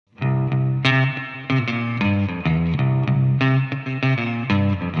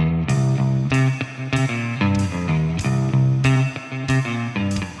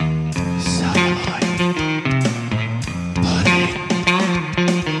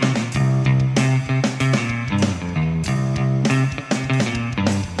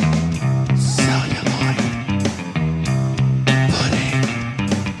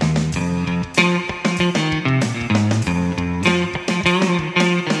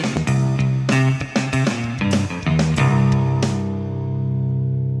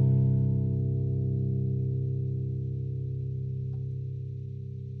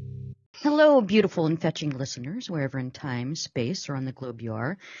beautiful and fetching listeners, wherever in time, space, or on the globe you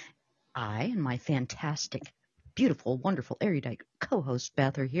are. I and my fantastic, beautiful, wonderful, erudite co-host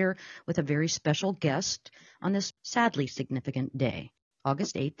Beth are here with a very special guest on this sadly significant day.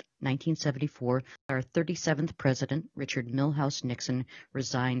 August 8th, 1974, our 37th president, Richard Milhous Nixon,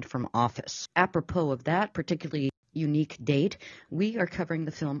 resigned from office. Apropos of that particularly unique date, we are covering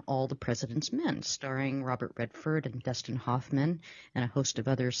the film All the President's Men, starring Robert Redford and Dustin Hoffman and a host of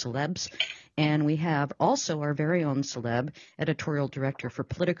other celebs. And we have also our very own celeb, editorial director for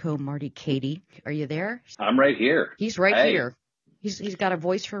Politico, Marty Cady. Are you there? I'm right here. He's right here. He's got a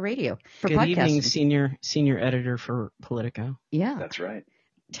voice for radio, for Good podcasting. evening, senior editor for Politico. Yeah. That's right.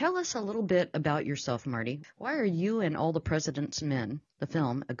 Tell us a little bit about yourself, Marty. Why are you and All the President's Men, the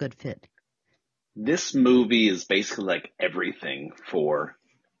film, a good fit? This movie is basically like everything for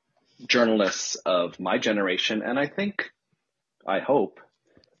journalists of my generation, and I hope.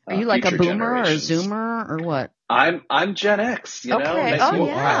 Are you like a boomer or a generations. zoomer or what? I'm Gen X, you know. Okay. Nice Oh, and-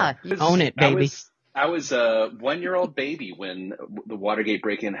 yeah. Own it, baby. I was a 1-year-old baby when the Watergate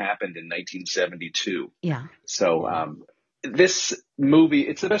break-in happened in 1972. Yeah. So this movie,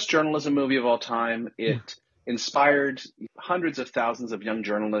 it's the best journalism movie of all time. It inspired hundreds of thousands of young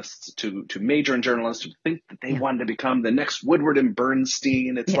journalists to major in journalism, to think that they wanted to become the next Woodward and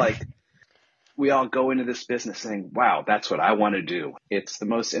Bernstein. It's like we all go into this business saying, wow, that's what I want to do. It's the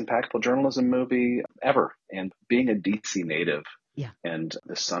most impactful journalism movie ever. And being a DC native and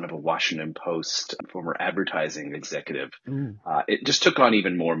the son of a Washington Post former advertising executive, it just took on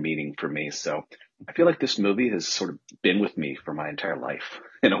even more meaning for me. So I feel like this movie has sort of been with me for my entire life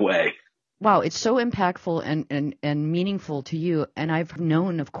in a way. Wow, it's so impactful and meaningful to you. And I've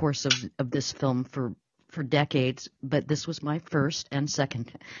known, of course, of this film for decades, but this was my first and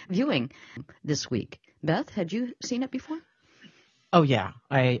second viewing this week. Beth, had you seen it before? Oh, yeah,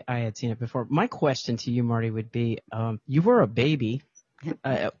 I had seen it before. My question to you, Marty, would be, you were a baby.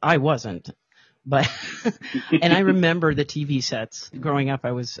 I wasn't. But and I remember the TV sets. Growing up,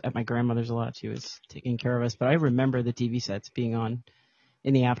 I was at my grandmother's a lot. She was taking care of us. But I remember the TV sets being on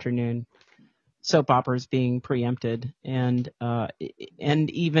in the afternoon, soap operas being preempted, and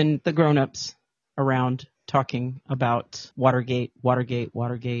even the grown-ups around talking about Watergate.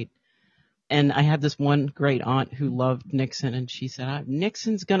 And I had this one great aunt who loved Nixon, and she said,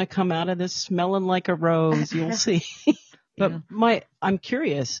 Nixon's going to come out of this smelling like a rose. You'll see. But I'm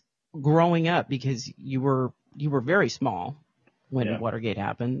curious, growing up, because you were very small when Watergate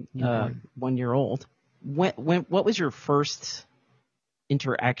happened, 1 year old. What was your first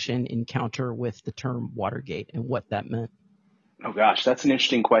encounter with the term Watergate and what that meant? Oh gosh, that's an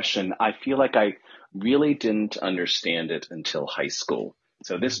interesting question. I feel like I really didn't understand it until high school.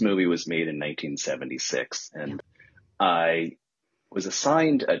 So this movie was made in 1976, and I was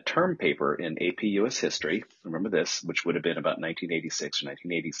assigned a term paper in AP US History, remember this, which would have been about 1986 or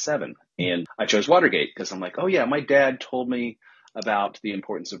 1987. And I chose Watergate because I'm like, oh yeah, my dad told me about the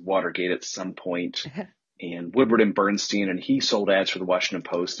importance of Watergate at some point, and Woodward and Bernstein, and he sold ads for the Washington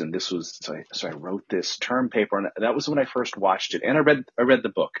Post, and this was, so I wrote this term paper, and that was when I first watched it, and I read the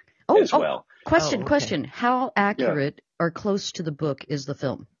book as well. Question. How accurate or close to the book is the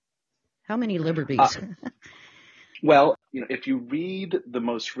film? How many liberties? Well, if you read the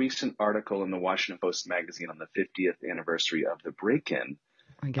most recent article in the Washington Post magazine on the 50th anniversary of the break-in,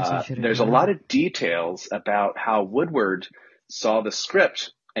 there's a lot of details about how Woodward saw the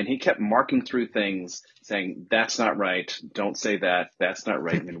script, and he kept marking through things saying, that's not right, don't say that, that's not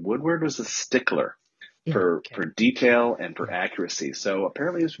right. And Woodward was a stickler for detail and for accuracy. So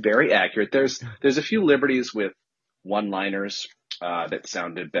apparently it's very accurate. There's a few liberties with one-liners that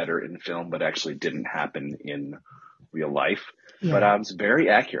sounded better in film, but actually didn't happen in real life. But it's very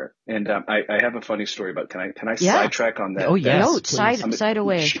accurate. And I have a funny story about, can I sidetrack on that? Oh, yes. No, side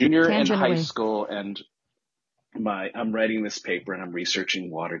away. Junior in Tangent high away. school, and I'm writing this paper and I'm researching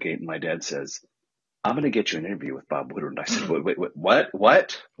Watergate, and my dad says, I'm going to get you an interview with Bob Woodward. And I said, wait,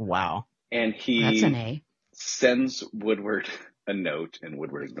 what? Wow. And he That's an A. sends Woodward a note, and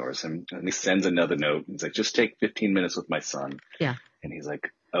Woodward ignores him. And he sends another note. He's like, just take 15 minutes with my son. Yeah. And he's like,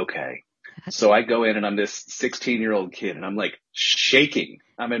 okay. So I go in, and I'm this 16-year-old kid, and I'm like shaking.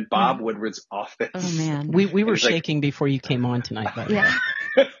 I'm in Bob Woodward's office. Oh, man. We were shaking before you came on tonight, by the way.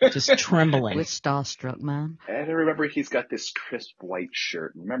 Just trembling. With starstruck, man. And I remember he's got this crisp white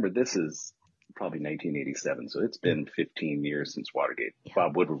shirt. Remember, this is probably 1987, so it's been 15 years since Watergate.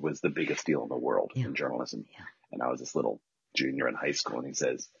 Bob Woodward was the biggest deal in the world in journalism. And I was this little junior in high school, and he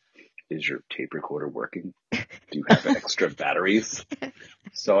says, is your tape recorder working? Do you have extra batteries?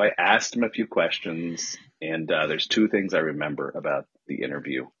 So I asked him a few questions, and there's two things I remember about the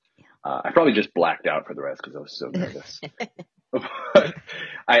interview. I probably just blacked out for the rest because I was so nervous.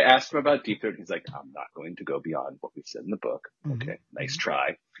 I asked him about Deep Throat. He's like, I'm not going to go beyond what we said in the book. Mm-hmm. Okay, nice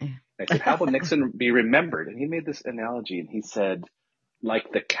try. Mm-hmm. I said, how will Nixon be remembered? And he made this analogy, and he said,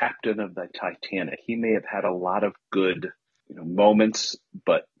 like the captain of the Titanic, he may have had a lot of good, moments,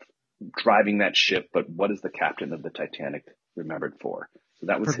 but driving that ship. But what is the captain of the Titanic remembered for? So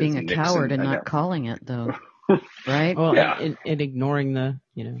that was for being a Nixon coward and not calling it, though, right? Well, yeah, and ignoring the,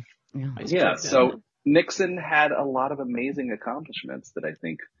 Yeah. So Nixon had a lot of amazing accomplishments that I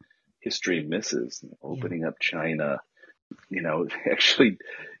think history misses. Opening up China, actually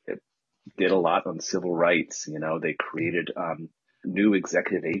did a lot on civil rights. They created new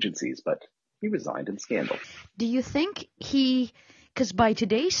executive agencies, but he resigned in scandal. Do you think because by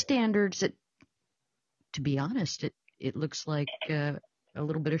today's standards, to be honest, it looks like a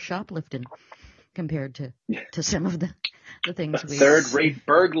little bit of shoplifting compared to some of the things we... Third-rate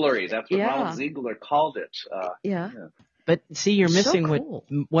burglary. That's what Ronald Ziegler called it. Yeah. But see, you're missing so cool.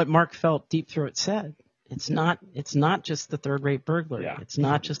 what Mark Felt Deep Throat said. It's not just the third-rate burglary. Yeah, it's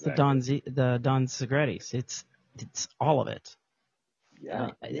not just exactly. the Don Segretti's. It's all of it. Yeah.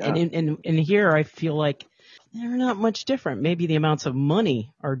 And here I feel like they're not much different. Maybe the amounts of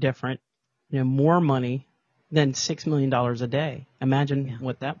money are different. More money than $6 million a day. Imagine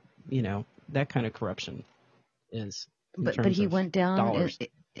what that that kind of corruption is. But he went down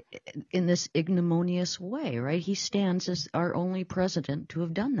in this ignominious way, right? He stands as our only president to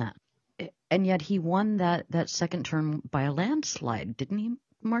have done that. And yet he won that second term by a landslide, didn't he,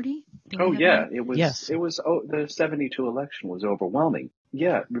 Marty? It was. Yes. It was. The 72 election was overwhelming.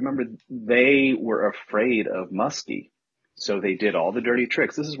 Yeah, remember they were afraid of Muskie, so they did all the dirty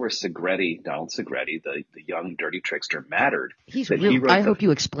tricks. This is where Donald Segretti, the young dirty trickster, mattered. I hope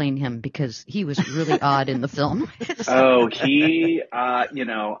you explain him because he was really odd in the film. I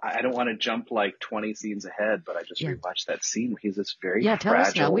don't want to jump like 20 scenes ahead, but I just rewatched that scene where he's this very fragile. Tell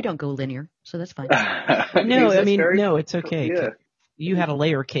us now. We don't go linear, so that's fine. No, it's okay. Yeah. You had a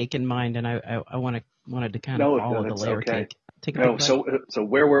layer cake in mind, and I wanted to kind of follow the layer cake. So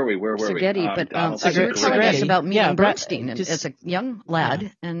where were we? Segretti, but you were telling us about meeting Bernstein as a young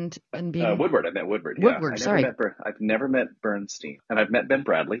lad and being Woodward. I met Woodward. Woodward, I've never met Bernstein, and I've met Ben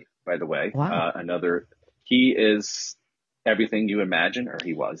Bradley, by the way. Wow. He is everything you imagine, or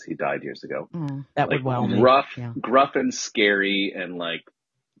he was. He died years ago. That would wow me. Gruff and scary, and like,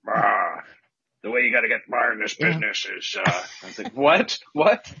 the way you got to get by in this business is. I was like, what?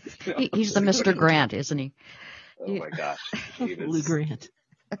 He's the Mr. Grant, isn't he? Oh my gosh. Lee Grant.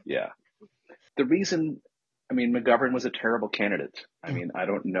 Yeah. The reason, McGovern was a terrible candidate. I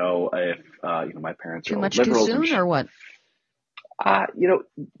don't know if, my parents are all liberals. Too much too soon or what?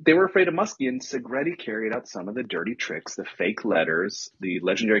 They were afraid of Muskie, and Segretti carried out some of the dirty tricks, the fake letters, the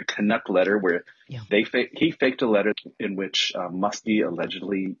legendary Canuck letter where he faked a letter in which Muskie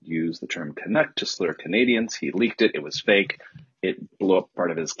allegedly used the term Canuck to slur Canadians. He leaked it. It was fake. It blew up part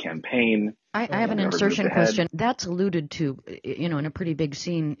of his campaign. I have an insertion question. That's alluded to, in a pretty big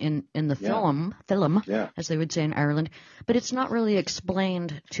scene in the film, as they would say in Ireland. But it's not really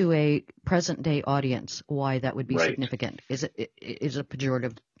explained to a present-day audience why that would be significant. Is it a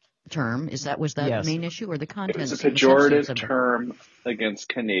pejorative term? Was that main issue or the content? It was a pejorative term against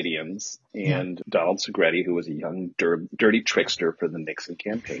Canadians. And Donald Segretti, who was a young dirty trickster for the Nixon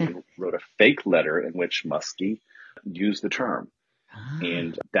campaign, wrote a fake letter in which Muskie used the term.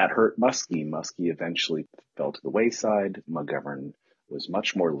 And that hurt Muskie. Muskie eventually fell to the wayside. McGovern was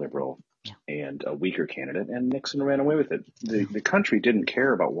much more liberal and a weaker candidate, and Nixon ran away with it. The country didn't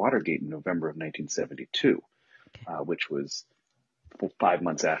care about Watergate in November of 1972, which was 5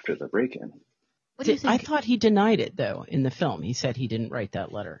 months after the break-in. I thought he denied it, though, in the film. He said he didn't write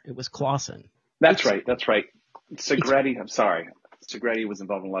that letter. It was Clausen. That's right. Segretti, I'm sorry. Segretti was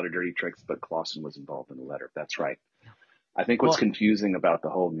involved in a lot of dirty tricks, but Clausen was involved in the letter. That's right. I think what's confusing about the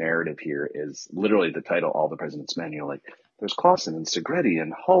whole narrative here is literally the title, All the President's Men. There's Clausen and Segretti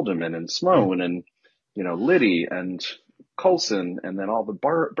and Haldeman and Sloan and, Liddy and Coulson and then all the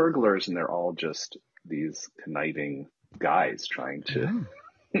burglars, and they're all just these conniving guys trying to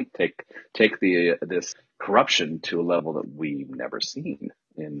take this corruption to a level that we've never seen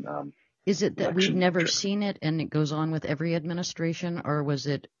in Is it that we've never seen it and it goes on with every administration, or was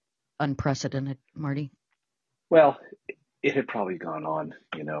it unprecedented, Marty? Well, it had probably gone on.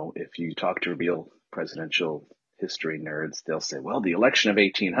 If you talk to real presidential history nerds, they'll say, well, the election of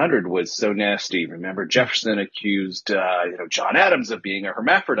 1800 was so nasty. Remember, Jefferson accused, John Adams of being a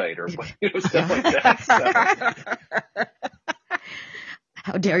hermaphrodite or stuff like that. So.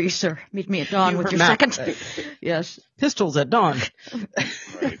 How dare you, sir? Meet me at dawn with your second. Yes. Pistols at dawn.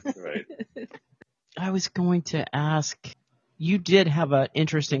 Right. I was going to ask, you did have an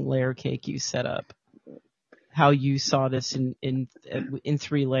interesting layer cake you set up. How you saw this in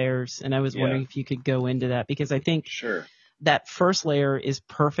 3 layers, and I was wondering if you could go into that, because I think that first layer is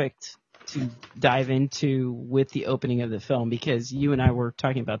perfect to dive into with the opening of the film, because you and I were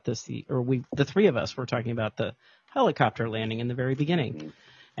talking about this, the 3 of us were talking about the helicopter landing in the very beginning.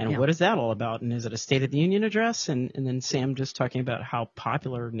 And what is that all about? And is it a State of the Union address? And then Sam just talking about how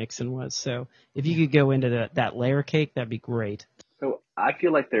popular Nixon was. So if you could go into that layer cake, that'd be great. So I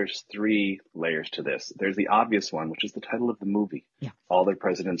feel like there's 3 layers to this. There's the obvious one, which is the title of the movie, All the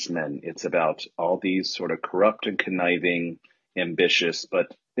President's Men. It's about all these sort of corrupt and conniving, ambitious,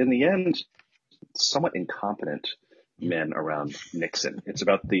 but in the end, somewhat incompetent men around Nixon. It's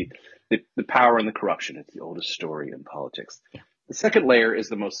about the power and the corruption. It's the oldest story in politics. The second layer is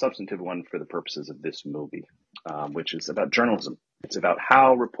the most substantive one for the purposes of this movie, which is about journalism. It's about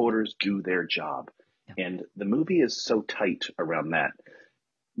how reporters do their job. And the movie is so tight around that.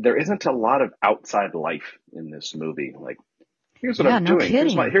 There isn't a lot of outside life in this movie. Like, here's what I'm doing.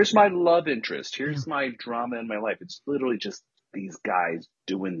 Here's my love interest. Here's my drama in my life. It's literally just these guys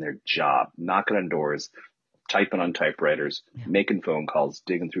doing their job, knocking on doors, typing on typewriters, making phone calls,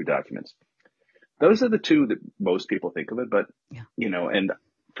 digging through documents. Those are the 2 that most people think of it. But, and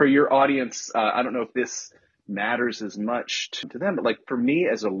for your audience, I don't know if this matters as much to them, but like for me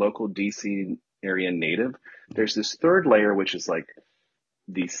as a local DC area native, there's this third layer, which is like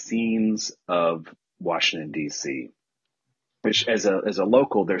the scenes of Washington, D.C., which as a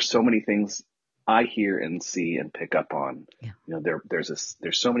local, there's so many things I hear and see and pick up on.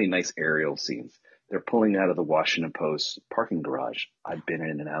 There's so many nice aerial scenes. They're pulling out of the Washington Post parking garage. I've been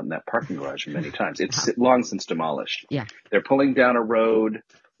in and out in that parking garage many times. It's long since demolished. They're pulling down a road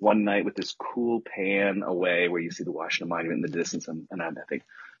one night with this cool pan away where you see the Washington Monument in the distance, and I think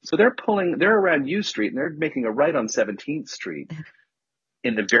so. They're around U Street, and they're making a right on 17th Street.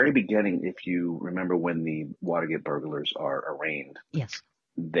 In the very beginning, if you remember when the Watergate burglars are arraigned,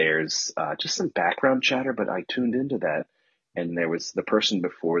 there's just some background chatter, but I tuned into that, and there was the person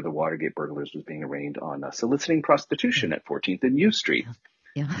before the Watergate burglars was being arraigned on soliciting prostitution at 14th and U Street.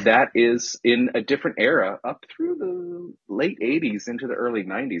 That is in a different era, up through the late 80s into the early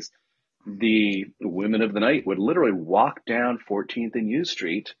 90s. The women of the night would literally walk down 14th and U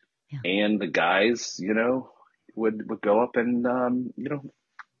Street, and the guys, would go up and,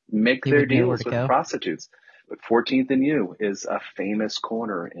 make their deals with prostitutes. But 14th and U is a famous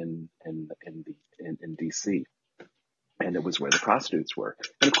corner in DC. And it was where the prostitutes were.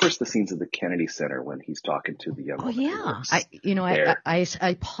 And of course, the scenes of the Kennedy Center when he's talking to the young woman.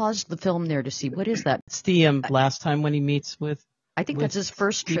 I paused the film there to see, what is that? It's the last time when he meets with. I think that's his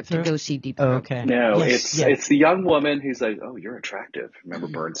first trip to go see Deep Throat. Oh, okay. No, it's the young woman who's like, oh, you're attractive. Remember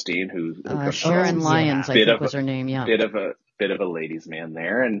Bernstein, who Sharon Lyons, I think was her name. Yeah. Bit of a ladies' man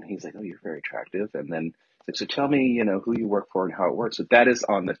there, and he's like, oh, you're very attractive, and then. So tell me, who you work for and how it works. So that is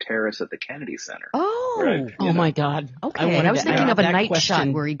on the terrace at the Kennedy Center. Oh my God. Okay. I was thinking of a night shot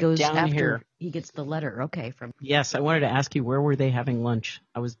where he goes down after he gets the letter. Okay. Yes, I wanted to ask you, where were they having lunch?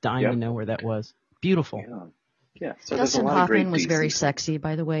 I was dying to know where that was. Beautiful. Yeah. So Dustin Hoffman was very sexy,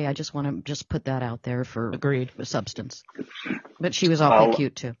 by the way. I just want to put that out there for substance. But she was awfully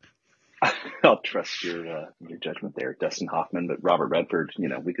cute too. I'll trust your judgment there, Dustin Hoffman, but Robert Redford.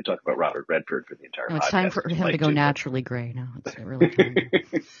 We could talk about Robert Redford for the entire podcast. It's time for him to go naturally gray now. It's really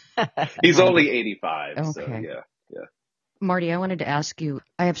time. He's only 85. Okay. So yeah. Marty, I wanted to ask you.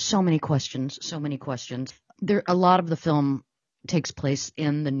 I have so many questions. There, a lot of the film takes place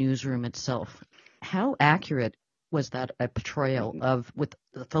in the newsroom itself. How accurate was that a portrayal of, with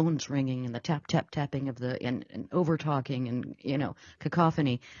the phones ringing and the tapping of and over talking and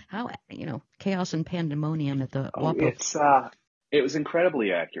cacophony? How chaos and pandemonium at the WAPO? It was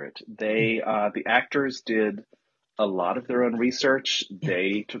incredibly accurate. They the actors did a lot of their own research.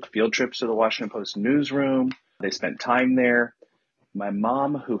 They took field trips to the Washington Post newsroom. They spent time there. My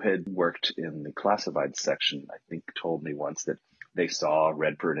mom, who had worked in the classified section, I think told me once that they saw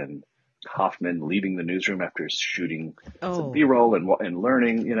Redford and Hoffman leaving the newsroom after shooting some B-roll and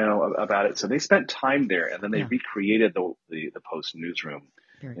learning, about it. So they spent time there, and then they recreated the Post newsroom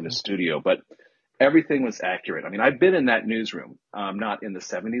in a studio. But everything was accurate. I mean, I've been in that newsroom, not in the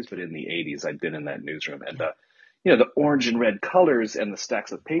 70s, but in the 80s. I'd been in that newsroom, and the orange and red colors and the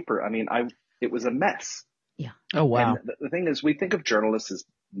stacks of paper. I mean, it was a mess. Yeah. Oh wow. And the thing is, we think of journalists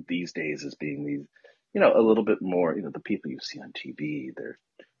these days as being these, a little bit more, the people you see on TV. They're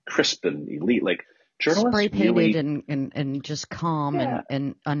crisp and elite, like journalists spray painted and just calm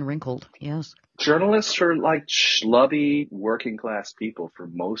and unwrinkled. Yes. Journalists are like schlubby working class people for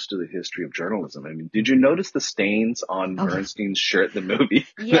most of the history of journalism. I mean, did you notice the stains on Bernstein's shirt in the movie?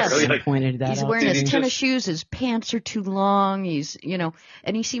 Yes. Really, pointed that he's out. wearing his tennis shoes, his pants are too long,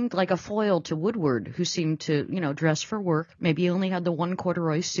 and he seemed like a foil to Woodward, who seemed to, dress for work. Maybe he only had the one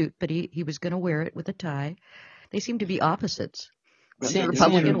corduroy suit, but he was going to wear it with a tie. They seem to be opposites. One's a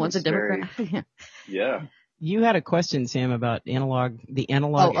Republican, one's a Democrat. Yeah. You had a question, Sam, about the analog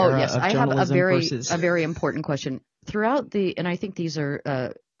era yes. of I journalism have a very important question. Throughout and I think these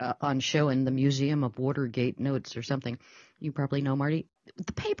are on show in the Museum of Watergate Notes or something. You probably know, Marty.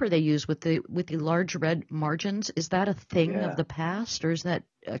 The paper they use with the large red margins, is that a thing of the past, or is that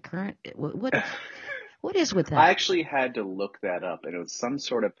a current? What is with that? I actually had to look that up, and it was some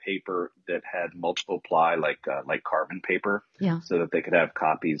sort of paper that had multiple ply, like carbon paper, so that they could have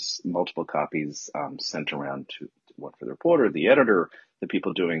multiple copies sent around to one for the reporter, the editor, the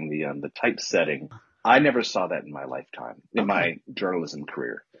people doing the typesetting. I never saw that in my lifetime, in my journalism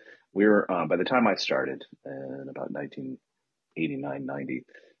career. We were by the time I started in about 1989, 90,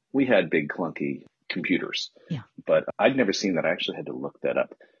 we had big clunky computers. Yeah. But I'd never seen that. I actually had to look that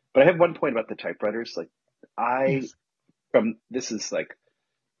up. But I have one point about the typewriters. Like, this is like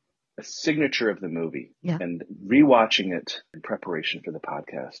a signature of the movie, and rewatching it in preparation for the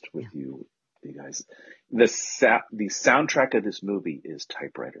podcast with you guys. The soundtrack of this movie is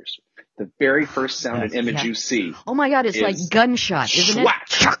typewriters. The very first sound and image you see. Oh my God, it's like gunshot, isn't it?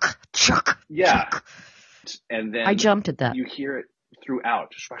 Chuck, chuck. Yeah. And then I jumped at that. You hear it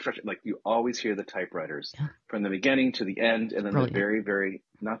throughout, like you always hear the typewriters from the beginning to the end, and then the very, very,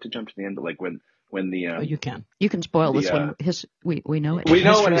 not to jump to the end, but like when the you can spoil this one. We know it. We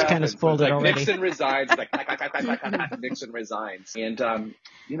know what happens. Kind of spoiled it already. Nixon resigns. Like Nixon resigns, and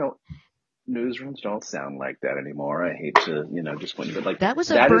newsrooms don't sound like that anymore. I hate to just point, but like that was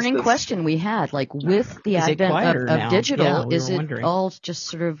a burning question we had. Like with the advent of digital, is it all just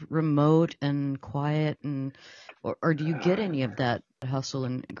sort of remote and quiet, or do you get any of that hustle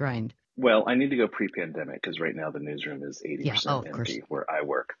and grind? Well, I need to go pre-pandemic because right now the newsroom is 80% empty where I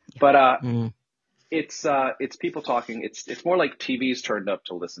work. But it's people talking. It's more like TV's turned up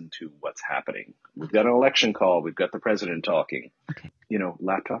to listen to what's happening. We've got an election call. We've got the president talking. Okay.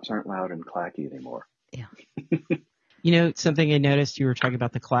 Laptops aren't loud and clacky anymore. Yeah. Something I noticed, you were talking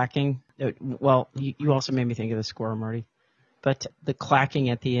about the clacking. Well, you also made me think of the squirrel, Marty. But the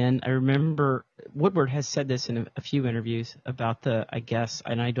clacking at the end, I remember Woodward has said this in a few interviews about I guess,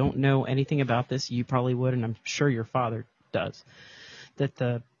 and I don't know anything about this. You probably would, and I'm sure your father does.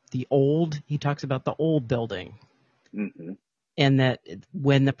 That he talks about the old building. Mm-hmm. And that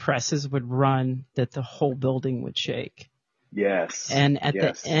when the presses would run, that the whole building would shake. Yes. And at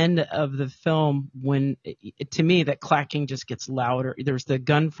the end of the film, to me, that clacking just gets louder. There's the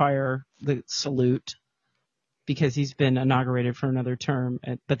gunfire, the salute, because he's been inaugurated for another term.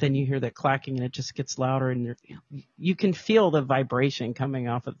 But then you hear that clacking and it just gets louder, and you can feel the vibration coming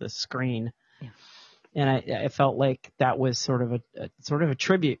off of the screen. Yeah. And I felt like that was sort of a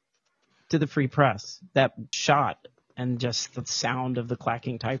tribute to the free press, that shot and just the sound of the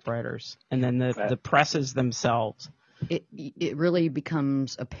clacking typewriters, and then the presses themselves. It really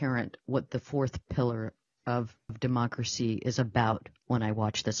becomes apparent what the fourth pillar of democracy is about when I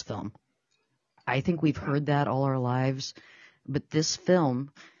watch this film. I think we've heard that all our lives, but this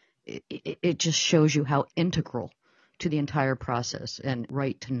film, it just shows you how integral to the entire process and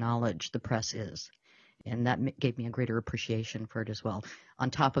right to knowledge the press is. And that gave me a greater appreciation for it as well. On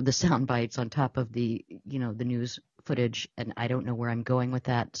top of the sound bites, on top of the news footage, and I don't know where I'm going with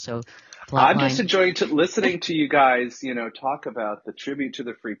that. So I'm just enjoying listening to you guys, talk about the tribute to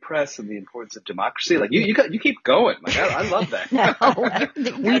the free press and the importance of democracy. Like you keep going. Like I love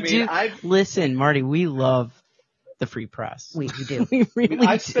that. Listen, Marty, we love the free press. We do. We really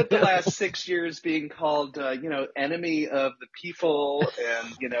I've spent the last 6 years being called, enemy of the people,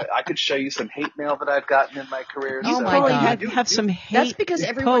 and I could show you some hate mail that I've gotten in my career. Oh my God! Have some hate. That's because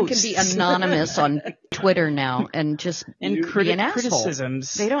everyone can be anonymous on Twitter now and just be an asshole.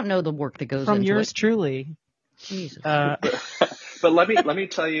 Criticisms. They don't know the work that goes from into yours it. Jesus. But let me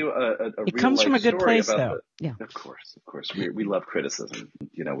tell you a it comes from a good place, though. Yeah, of course. We love criticism.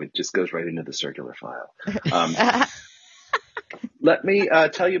 It just goes right into the circular file. Let me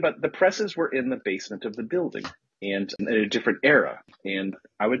tell you about the presses were in the basement of the building, and in a different era. And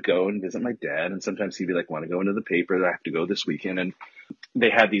I would go and visit my dad, and sometimes he'd be like, "Want to go into the paper? I have to go this weekend." And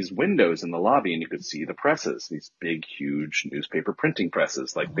they had these windows in the lobby, and you could see the presses, these big, huge newspaper printing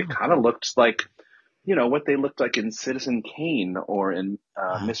presses. Like they kind of looked like, what they looked like in Citizen Kane or in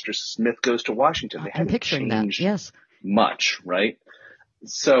Mr. Smith Goes to Washington. They hadn't changed much, right?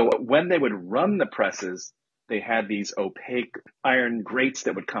 So when they would run the presses, they had these opaque iron grates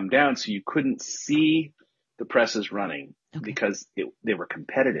that would come down, so you couldn't see the presses running because they were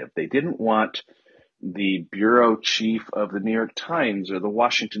competitive. They didn't want the bureau chief of the New York Times or the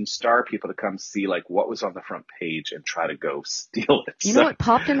Washington Star people to come see like what was on the front page and try to go steal it. You know what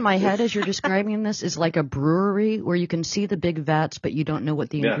popped into my head as you're describing this is like a brewery where you can see the big vats, but you don't know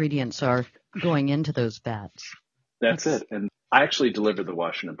what the ingredients are going into those vats. That's it. And I actually delivered the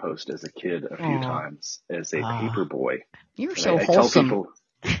Washington Post as a kid a few times as a paper boy. You're so wholesome. I tell people,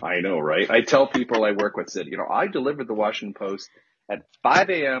 I know, right? I tell people I work with, said, I delivered the Washington Post at 5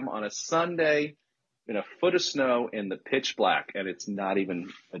 a.m. on a Sunday in a foot of snow in the pitch black, and it's not even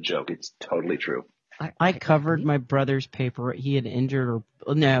a joke. It's totally true. I covered my brother's paper. He had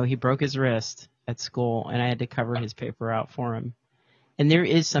he broke his wrist at school, and I had to cover his paper out for him. And there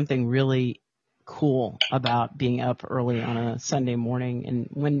is something really cool about being up early on a Sunday morning, and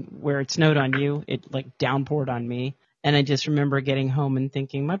where it snowed on you, it like downpoured on me. And I just remember getting home and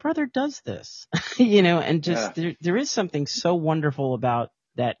thinking, my brother does this, and just there is something so wonderful about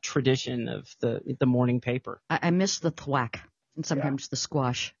that tradition of the morning paper. I miss the thwack and sometimes the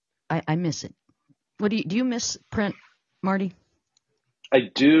squash. I miss it. Do you miss print, Marty? I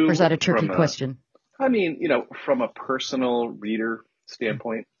do. Or is that a tricky question? I mean, from a personal reader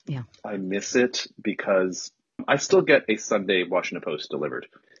standpoint, I miss it because I still get a Sunday Washington Post delivered.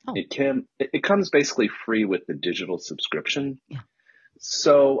 Oh. It comes basically free with the digital subscription. Yeah.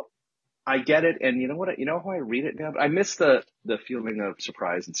 So I get it, and you know what? You know how I read it now? I miss the feeling of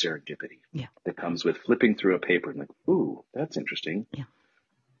surprise and serendipity that comes with flipping through a paper and like, ooh, that's interesting. Yeah.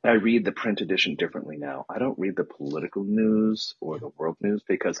 I read the print edition differently now. I don't read the political news or the world news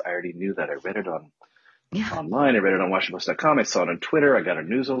because I already knew that. I read it online. I read it on WashingtonPost.com. I saw it on Twitter. I got a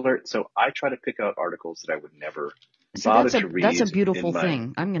news alert. So I try to pick out articles that I would never bother to read. That's a beautiful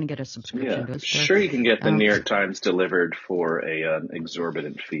thing. I'm going to get a subscription to it. Sure, you can get the New York Times delivered for an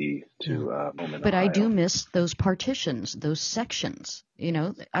exorbitant fee to Moment, But Ohio. I do miss those partitions, those sections.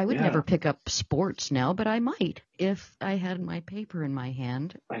 I would never pick up sports now, but I might if I had my paper in my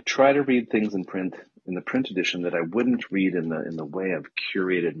hand. I try to read things in the print edition that I wouldn't read in the way I've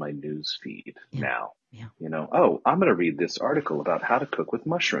curated my news feed now. Yeah. I'm going to read this article about how to cook with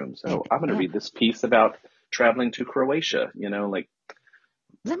mushrooms. I'm going to read this piece about traveling to Croatia.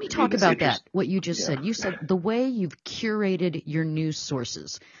 Let me talk about that, what you just said. You said the way you've curated your news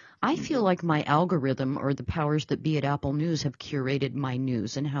sources. I feel like my algorithm or the powers that be at Apple News have curated my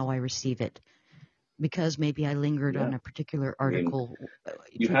news and how I receive it because maybe I lingered on a particular article.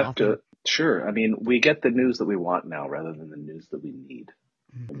 You have to, sure. I mean, we get the news that we want now rather than the news that we need.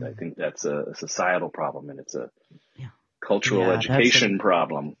 Mm-hmm. I think that's a societal problem, and it's a cultural education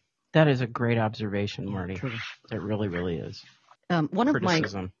problem. That is a great observation, Marty. It really, really is. One of my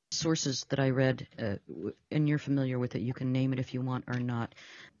sources that I read, and you're familiar with it, you can name it if you want or not.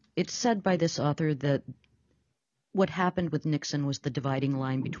 It's said by this author that what happened with Nixon was the dividing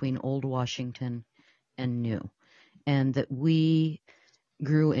line between old Washington and new, and that we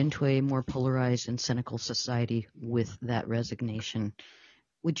grew into a more polarized and cynical society with that resignation.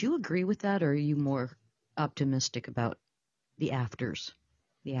 Would you agree with that, or are you more optimistic about the afters,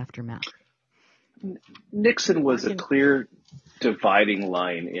 the aftermath? Nixon was a clear dividing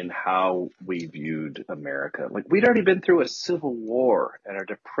line in how we viewed America. Like, we'd already been through a civil war and a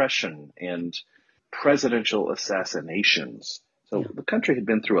depression and presidential assassinations. So the country had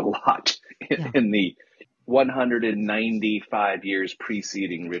been through a lot in the 195 years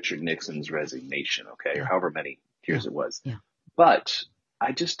preceding Richard Nixon's resignation, or however many years it was. Yeah. But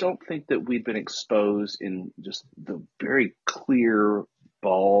I just don't think that we'd been exposed in just the very clear,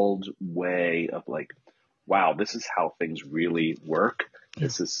 bald way of like, wow, this is how things really work.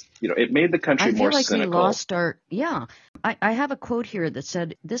 This is, it made the country more cynical. I feel like we lost our, I have a quote here that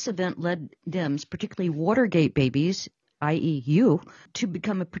said, this event led Dems, particularly Watergate babies, i.e. you, to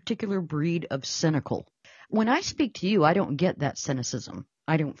become a particular breed of cynical. When I speak to you, I don't get that cynicism.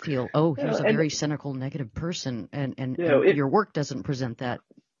 I don't feel, here's a very cynical, negative person, and your work doesn't present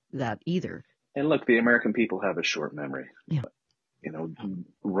that either. And look, the American people have a short memory. Yeah.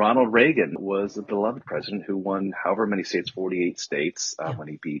 Ronald Reagan was a beloved president who won however many states, 48 states, when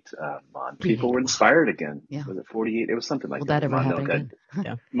he beat Mondale. People were inspired again. Yeah. Was it 48? It was something like that. Will that ever happen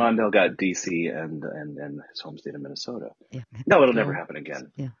again? Mondale got D.C. and his home state of Minnesota. Yeah. No, it'll never happen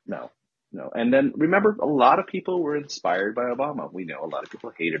again. Yeah. No. And then remember, a lot of people were inspired by Obama. We know a lot of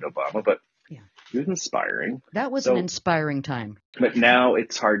people hated Obama, but he was inspiring. That was an inspiring time. But now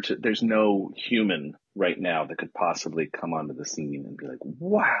it's hard to, there's no human right now that could possibly come onto the scene and be like,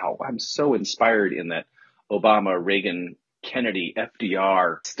 wow, I'm so inspired in that Obama-Reagan Kennedy,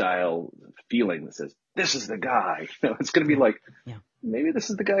 FDR style feeling that says, this is the guy. It's going to be like, maybe this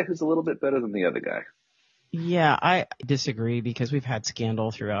is the guy who's a little bit better than the other guy. Yeah, I disagree because we've had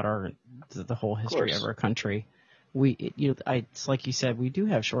scandal throughout the whole history of our country. It's like you said, we do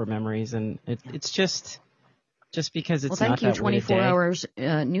have short memories, and it's just because it's not that way. Well, thank you, 24 hours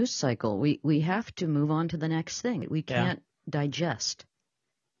news cycle. We have to move on to the next thing. We can't digest.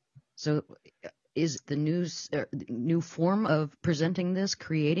 So is the news new form of presenting this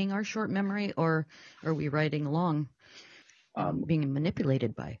creating our short memory, or are we riding along being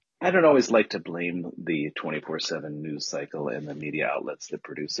manipulated by? I don't always like to blame the 24/7 news cycle and the media outlets that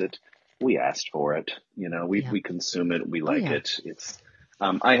produce it. We asked for it. We consume it. We like it. It's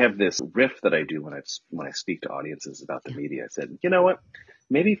I have this riff that I do when I speak to audiences about the media. I said, you know what?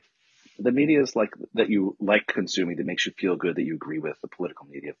 Maybe the media is like that you like consuming, that makes you feel good, that you agree with the political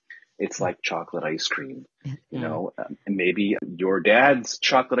media. It's like chocolate ice cream. Maybe your dad's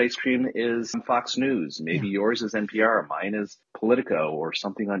chocolate ice cream is Fox News. Maybe yours is NPR. Mine is Politico or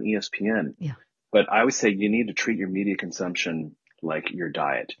something on ESPN. Yeah. But I always say you need to treat your media consumption like your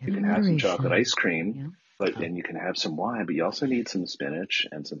diet. You can have some chocolate ice cream, and you can have some wine, but you also need some spinach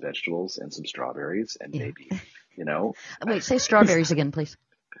and some vegetables and some strawberries and maybe, Wait, say strawberries again, please.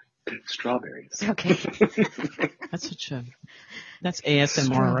 Strawberries. Okay. That's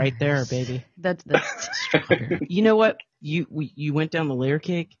ASMR right there, baby. That's strawberry. You know what? You went down the layer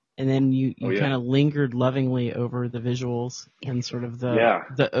cake, and then you kind of lingered lovingly over the visuals and sort of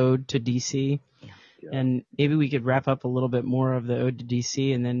the ode to DC. Yeah. And maybe we could wrap up a little bit more of the ode to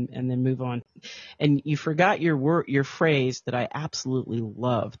DC and then move on. And you forgot your phrase that I absolutely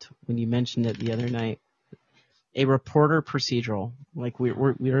loved when you mentioned it the other night. A reporter procedural. Like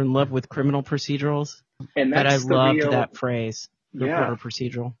we're in love with criminal procedurals. And that's but I loved that phrase. Reporter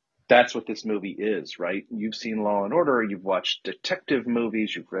procedural. That's what this movie is, right? You've seen Law and Order, you've watched detective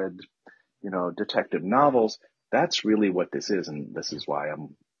movies, you've read, detective novels. That's really what this is, and this is why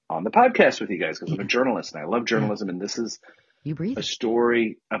I'm on the podcast with you guys, because I'm a journalist and I love journalism, and this is a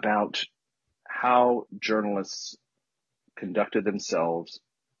story about how journalists conducted themselves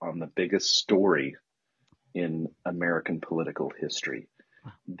on the biggest story in American political history.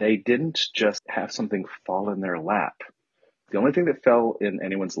 They didn't just have something fall in their lap. The only thing that fell in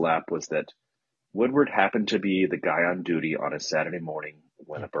anyone's lap was that Woodward happened to be the guy on duty on a Saturday morning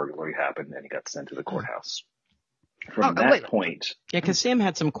when a burglary happened and he got sent to the courthouse. From that point. Yeah, because Sam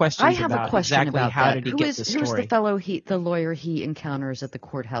had some questions I have about a question exactly about how that. did he get the story. Who's the fellow the lawyer he encounters at the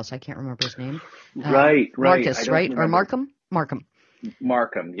courthouse? I can't remember his name. Right. Marcus, right? Remember. Or Markham?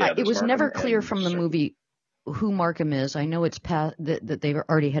 Markham, yeah. It was never clear from the movie who Markham is. I know it's that they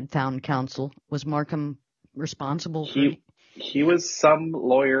already had found counsel. Was Markham responsible for it? He was some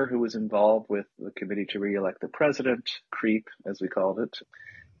lawyer who was involved with the committee to re-elect the president, CREEP, as we called it.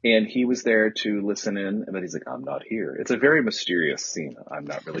 And he was there to listen in, and then he's like, I'm not here. It's a very mysterious scene. I'm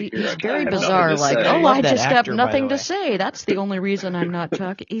not really here. He's very bizarre, like, I just have nothing to say. That's the only reason I'm not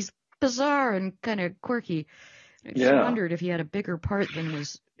talking. He's bizarre and kind of quirky. I just wondered if he had a bigger part than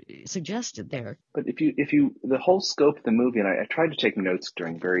was suggested there. But if you the whole scope of the movie, and I tried to take notes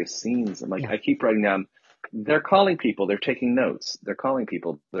during various scenes, and I keep writing down, they're calling people, they're taking notes. They're calling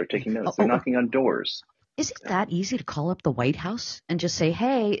people, they're taking notes. They're knocking on doors. Is it that easy to call up the White House and just say,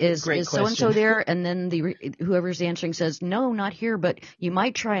 hey, is so-and-so there? And then whoever's answering says, no, not here, but you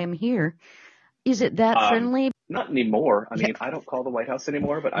might try him here. Is it that friendly? Not anymore. I mean, I don't call the White House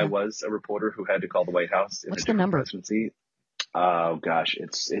anymore, but I was a reporter who had to call the White House. What's the number? Presidency. Oh, gosh.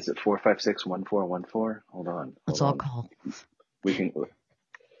 Is it 456-1414? Hold on. Let's all call. We can.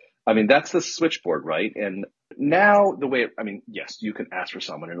 I mean, that's the switchboard, right? And now yes, you can ask for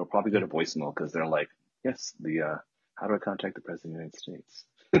someone and it'll probably go to voicemail because they're like, yes, how do I contact the President of the United States?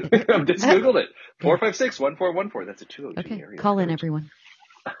 I just Googled it. 456-1414. That's a 202 area. Call in, everyone.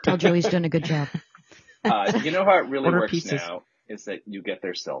 Tell Joe he's doing a good job. You know how it really works now is that you get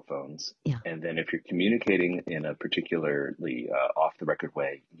their cell phones. Yeah. And then if you're communicating in a particularly off-the-record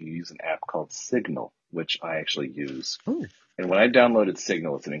way, you use an app called Signal, which I actually use. Ooh. And when I downloaded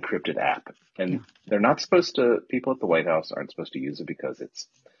Signal, it's an encrypted app. And they're not supposed to, people at the White House aren't supposed to use it because it's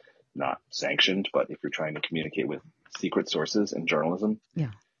not sanctioned. But if you're trying to communicate with secret sources in journalism,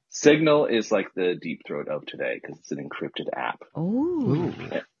 Signal is like the deep throat of today because it's an encrypted app. Oh.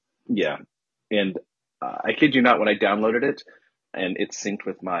 Yeah. And I kid you not, when I downloaded it and it synced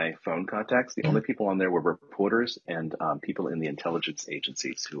with my phone contacts, the only people on there were reporters and people in the intelligence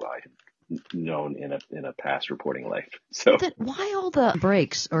agencies who I had known in a past reporting life. So why all the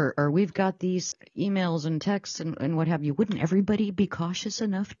breaks or we've got these emails and texts and what have you? Wouldn't everybody be cautious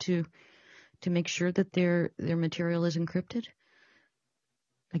enough to to make sure that their material is encrypted?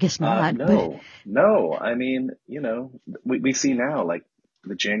 I guess not. No. I mean, we see now, like,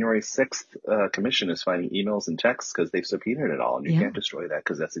 the January 6th commission is finding emails and texts because they've subpoenaed it all, and you can't destroy that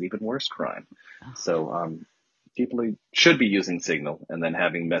because that's an even worse crime. Oh. So people should be using Signal and then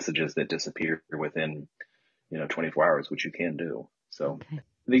having messages that disappear within 24 hours, which you can do. So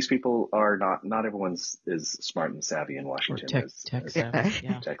these people are not everyone's as smart and savvy in Washington. Or tech savvy.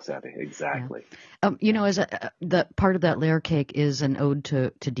 Yeah. Tech savvy, exactly. As the part of that layer cake is an ode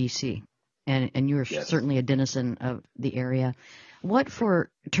to DC, and you're certainly a denizen of the area. What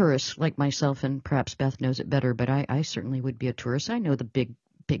for tourists like myself, and perhaps Beth knows it better, but I certainly would be a tourist. I know the big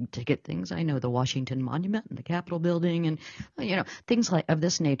ticket things. I know the Washington Monument and the Capitol building and, things of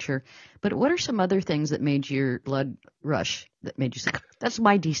this nature. But what are some other things that made your blood rush, that made you say, that's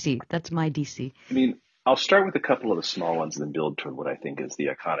my DC, that's my DC? I mean, I'll start with a couple of the small ones and then build toward what I think is the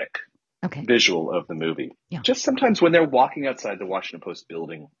iconic visual of the movie. Yeah. Just sometimes when they're walking outside the Washington Post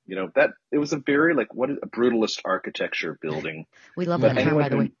building, that it was a very, a brutalist architecture building. We love that term, by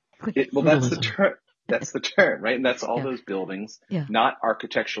the way. That's the term. That's the term, right? And that's all those buildings, not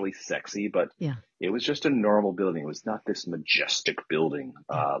architecturally sexy, but it was just a normal building. It was not this majestic building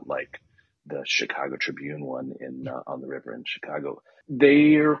like the Chicago Tribune one on the river in Chicago.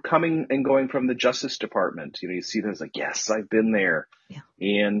 They're coming and going from the Justice Department. You see those like, yes, I've been there. Yeah.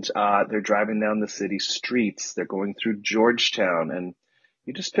 And they're driving down the city streets. They're going through Georgetown, and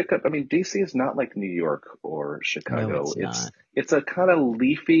you just pick up. I mean, DC is not like New York or Chicago. No, it's a kind of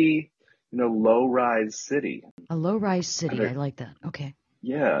leafy, low-rise city. A low-rise city. I like that. Okay.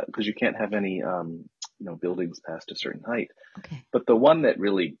 Yeah, because you can't have any, buildings past a certain height. Okay. But the one that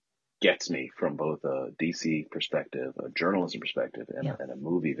really gets me from both a DC perspective, a journalism perspective, and a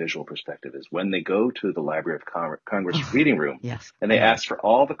movie visual perspective is when they go to the Library of Congress reading room. Yes. And they ask for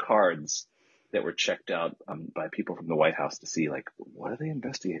all the cards that were checked out by people from the White House to see, what are they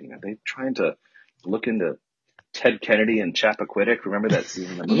investigating? Are they trying to look into Ted Kennedy and Chappaquiddick? Remember that scene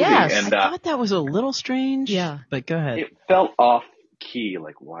in the movie? Yes. And, I thought that was a little strange. Yeah. But go ahead. It felt off key.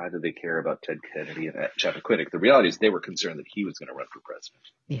 Why do they care about Ted Kennedy and Chappaquiddick? The reality is they were concerned that he was going to run for president.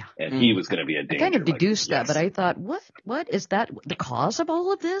 Yeah. And he was going to be a danger. I kind of deduced that, but I thought, what is that the cause of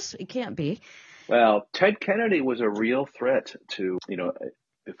all of this? It can't be. Well, Ted Kennedy was a real threat to,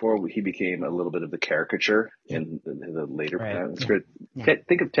 before he became a little bit of the caricature in the later script. Yeah.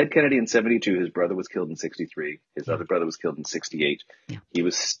 Think of Ted Kennedy in 1972. His brother was killed in 1963. His other brother was killed in 1968. Yeah. He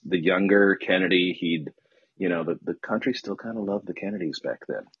was the younger Kennedy. The country still kind of loved the Kennedys back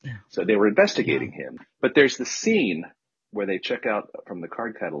then. Yeah. So they were investigating him. But there's the scene where they check out from the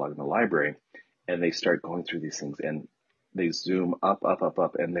card catalog in the library, and they start going through these things, and they zoom up,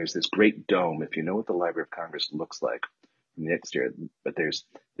 and there's this great dome. If you know what the Library of Congress looks like from the exterior, but there's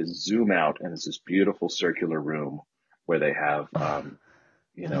this zoom out, and it's this beautiful circular room where they have,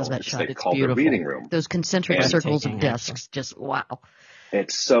 they call the reading room. Those concentric circles of desks, just wow.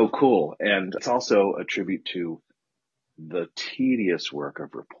 It's so cool. And it's also a tribute to the tedious work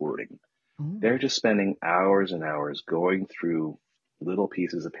of reporting. Ooh. They're just spending hours and hours going through little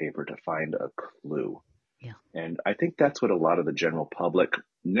pieces of paper to find a clue. Yeah. And I think that's what a lot of the general public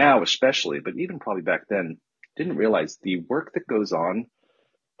now, especially, but even probably back then, didn't realize the work that goes on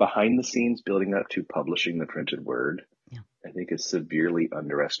behind the scenes building up to publishing the printed word. Yeah. I think is severely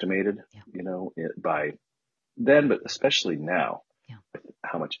underestimated, by then, but especially now.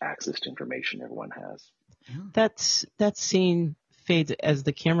 How much access to information everyone has. That scene fades as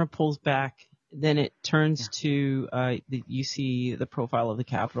the camera pulls back. Then it turns to you see the profile of the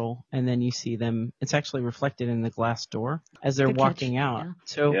Capitol, and then you see them. It's actually reflected in the glass door as they're walking out. Yeah.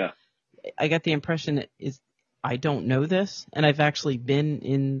 So I got the impression that I don't know this, and I've actually been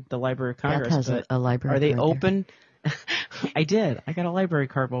in the Library of Congress. Beth has a library. Are they open? I did. I got a library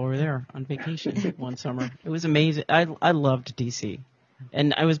card while we were there on vacation one summer. It was amazing. I loved DC.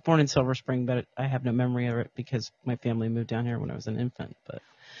 And I was born in Silver Spring, but I have no memory of it because my family moved down here when I was an infant. But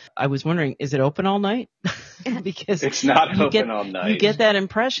I was wondering, is it open all night? Because it's not open all night. You get that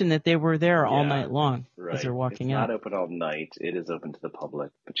impression that they were there all night long as they're walking out. It's not open all night. It is open to the public.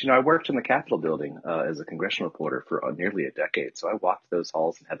 But, I worked in the Capitol building as a congressional reporter for nearly a decade. So I walked those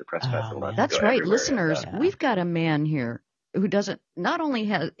halls and had the press pass. That's right. Listeners, we've got a man here who doesn't not only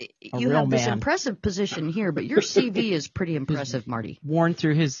have you have this impressive position here, but your CV is pretty impressive, Marty. Worn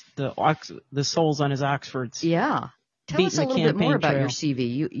through the soles on his Oxfords. Yeah. Tell us a little bit more about your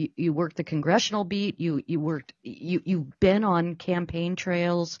CV. You worked the congressional beat. You've been on campaign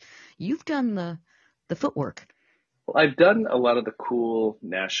trails. You've done the footwork. Well, I've done a lot of the cool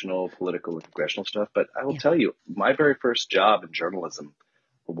national, political, and congressional stuff, but I will tell you, my very first job in journalism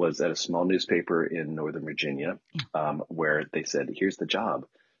was at a small newspaper in Northern Virginia, where they said, here's the job.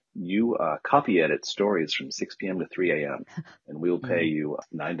 You copy edit stories from 6 p.m. to 3 a.m., and we'll pay you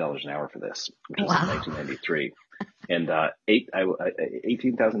 $9 an hour for this, which was in 1993. And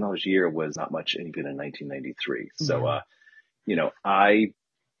 $18,000 a year was not much even in 1993. So, I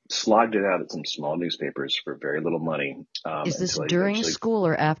slogged it out at some small newspapers for very little money. Is this during school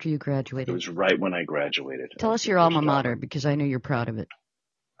or after you graduated? It was right when I graduated. Tell us your alma mater, because I know you're proud of it.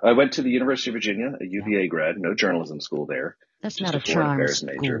 I went to the University of Virginia, a UVA grad, no journalism school there. That's not a charm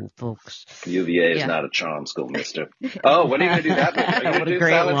school, folks. UVA is not a charm school, mister. Oh, when are you going to do that? What a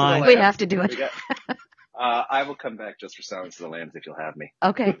great line. We have to do it. I will come back just for Silence of the Lambs if you'll have me.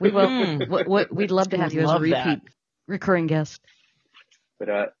 Okay, we will. We'd love to have you as a recurring guest.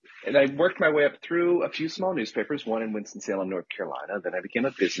 But and I worked my way up through a few small newspapers, one in Winston-Salem, North Carolina. Then I became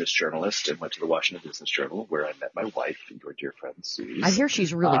a business journalist and went to the Washington Business Journal, where I met my wife, your dear friend, Suze. I hear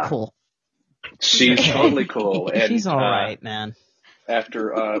she's really cool. She's totally cool. And, she's all right, man.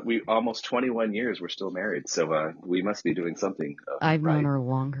 After we almost 21 years, we're still married, so we must be doing something. I've known her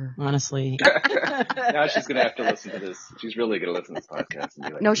longer, honestly. Now she's going to have to listen to this. She's really going to listen to this podcast. And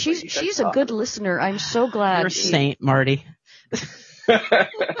be like, no, she's a good listener. I'm so glad. You're a saint, Marty.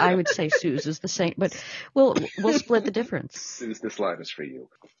 I would say Suze is the saint, but we'll split the difference. Suze, this line is for you.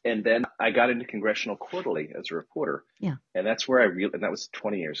 And then I got into Congressional Quarterly as a reporter. Yeah. And that's where and that was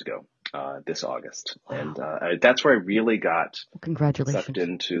 20 years ago, this August. Wow. And that's where I really got sucked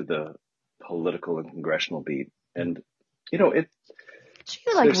into the political and congressional beat. And,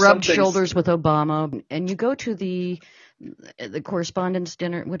 so you rubbed shoulders with Obama, and you go to the Correspondents'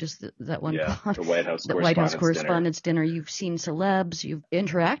 Dinner. What is that one called? The White House Correspondents' Dinner. You've seen celebs. You've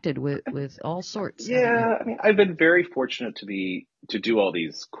interacted with all sorts. Yeah, I mean, I've been very fortunate to do all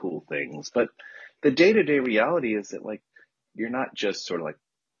these cool things, but the day-to-day reality is that you're not just sort of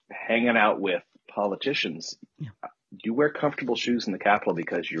hanging out with politicians. Yeah. You wear comfortable shoes in the Capitol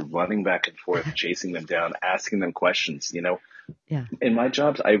because you're running back and forth, chasing them down, asking them questions. Yeah. In my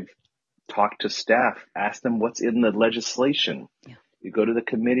jobs, I've talked to staff, asked them what's in the legislation. Yeah. You go to the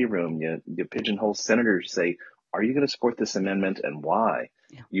committee room, you pigeonhole senators, say, are you going to support this amendment and why?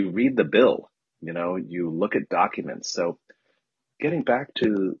 Yeah. You read the bill, you look at documents. So getting back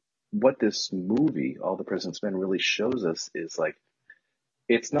to what this movie, All the President's Men, really shows us is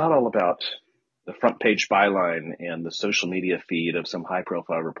it's not all about the front page byline and the social media feed of some high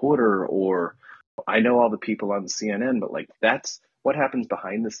profile reporter, or I know all the people on CNN, but that's what happens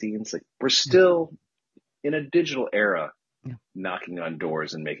behind the scenes. We're still in a digital era, knocking on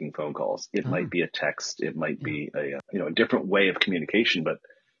doors and making phone calls. It might be a text. It might be a different way of communication, but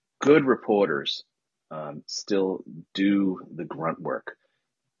good reporters still do the grunt work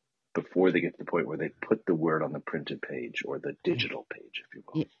before they get to the point where they put the word on the printed page or the digital page, if you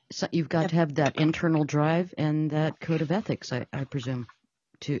will. So you've got to have that internal drive and that code of ethics, I presume.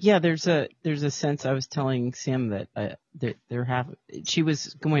 Yeah, there's a sense. I was telling Sam that she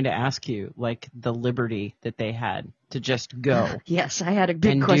was going to ask you the liberty that they had to just go. Yes, I had a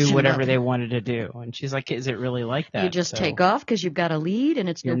big and question. Do whatever they wanted to do, and she's like, "Is it really like that? You just take off because you've got a lead, and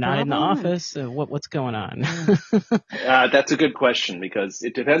it's you're no not problem, in the office. What's going on?" That's a good question because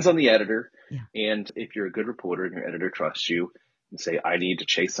it depends on the editor, and if you're a good reporter and your editor trusts you, and say, "I need to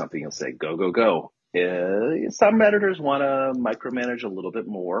chase something," you'll say, "Go, go, go." Some editors want to micromanage a little bit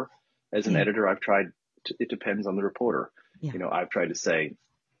more. As an editor, I've tried it depends on the reporter. Yeah. I've tried to say,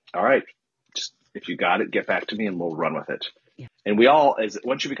 all right, just if you got it, get back to me and we'll run with it. Yeah. And we all,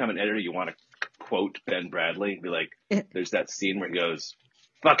 once you become an editor, you want to quote Ben Bradley, be like, there's that scene where he goes,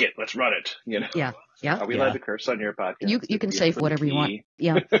 fuck it, let's run it. Yeah. Yeah. Are we allowed to curse on your podcast? You can say whatever you want.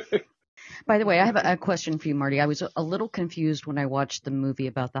 Yeah. By the way, I have a question for you, Marty. I was a little confused when I watched the movie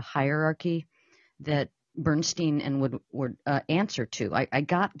about the hierarchy that Bernstein and would answer to. I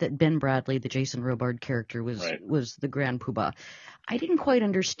got that Ben Bradley, the Jason Robard character, was the grand poobah. I didn't quite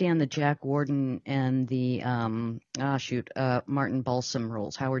understand the Jack Warden and the Martin Balsam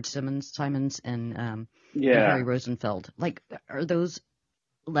roles, Howard Simons and Harry Rosenfeld. Are those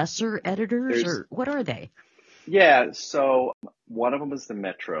lesser editors or what are they? Yeah, so one of them is the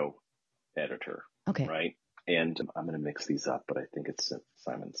Metro editor. Okay. Right? And I'm going to mix these up, but I think it's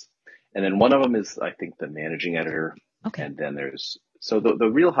Simons. And then one of them is, I think, the managing editor. Okay. And then the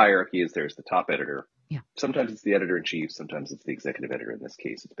real hierarchy is there's the top editor. Yeah. Sometimes it's the editor-in-chief. Sometimes it's the executive editor. In this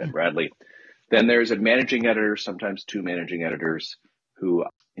case, it's Ben Bradley. Then there's a managing editor, sometimes two managing editors who,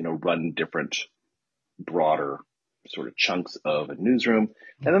 run different, broader sort of chunks of a newsroom.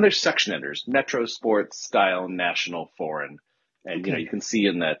 And then there's section editors, Metro, Sports, Style, National, Foreign. And, you can see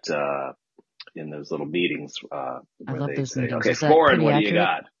in that in those little meetings. I love those meetings. Okay, Foreign, what do you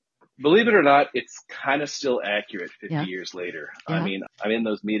got? Believe it or not, it's kind of still accurate 50 years later. Yeah. I mean, I'm in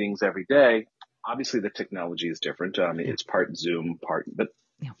those meetings every day. Obviously, the technology is different. It's part Zoom, but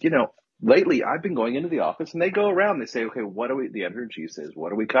lately I've been going into the office and they go around. They say, okay, the editor-in-chief says,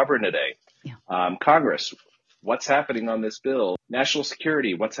 what are we covering today? Yeah. Congress, what's happening on this bill? National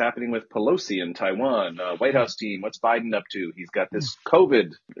security, what's happening with Pelosi in Taiwan? White House team, what's Biden up to? He's got this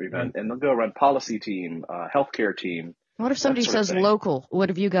COVID event, and they'll go around policy team, healthcare team. What if somebody says local? What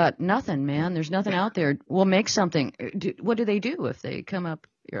have you got? Nothing, man. There's nothing out there. We'll make something. What do they do if they come up?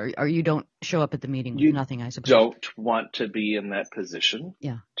 Or you don't show up at the meeting with nothing, I suppose. You don't want to be in that position,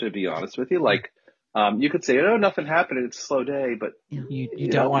 to be honest with you. Like, you could say, oh, nothing happened. It's a slow day, but you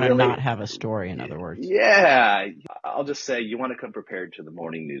don't want to not have a story, in other words. Yeah. I'll just say you want to come prepared to the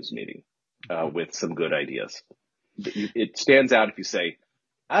morning news meeting with some good ideas. It stands out if you say,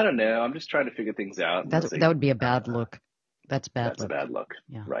 I don't know, I'm just trying to figure things out. That would be a bad look. That's bad. That's a bad look.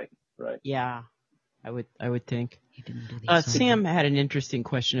 Yeah. Right. Yeah, I would think. Sam had an interesting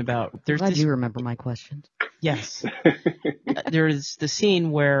question about. I'm glad you remember my questions. Yes. There is the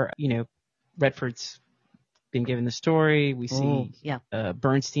scene where Redford's been given the story. We see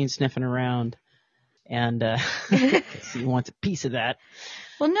Bernstein sniffing around, and he wants a piece of that.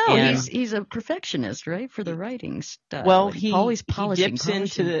 Well, no, he's a perfectionist, right, for the writing stuff. Well, he always dips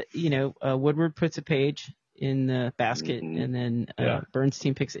into the Woodward puts a page in the basket, and then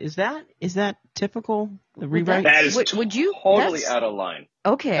Bernstein picks it. Is that typical? The rewrite? That is totally out of line.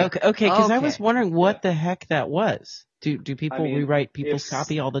 Okay. Because I was wondering what the heck that was. Do people rewrite people's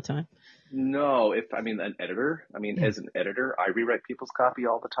copy all the time? No, as an editor, I rewrite people's copy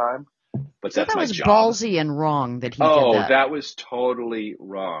all the time. But that's my job. That was ballsy and wrong that he did that. Oh, that was totally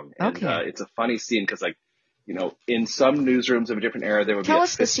wrong. And it's a funny scene because, in some newsrooms of a different era, there would be a fist fight. Tell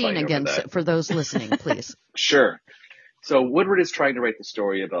us the scene again for those listening, please. Sure. So Woodward is trying to write the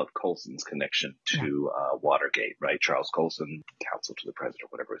story about Colson's connection to Watergate, right? Charles Colson, counsel to the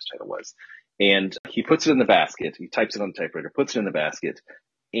president, whatever his title was. And he puts it in the basket. He types it on the typewriter, puts it in the basket.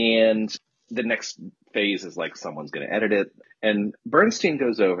 And the next phase is like someone's going to edit it. And Bernstein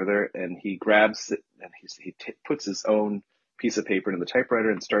goes over there and he grabs it and he puts his own piece of paper in the typewriter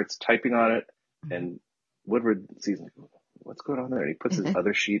and starts typing on it. And Woodward sees, what's going on there? And he puts his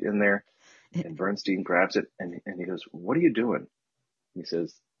other sheet in there, and Bernstein grabs it and he goes, "What are you doing?" And he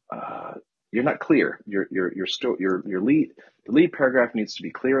says, "You're not clear. The lead paragraph needs to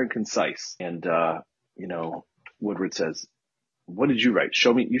be clear and concise." And Woodward says, "What did you write?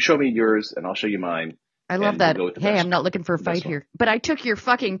 You show me yours, and I'll show you mine." I love that. Hey, I'm not looking for a fight here, but I took your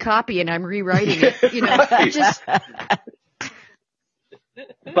fucking copy and I'm rewriting it. Just.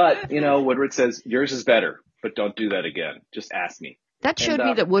 But, Woodward says, yours is better, but don't do that again. Just ask me. That showed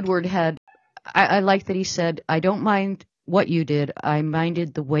me that Woodward had, I like that he said, I don't mind what you did. I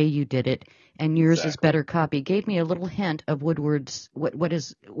minded the way you did it, and yours is better copy. Gave me a little hint of Woodward's,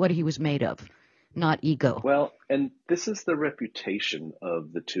 what he was made of, not ego. Well, and this is the reputation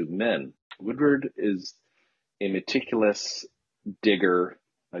of the two men. Woodward is a meticulous digger,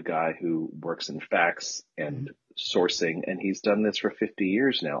 a guy who works in facts and sourcing, and he's done this for 50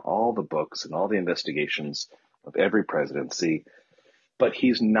 years now, all the books and all the investigations of every presidency. But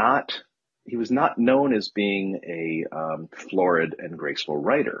he was not known as being a florid and graceful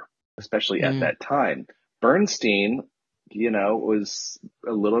writer, especially at that time. Bernstein, was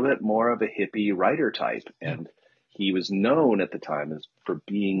a little bit more of a hippie writer type, and he was known at the time as for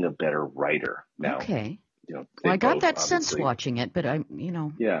being a better writer. Now, well, I got that sense watching it, but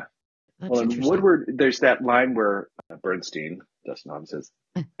yeah. Well, in Woodward, there's that line where Bernstein, Dustin Hoffman, says,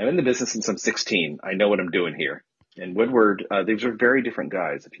 "I'm in the business since I'm 16. I know what I'm doing here." And Woodward, these are very different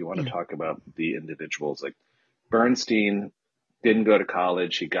guys. If you want to talk about the individuals, like Bernstein didn't go to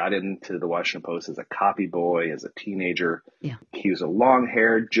college. He got into the Washington Post as a copy boy, as a teenager. Yeah. He was a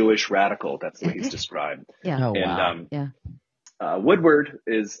long-haired Jewish radical. That's the way he's described. Yeah. Oh, wow. Woodward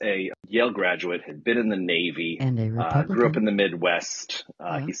is a Yale graduate, had been in the Navy, and a Republican. Grew up in the Midwest.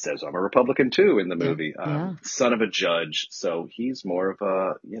 He says, "I'm a Republican too" in the movie. Son of a judge, so he's more of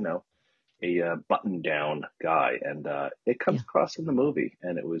a button-down guy, and it comes across in the movie,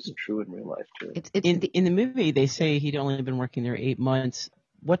 and it was true in real life too. In the movie, they say he'd only been working there 8 months.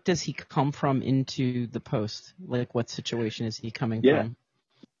 What does he come from into the Post? Like, what situation is he coming from?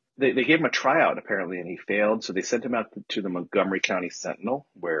 They gave him a tryout, apparently, and he failed. So they sent him out to the Montgomery County Sentinel,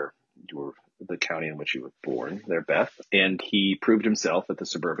 where you were the county in which he was born there, Beth. And he proved himself at the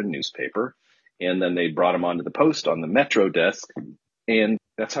suburban newspaper. And then they brought him onto the Post on the Metro desk. And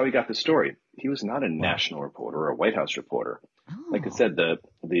that's how he got the story. He was not a national reporter or a White House reporter. Oh. Like I said, the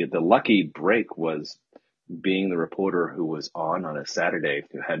the lucky break was being the reporter who was on a Saturday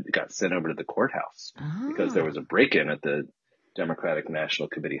who got sent over to the courthouse because there was a break-in at the Democratic National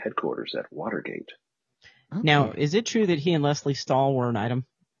Committee headquarters at Watergate. Okay. Now, is it true that he and Lesley Stahl were an item?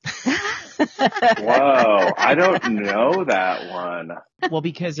 Whoa, I don't know that one. Well,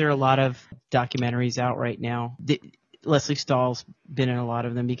 because there are a lot of documentaries out right now. Lesley Stahl's been in a lot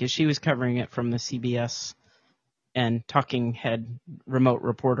of them because she was covering it from the CBS and talking head remote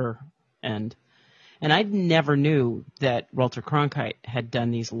reporter. And I never knew that Walter Cronkite had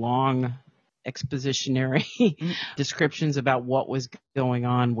done these long expositionary descriptions about what was going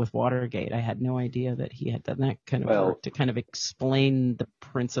on with Watergate. I had no idea that he had done that kind of work to kind of explain the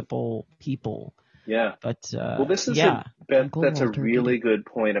principal people. Yeah. But this is that's a really good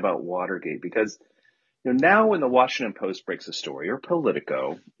point about Watergate, because now when the Washington Post breaks a story, or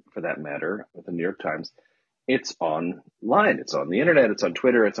Politico for that matter, or the New York Times, it's online, it's on the internet, it's on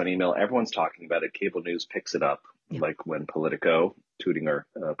Twitter, it's on email. Everyone's talking about it. Cable news picks it up, like when Politico, tooting our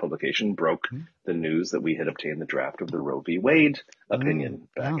publication, broke the news that we had obtained the draft of the Roe v. Wade opinion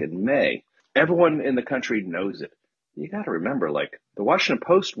back in May. Everyone in the country knows it. You got to remember, the Washington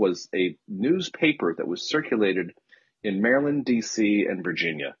Post was a newspaper that was circulated in Maryland, D.C., and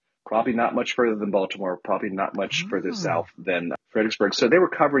Virginia. Probably not much further than Baltimore, probably not much further south than Fredericksburg. So they were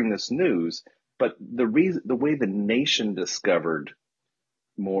covering this news. But the way the nation discovered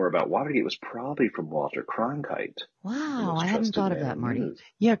more about Watergate was probably from Walter Cronkite. Wow, I hadn't thought of that, Marty.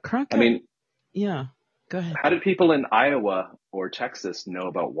 Yeah, Cronkite. Yeah, go ahead. How did people in Iowa or Texas know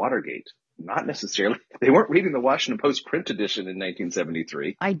about Watergate? Not necessarily. They weren't reading the Washington Post print edition in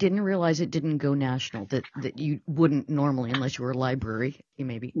 1973. I didn't realize it didn't go national, that you wouldn't normally, unless you were a library, you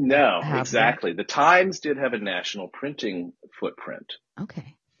maybe. No, exactly. The Times did have a national printing footprint.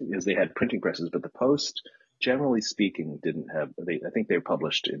 Okay. Because they had printing presses, but the Post, generally speaking, didn't have. I think they were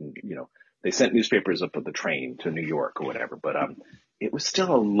published in, they sent newspapers up with the train to New York or whatever, but it was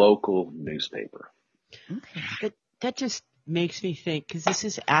still a local newspaper. Okay. That just makes me think, because this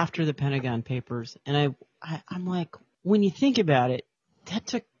is after the Pentagon Papers, and I'm like, when you think about it, that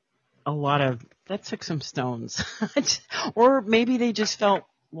took some stones, or maybe they just felt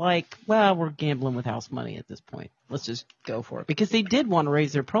like, well, we're gambling with house money at this point. Let's just go for it. Because they did want to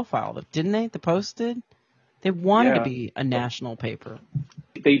raise their profile, didn't they? The Post did? They wanted to be a national paper.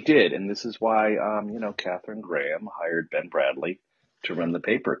 They did, and this is why, Katharine Graham hired Ben Bradley to run the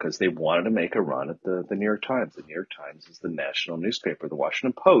paper, because they wanted to make a run at the New York Times. The New York Times is the national newspaper. The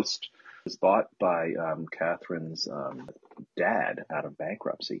Washington Post was bought by Katharine's dad out of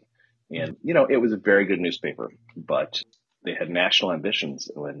bankruptcy. And, it was a very good newspaper, but they had national ambitions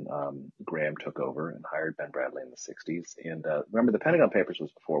when Graham took over and hired Ben Bradley in the 60s. And remember, the Pentagon Papers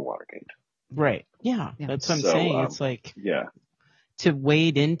was before Watergate. Right. Yeah. That's what I'm saying. It's like to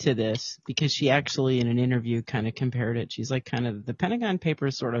wade into this, because she actually in an interview kind of compared it. She's like, the Pentagon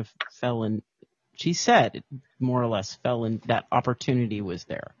Papers sort of fell in, she said, more or less fell in, that opportunity was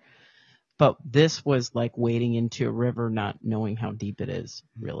there. But this was like wading into a river, not knowing how deep it is,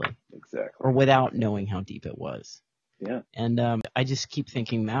 really. Exactly. Or without knowing how deep it was. Yeah. And I just keep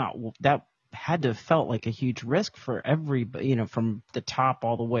thinking that had to have felt like a huge risk for everybody, from the top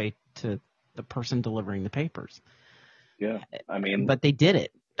all the way to the person delivering the papers. Yeah. But they did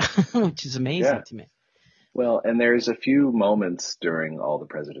it, which is amazing to me. Well, and there's a few moments during All the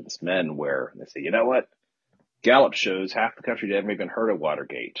President's Men where they say, you know what? Gallup shows half the country never even heard of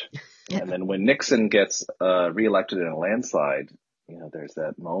Watergate. And then when Nixon gets reelected in a landslide, there's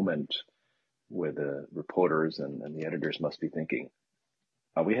that moment where the reporters and the editors must be thinking,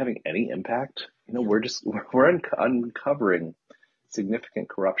 are we having any impact? We're uncovering significant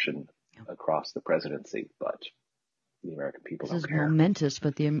corruption across the presidency, but the American people don't care. This is momentous,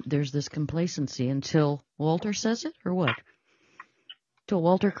 but there's this complacency until Walter says it, or what? Till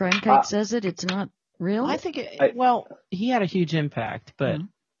Walter Cronkite says it, it's not real? I think, he had a huge impact, but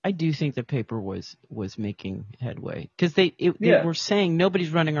I do think the paper was making headway, because they were saying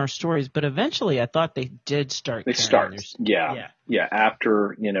nobody's running our stories, but eventually I thought they did start. They start, yeah.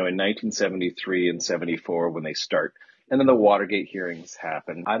 After in 1973 and 74 when they start, and then the Watergate hearings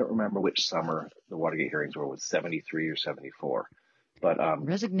happened. I don't remember which summer the Watergate hearings were. Was 73 or 74? But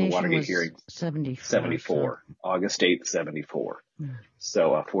resignation the Watergate was hearings 74. August 8th, 74.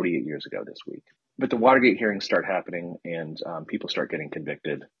 So 48 years ago this week. But the Watergate hearings start happening, and people start getting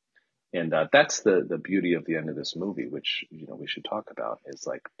convicted. And that's the beauty of the end of this movie, which we should talk about. Is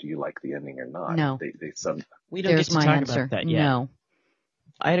like, do you like the ending or not? No. We don't get to talk about that yet. No.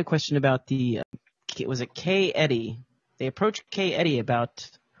 I had a question about was it Kay Eddy? They approached Kay Eddy about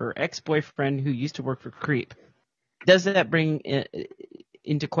her ex-boyfriend who used to work for Creep. Does that bring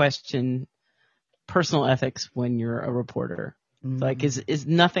into question personal ethics when you're a reporter. Like, is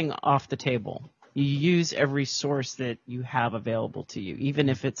nothing off the table? You use every source that you have available to you, even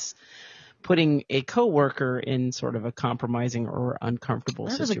if it's putting a coworker in sort of a compromising or uncomfortable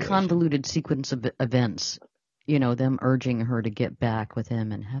situation. That was a convoluted sequence of events. You know, them urging her to get back with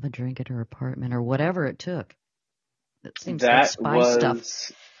him and have a drink at her apartment or whatever it took. That seems like spy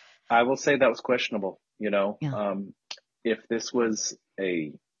stuff. I will say that was questionable. You know, Yeah. If this was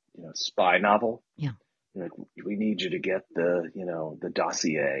a spy novel, yeah, we need you to get the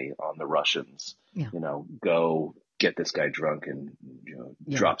dossier on the Russians. Yeah. Go get this guy drunk and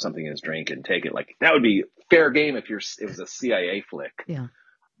drop something in his drink and take it. Like, that would be fair game if it was a CIA flick. Yeah.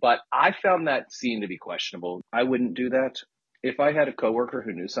 But I found that scene to be questionable. I wouldn't do that. If I had a coworker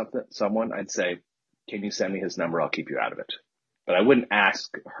who knew someone, I'd say, can you send me his number? I'll keep you out of it. But I wouldn't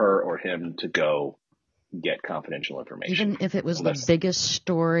ask her or him to go get confidential information. Even if it was the biggest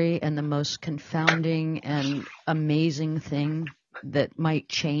story and the most confounding and amazing thing that might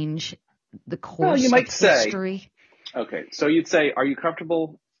change the course of history. Okay, so you'd say, are you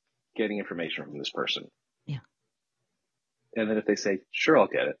comfortable getting information from this person? Yeah. And then if they say, sure, I'll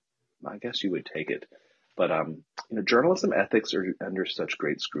get it, I guess you would take it. But journalism ethics are under such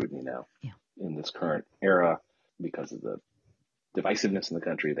great scrutiny now in this current era because of the divisiveness in the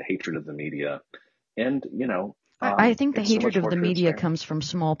country, the hatred of the media. And, I think the hatred of the media comes from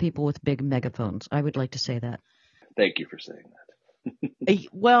small people with big megaphones. I would like to say that. Thank you for saying that.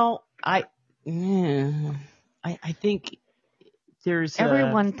 Well, I think there's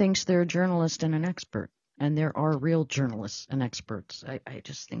everyone thinks they're a journalist and an expert, and there are real journalists and experts. I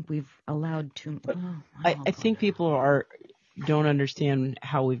just think we've allowed too. I think people don't understand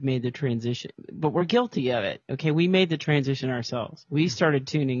how we've made the transition, but we're guilty of it. Okay, we made the transition ourselves. We started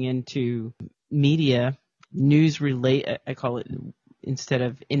tuning into media, I call it, instead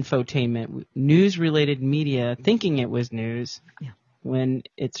of infotainment, news-related media, thinking it was news. Yeah. When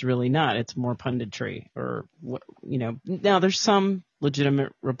it's really not. It's more punditry or, now there's some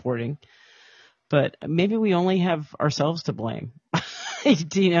legitimate reporting, but maybe we only have ourselves to blame.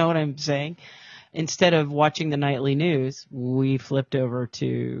 Do you know what I'm saying? Instead of watching the nightly news, we flipped over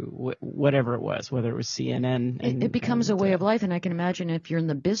to whatever it was, whether it was CNN. It becomes a way of life, and I can imagine if you're in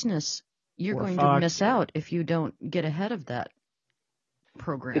the business, you're going to miss out if you don't get ahead of that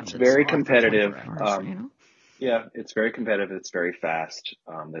program. It's very competitive. Yeah, it's very competitive. It's very fast.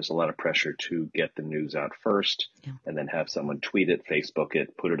 There's a lot of pressure to get the news out first and then have someone tweet it, Facebook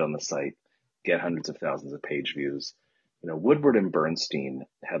it, put it on the site, get hundreds of thousands of page views. Woodward and Bernstein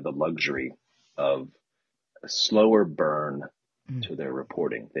had the luxury of a slower burn to their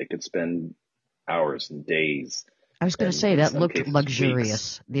reporting. They could spend hours and days. I was going to say that looked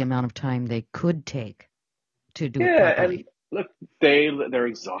luxurious, weeks. The amount of time they could take to do it properly. And look, they're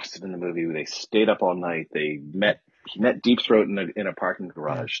exhausted in the movie. They stayed up all night. He met Deep Throat in a parking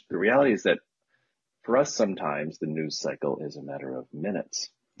garage. The reality is that for us, sometimes the news cycle is a matter of minutes.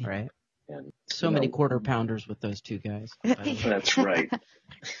 Right. And many quarter pounders with those two guys. That's right.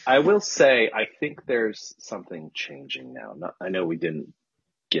 I will say, I think there's something changing now. I know we didn't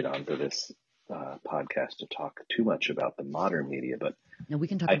get onto this podcast to talk too much about the modern media, but no, we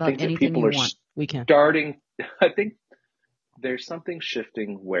can talk about anything you want. We can. I think there's something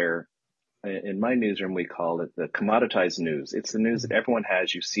shifting where in my newsroom, we call it the commoditized news. It's the news that everyone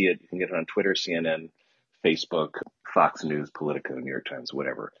has. You see it. You can get it on Twitter, CNN, Facebook, Fox News, Politico, New York Times,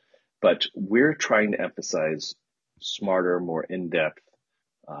 whatever. But we're trying to emphasize smarter, more in-depth,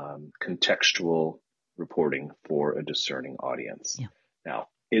 contextual reporting for a discerning audience. Yeah. Now,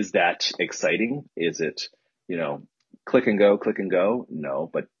 is that exciting? Is it, click and go? No,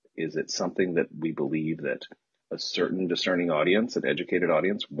 but is it something that we believe that a certain discerning audience, an educated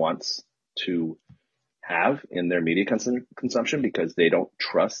audience, wants to have in their media consumption because they don't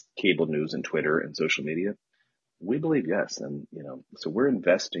trust cable news and Twitter and social media? We believe yes. And, so we're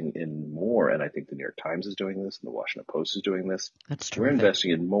investing in more. And I think the New York Times is doing this and the Washington Post is doing this. That's true. We're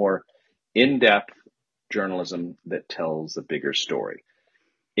investing in more in-depth journalism that tells a bigger story.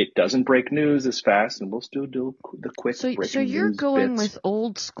 It doesn't break news as fast, and we'll still do the quick breaking news. So you're going bits. with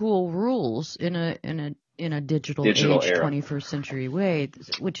old school rules in a digital age, era. 21st century way,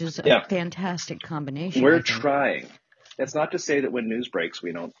 which is a fantastic combination. We're trying. That's not to say that when news breaks,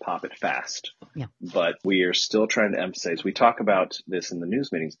 we don't pop it fast. Yeah. But we are still trying to emphasize. We talk about this in the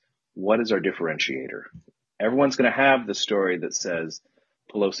news meetings. What is our differentiator? Everyone's going to have the story that says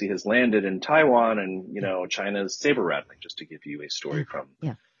Pelosi has landed in Taiwan and, China's saber rattling, just to give you a story from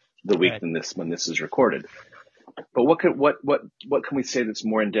the week when this is recorded. But what can we say that's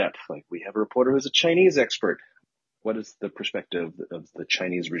more in depth? Like, we have a reporter who's a Chinese expert. what is the perspective of the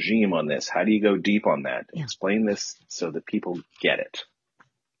Chinese regime on this? How do you go deep on that? Yeah. Explain this so that people get it.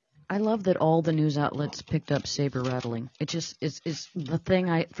 I love that all the news outlets picked up saber rattling. It just is the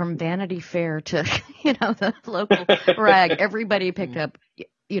thing from Vanity Fair to, the local rag. Everybody picked up,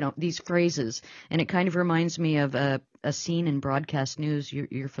 these phrases. And it kind of reminds me of a scene in broadcast news.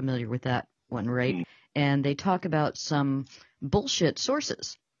 You're familiar with that one, right? Mm. And they talk about some bullshit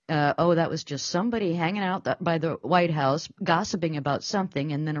sources. That was just somebody hanging out by the White House gossiping about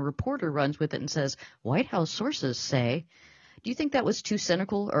something. And then a reporter runs with it and says, White House sources say. Do you think that was too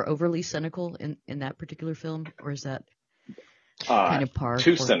cynical or overly cynical in that particular film, or is that kind of par?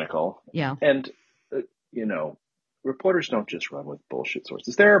 Too cynical. Yeah. And, reporters don't just run with bullshit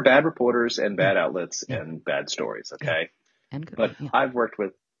sources. There are bad reporters and bad outlets and bad stories, okay? Yeah. And good. But I've worked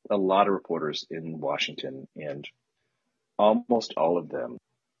with a lot of reporters in Washington, and almost all of them,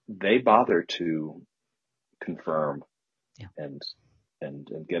 they bother to confirm and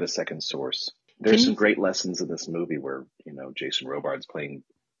get a second source. There's some great lessons in this movie where, Jason Robards playing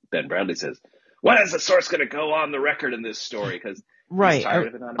Ben Bradley says, when is the source going to go on the record in this story? Because he's tired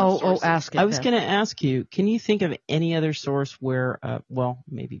of anonymous sources. Ask it. I was going to ask you, can you think of any other source where,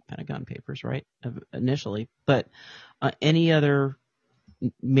 maybe Pentagon Papers, right, initially, but any other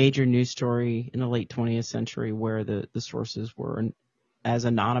major news story in the late 20th century where the sources were as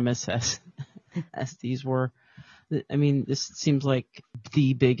anonymous as these were? I mean, this seems like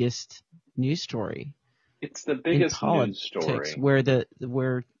the biggest news story. It's the biggest news story where the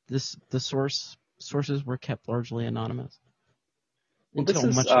sources were kept largely anonymous until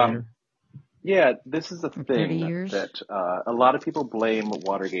much later. Yeah, this is the thing 30 years? that a lot of people blame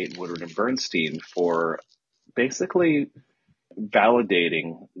Watergate, Woodward, and Bernstein for basically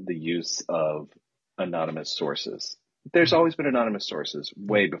validating the use of anonymous sources. There's always been anonymous sources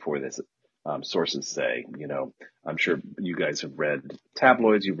way before this. Sources say, I'm sure you guys have read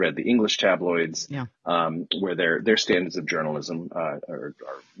tabloids. You've read the English tabloids, where their standards of journalism are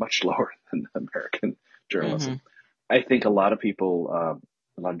much lower than American journalism. Mm-hmm. I think a lot of people,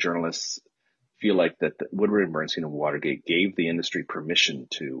 a lot of journalists feel like that Woodward and Bernstein and Watergate gave the industry permission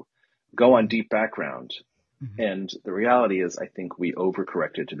to go on deep background. Mm-hmm. And the reality is, I think we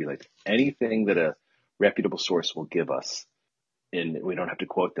overcorrected to be like anything that a reputable source will give us. And we don't have to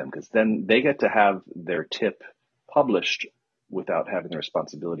quote them because then they get to have their tip published without having the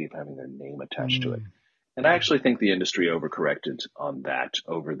responsibility of having their name attached to it. And I actually think the industry overcorrected on that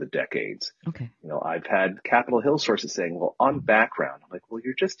over the decades. Okay. I've had Capitol Hill sources saying, well, on background, I'm like, well,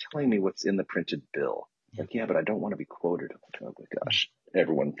 you're just telling me what's in the printed bill. Like, yeah, but I don't want to be quoted. Oh my gosh.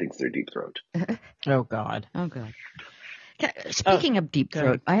 Everyone thinks they're Deep Throat. Oh God. Speaking of Deep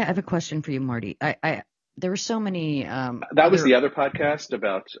Throat, I have a question for you, Marty. There were so many. That was the other podcast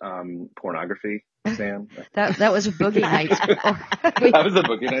about pornography, Sam. that was a Boogie Nights. That was the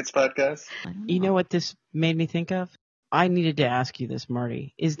Boogie Nights podcast. You know what this made me think of? I needed to ask you this,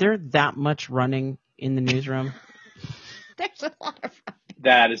 Marty. Is there that much running in the newsroom? There's a lot of running.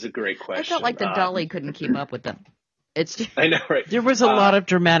 That is a great question. I felt like the dolly couldn't keep up with them. I know, right? There was a lot of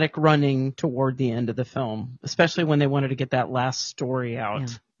dramatic running toward the end of the film, especially when they wanted to get that last story out.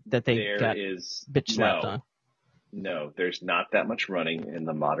 Yeah. That they got bitch slapped on. No, there's not that much running in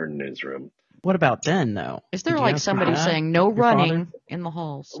the modern newsroom. What about then, though? Is there like somebody saying no running in the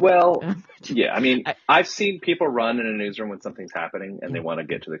halls? Well, yeah. I mean, I've seen people run in a newsroom when something's happening and they want to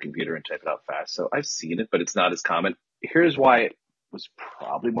get to the computer and type it out fast. So I've seen it, but it's not as common. Here's why it was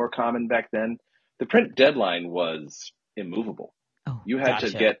probably more common back then. The print deadline was immovable. You had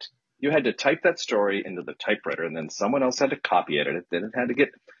to type that story into the typewriter, and then someone else had to copy edit it. Then it had to get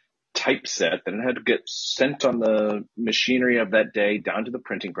typeset. Then it had to get sent on the machinery of that day down to the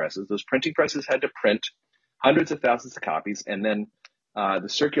printing presses. Those printing presses had to print hundreds of thousands of copies, and then the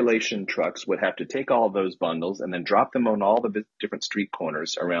circulation trucks would have to take all of those bundles and then drop them on all the different street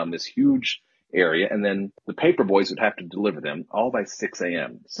corners around this huge area, and then the paper boys would have to deliver them all by 6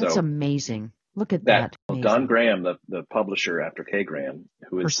 a.m. So that's amazing. Look at that. Don Graham, the publisher after Kay Graham,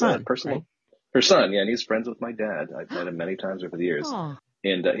 who is her son, and he's friends with my dad. I've met him many times over the years. Oh.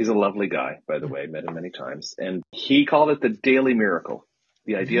 And he's a lovely guy, by the way, met him many times. And he called it the daily miracle.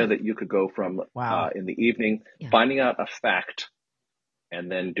 The idea that you could go from in the evening, finding out a fact, and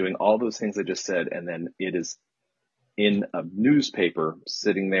then doing all those things I just said, and then it is in a newspaper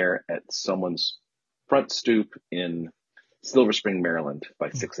sitting there at someone's front stoop in Silver Spring, Maryland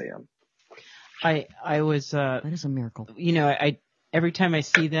by 6 a.m. I was that is a miracle. Every time I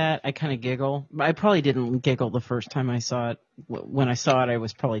see that, I kind of giggle. I probably didn't giggle the first time I saw it. When I saw it, I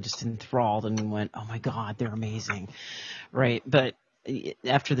was probably just enthralled and went, "Oh my God, they're amazing," right? But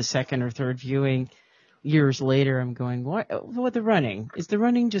after the second or third viewing, years later, I'm going, what the running? Is the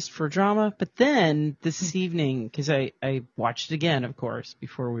running just for drama? But then this evening, because I watched it again, of course,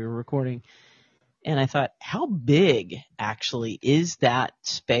 before we were recording, and I thought, how big actually is that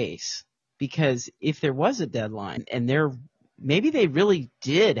space? Because if there was a deadline and maybe they really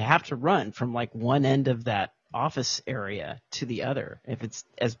did have to run from like one end of that office area to the other, if it's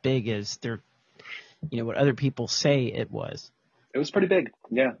as big as what other people say it was. It was pretty big,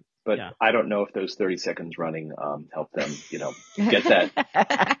 yeah. But yeah. I don't know if those 30 seconds running helped them, get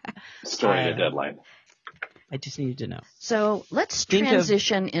that story to deadline. I just needed to know. So let's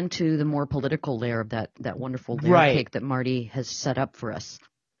transition into the more political layer of that wonderful layer cake that Marty has set up for us.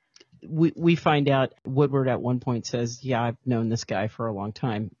 We find out Woodward at one point says, yeah, I've known this guy for a long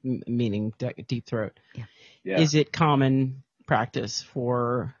time, meaning Deep Throat. Yeah. Is it common practice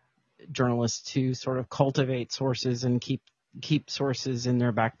for journalists to sort of cultivate sources and keep sources in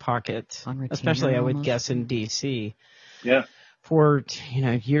their back pocket, especially I would guess in D.C. Yeah. For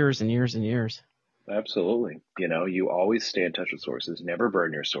years and years and years. Absolutely. You always stay in touch with sources, never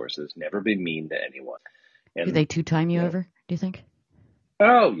burn your sources, never be mean to anyone. And, do they two-time you over, do you think?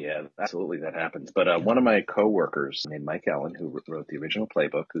 Oh, yeah, absolutely. That happens. But one of my coworkers named Mike Allen, who wrote the original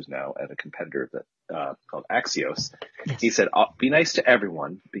playbook, who's now at a competitor called Axios, he said, be nice to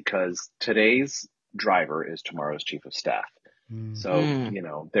everyone because today's driver is tomorrow's chief of staff. So,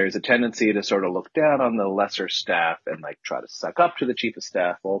 there's a tendency to sort of look down on the lesser staff and like try to suck up to the chief of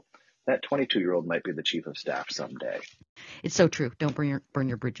staff. Well, that 22-year-old might be the chief of staff someday. It's so true. Don't burn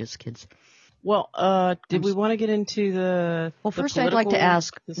your bridges, kids. Well, did we want to get into the... Well, first I'd like to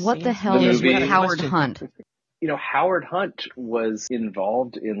ask, what the hell is with Howard Hunt? Howard Hunt was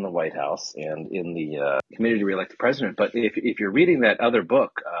involved in the White House and in the committee to re-elect the president. But if you're reading that other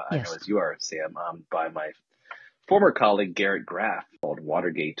book, I know as you are, Sam, by my former colleague Garrett Graff called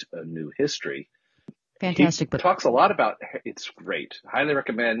Watergate: A New History. Fantastic book. He talks a lot about it's great. Highly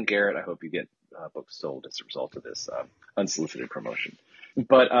recommend, Garrett. I hope you get books sold as a result of this unsolicited promotion.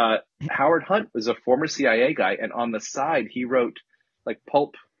 But Howard Hunt was a former CIA guy, and on the side he wrote like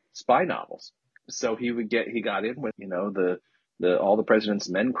pulp spy novels. So he got in with the All the President's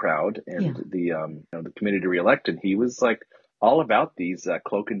Men crowd and the committee to re-elect, and he was like all about these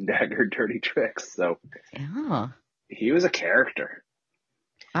cloak and dagger dirty tricks. So he was a character.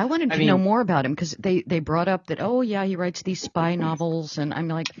 I wanted to know more about him because they brought up that, he writes these spy novels. And I'm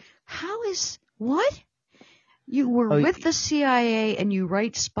like, what? You were with the CIA and you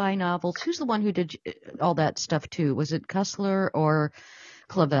write spy novels. Who's the one who did all that stuff too? Was it Cussler or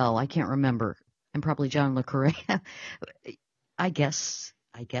Clavel? I can't remember. And probably John Le Carre. I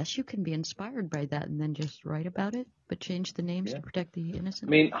guess you can be inspired by that and then just write about it, but change the names to protect the innocent. I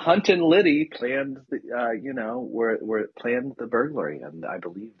mean, Hunt and Liddy planned planned the burglary, and I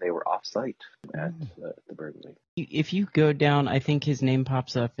believe they were off-site at the burglary. If you go down, I think his name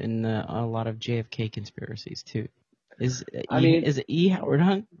pops up in a lot of JFK conspiracies too. Is it E. Howard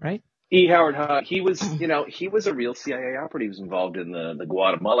Hunt, right? E. Howard Hunt. He was, he was a real CIA operative. He was involved in the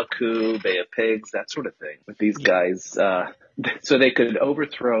Guatemala coup, Bay of Pigs, that sort of thing. With these guys, so they could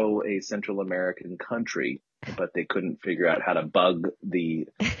overthrow a Central American country, but they couldn't figure out how to bug the,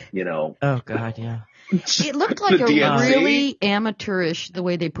 Oh God, yeah. It looked like a really amateurish the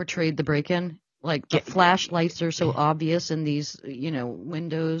way they portrayed the break-in. Like the flashlights are so obvious in these,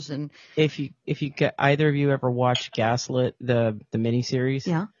 windows and. If you either of you ever watched Gaslit, the miniseries?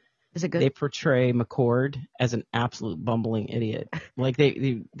 Yeah. Is it good? They portray McCord as an absolute bumbling idiot. Like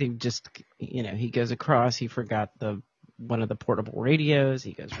they just, he goes across, he forgot one of the portable radios,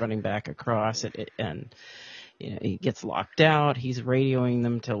 he goes running back across it, and he gets locked out. He's radioing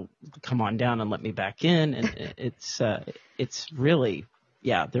them to come on down and let me back in, and it's really,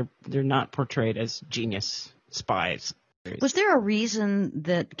 they're not portrayed as genius spies. Was there a reason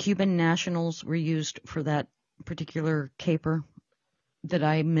that Cuban nationals were used for that particular caper that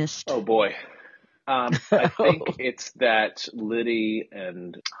I missed? Oh boy. I think it's that Liddy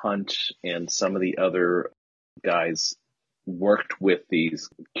and Hunt and some of the other guys worked with these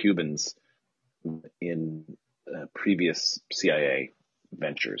Cubans in previous CIA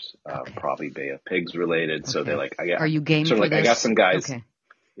ventures, probably Bay of Pigs related. Okay. So they're like, are you game for this? I got some guys. Okay.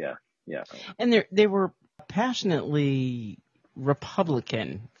 Yeah. And they were passionately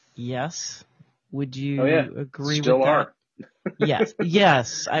Republican. Yes. Would you agree Still with that? Are.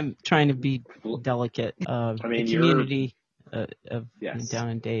 Yes. I'm trying to be delicate. The community down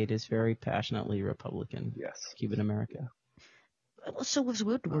in Dade is very passionately Republican. Yes. Cuban America. So was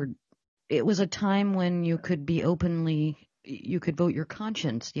Woodward. It was a time when you could you could vote your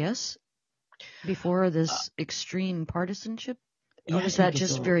conscience, yes? Before this extreme partisanship? Or is that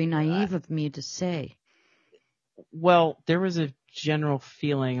just very naive of me to say? Well, there was a general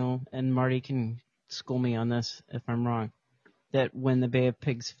feeling, and Marty can school me on this if I'm wrong, that when the Bay of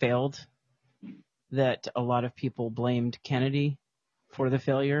Pigs failed, that a lot of people blamed Kennedy for the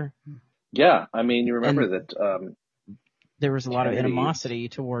failure. Yeah, I mean, you remember that there was a lot of animosity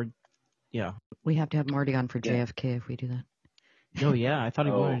toward, We have to have Marty on for JFK if we do that. Oh, yeah, I thought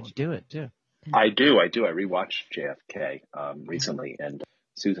he wanted to do it, too. I do. I rewatched JFK recently, and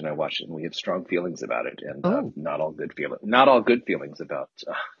Susan and I watched it, and we have strong feelings about it, and not all good feelings about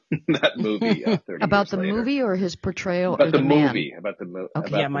that movie. 30 about the later. Movie or his portrayal? About or the man? movie. About the movie.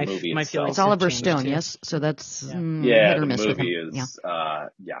 Okay. Yeah, my feelings. It's Oliver Stone, yes. So that's hit or miss with him. The movie is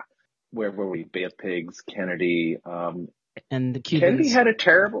Where were we? Bay of Pigs, Kennedy. And the Cubans. Kennedy had a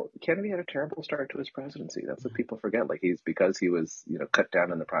terrible start to his presidency. That's what people forget. Like because he was cut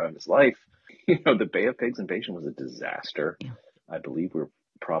down in the prime of his life. The Bay of Pigs invasion was a disaster. Yeah. I believe we're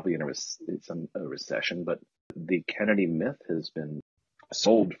probably in a recession, but the Kennedy myth has been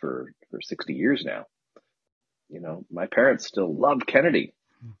sold for 60 years now. My parents still loved Kennedy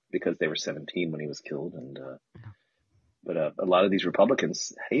because they were 17 when he was killed, but a lot of these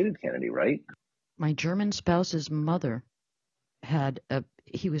Republicans hated Kennedy, right? My German spouse's mother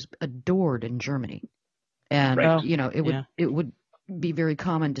he was adored in Germany, and it would be very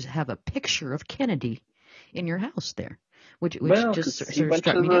common to have a picture of Kennedy in your house there. Which just sort of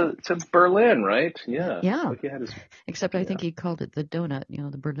struck me. To Berlin, right? Yeah. Yeah. Like Except I think he called it the donut,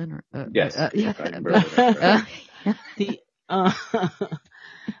 the Berliner. Yes. Berliner.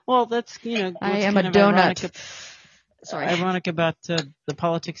 Well, that's I am a donut. Ironic about the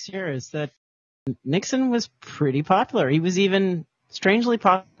politics here is that Nixon was pretty popular. He was even strangely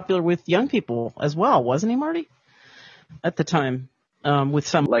popular with young people as well, wasn't he, Marty? At the time, with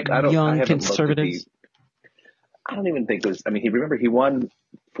some young conservatives. I don't even think it was. I mean, he won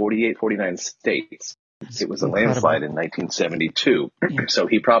 48, 49 states. It was a landslide in 1972. Yeah. So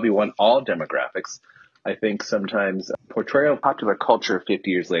he probably won all demographics. I think sometimes portrayal of popular culture 50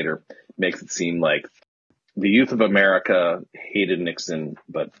 years later makes it seem like the youth of America hated Nixon,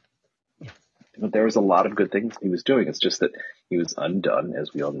 but there was a lot of good things he was doing. It's just that he was undone,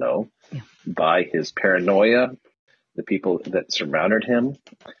 as we all know, by his paranoia, the people that surrounded him.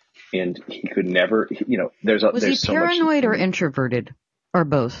 And he could never, Was he paranoid or introverted, or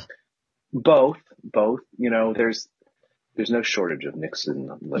both? Both. There's no shortage of Nixon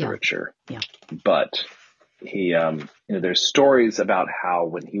literature. Yeah. But he, there's stories about how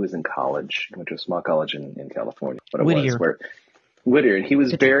when he was in college, he went to a small college in California, Whittier, and he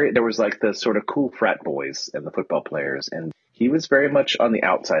was there was like the sort of cool frat boys and the football players, and he was very much on the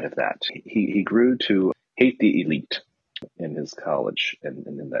outside of that. He grew to hate the elite in his college,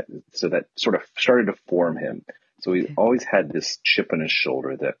 and so that sort of started to form him. So he always had this chip on his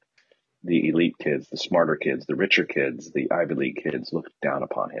shoulder that the elite kids, the smarter kids, the richer kids, the Ivy League kids looked down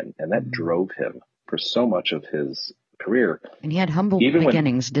upon him, and that drove him for so much of his career. And he had humble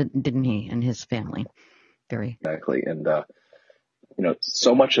beginnings, didn't he, in his family? Very exactly, and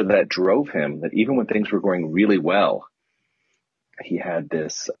so much of that drove him that even when things were going really well, he had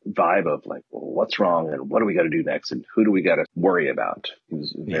this vibe of like, well, what's wrong and what do we got to do next and who do we got to worry about? He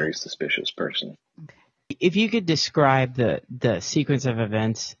was a very suspicious person. If you could describe the sequence of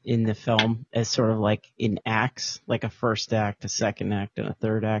events in the film as sort of like in acts, like a first act, a second act, and a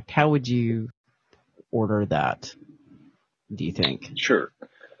third act, how would you order that, do you think? Sure.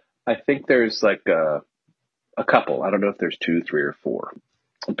 I think there's like a couple. I don't know if there's 2, 3, or 4.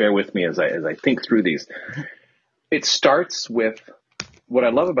 Bear with me as I think through these. It starts with, what I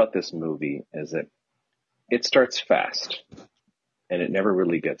love about this movie is that it starts fast and it never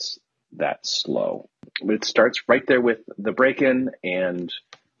really gets that slow. But it starts right there with the break-in and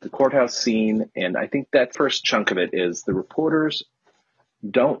the courthouse scene. And I think that first chunk of it is the reporters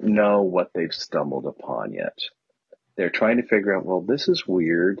don't know what they've stumbled upon yet. They're trying to figure out, well, this is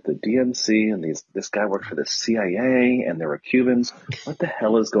weird. The DNC and this guy worked for the CIA and there were Cubans. What the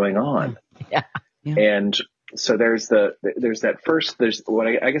hell is going on? Yeah. And so there's what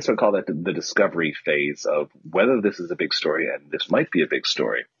I guess I would call that the discovery phase of whether this is a big story, and this might be a big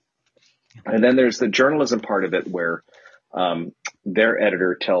story. And then there's the journalism part of it where their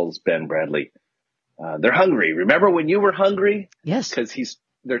editor tells Ben Bradlee, they're hungry. Remember when you were hungry? Yes. Because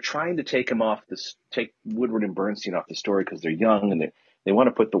they're trying to take Woodward and Bernstein off the story because they're young and they want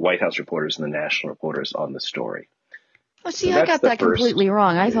to put the White House reporters and the national reporters on the story. Well, see, I got that completely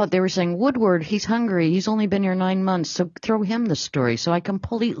wrong. I thought they were saying, Woodward, he's hungry. He's only been here 9 months, so throw him the story. So I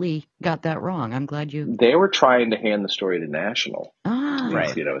completely got that wrong. I'm glad you... They were trying to hand the story to national.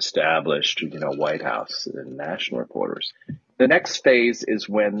 Right. Established, White House and national reporters. The next phase is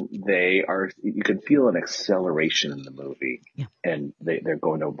when you can feel an acceleration in the movie, and they're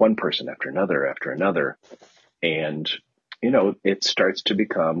going to one person after another, and it starts to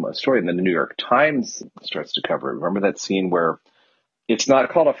become a story. And then the New York Times starts to cover it. Remember that scene where it's not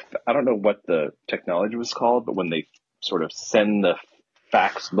called I don't know what the technology was called, but when they sort of send the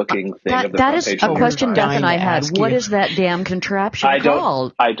fax-looking thing of the that front is page a question Beth and I had. What is that damn contraption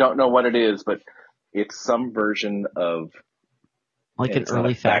called? I don't know what it is, but it's some version of like an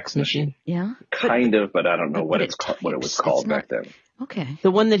early fax machine. Yeah, kind of, but I don't know what it was called back then. Okay,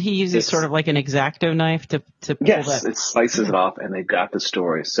 the one that he uses sort of like an X-Acto knife to pull that. Yes, it slices it off, and they've got the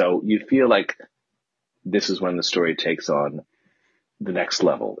story. So you feel like this is when the story takes on the next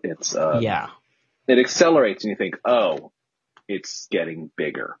level. It's it accelerates, and you think, oh, it's getting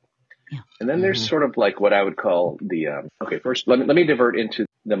bigger. Yeah. And then there's sort of like what I would call the first let me divert into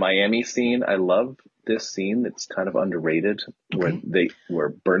the Miami scene. I love this scene. It's kind of underrated where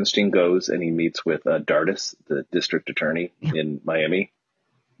Bernstein goes and he meets with Dardis, the district attorney in Miami.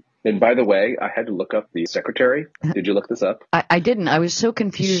 And by the way, I had to look up the secretary. Did you look this up? I didn't. I was so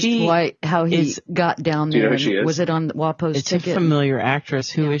confused how he got down there. Do you know who she is? Was it on WAPO's ticket? It's a familiar actress.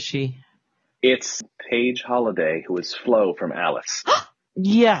 Who is she? It's Paige Holiday, who is Flo from Alice.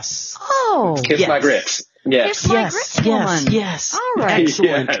 Yes. Oh. Kiss My Grits. Yes. Kiss My Grits woman. Yes. All right.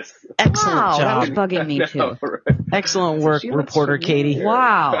 Excellent. Yes. Excellent job. That was bugging me too. Right. Excellent work, reporter Katie.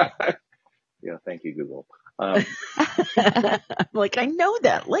 Wow. Yeah, thank you, Google. I'm like, I know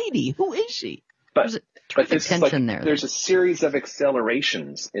that lady. Who is she? But this is like, there's a series of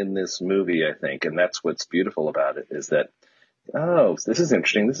accelerations in this movie, I think, and that's what's beautiful about it is that, oh, this is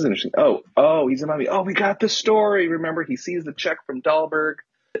interesting. Oh, he's in Miami. Oh, we got the story. Remember, he sees the check from Dahlberg,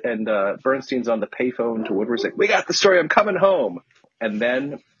 and Bernstein's on the payphone to Woodward saying, we got the story. I'm coming home. And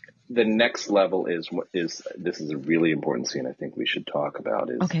then the next level is this is a really important scene I think we should talk about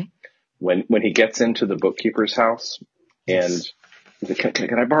is when he gets into the bookkeeper's house and he's like,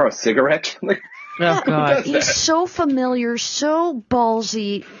 can I borrow a cigarette? Oh, God. He's so familiar, so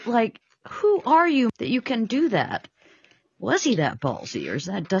ballsy. Like, who are you that you can do that? Was he that ballsy, or is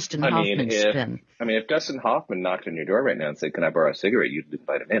that Dustin Hoffman's spin? If Dustin Hoffman knocked on your door right now and said, can I borrow a cigarette, you'd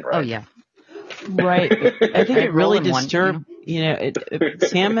invite him in, right? Oh, yeah. Right. I think it really disturbed,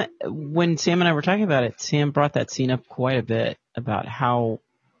 Sam, when Sam and I were talking about it, Sam brought that scene up quite a bit about how,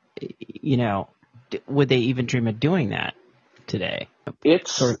 would they even dream of doing that today?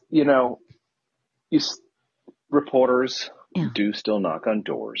 It's, reporters do still knock on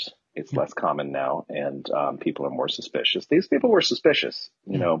doors. It's less common now, and people are more suspicious. These people were suspicious,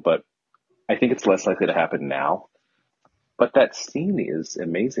 but I think it's less likely to happen now. But that scene is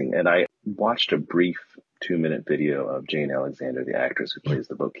amazing, and I watched a brief 2-minute video of Jane Alexander, the actress who plays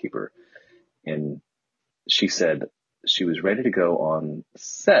the bookkeeper, and she said she was ready to go on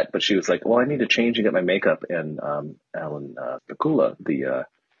set, but she was like, well, I need to change and get my makeup, and Alan Pakula, the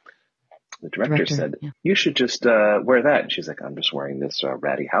director said, you should just wear that. And she's like, I'm just wearing this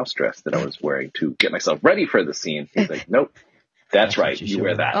ratty house dress that I was wearing to get myself ready for the scene. He's like, nope, that's right. You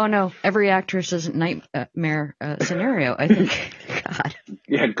wear that. Oh, no. Every actress's nightmare scenario, I think. God.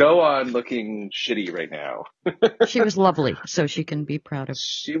 Yeah, go on looking shitty right now. She was lovely, so she can be proud of.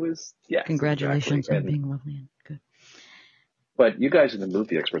 She was, yes. Congratulations on being lovely and good. But you guys are the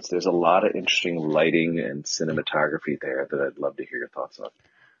movie experts. There's a lot of interesting lighting and cinematography there that I'd love to hear your thoughts on.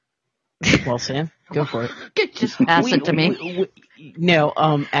 Well, Sam, go for it. Just pass it to me. No,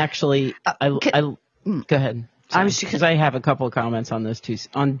 actually, go ahead. Because I have a couple of comments on those two,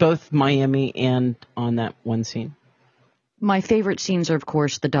 on both Miami and on that one scene. My favorite scenes are, of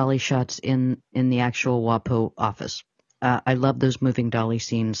course, the dolly shots in the actual WAPO office. I love those moving dolly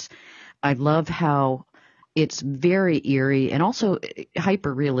scenes. I love how it's very eerie and also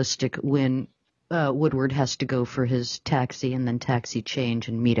hyper realistic when Woodward has to go for his taxi and then taxi change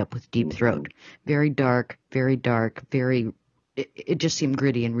and meet up with Deep Throat. Very dark, it just seemed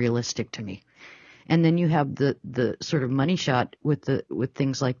gritty and realistic to me. And then you have the sort of money shot with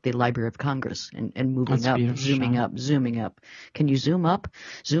things like the Library of Congress and moving up, zooming up. Can you zoom up?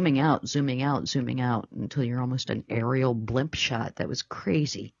 Zooming out until you're almost an aerial blimp shot. That was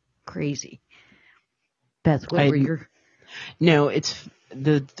crazy. Beth, what were your... No, it's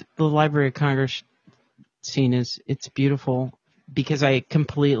the Library of Congress scene it's beautiful because I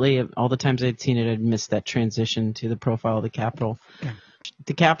completely, all the times I'd seen it, I'd missed that transition to the profile of the Capitol. Yeah.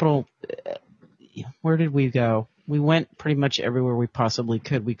 The Capitol, where did we go? We went pretty much everywhere we possibly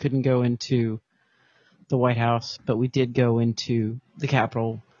could. We couldn't go into the White House, but we did go into the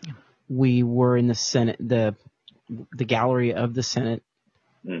Capitol. Yeah. We were in the Senate, the gallery of the Senate,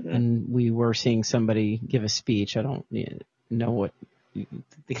 and we were seeing somebody give a speech. know what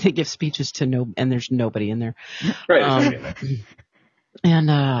they give speeches to and there's nobody in there. Right.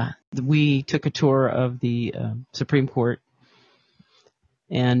 And we took a tour of the Supreme Court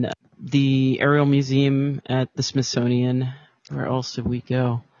and the Aerial Museum at the Smithsonian. Where else did we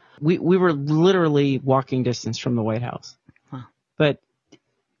go? We were literally walking distance from the White House. Wow. But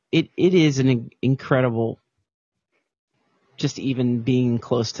it is an incredible, just even being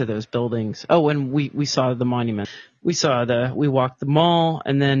close to those buildings. Oh, and we saw the monument. We walked the mall,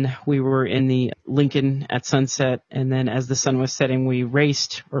 and then we were in the Lincoln at sunset, and then as the sun was setting, we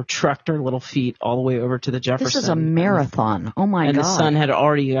raced or trucked our little feet all the way over to the Jefferson. This is a marathon. Oh my God. And the sun had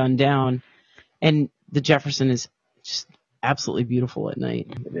already gone down, and the Jefferson is just absolutely beautiful at night.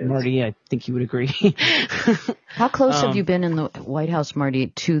 Marty, I think you would agree. How close have you been in the White House, Marty,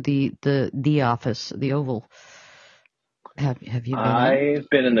 to the office, the Oval? Have you been? I've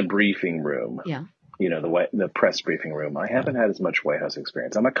been in the briefing room. Yeah. You know, the press briefing room. I haven't had as much White House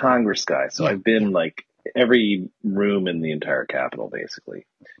experience. I'm a Congress guy, so I've been like every room in the entire Capitol, basically,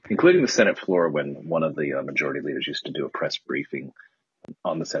 including the Senate floor when one of the majority leaders used to do a press briefing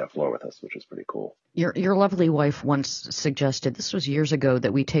on the Senate floor with us, which was pretty cool. Your lovely wife once suggested, this was years ago,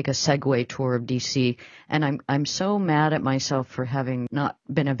 that we take a Segway tour of D.C., and I'm so mad at myself for having not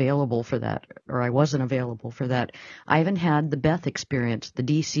been available for that, or I wasn't available for that. I haven't had the Beth experience, the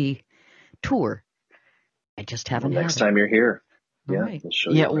D.C. tour. I just haven't had it. Next time you're here. Yeah, right. we'll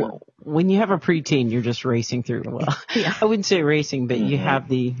show you around. When you have a preteen, you're just racing through. Well, I wouldn't say racing, but you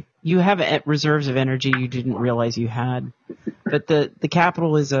have reserves of energy you didn't realize you had. But the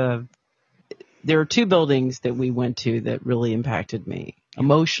Capitol there are two buildings that we went to that really impacted me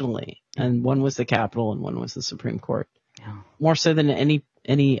emotionally, and one was the Capitol and one was the Supreme Court. Yeah. More more so than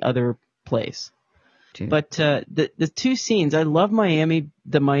any other place. But the two scenes, I love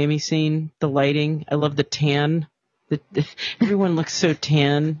the Miami scene, the lighting. I love the tan. Everyone looks so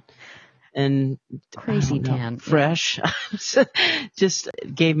tan and crazy tan, fresh. Just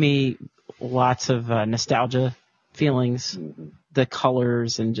gave me lots of nostalgia feelings, the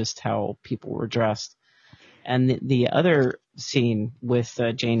colors and just how people were dressed. And the other scene with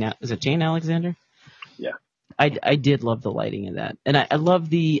Jane Alexander? Yeah. I did love the lighting in that. And I love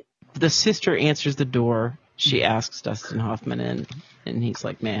the sister answers the door. She asks Dustin Hoffman in, and he's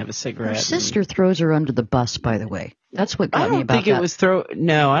like, "May I have a cigarette?" Her sister throws her under the bus, by the way. That's what got me about that. I don't think it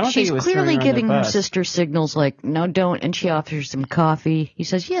was She's throwing clearly her giving under the her bus. sister signals like, "No, don't," and she offers him coffee. He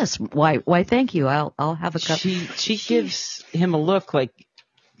says, "Yes, why, thank you. I'll have a cup." She gives him a look like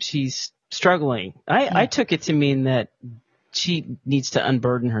she's struggling. I took it to mean that she needs to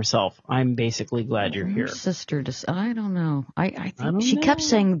unburden herself. I'm basically glad you're here. Sister, I don't know. I think she kept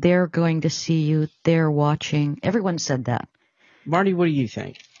saying, "They're going to see you. They're watching." Everyone said that. Marty, what do you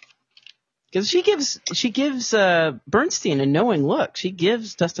think? Because she gives Bernstein a knowing look. She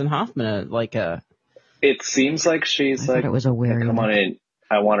gives Dustin Hoffman a. It seems like she's it was a weird. Come on in.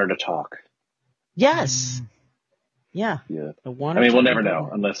 I want her to talk. Yes. Yeah. We'll never know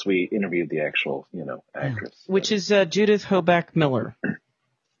unless we interviewed the actual, actress. Which is Judith Hoback Miller.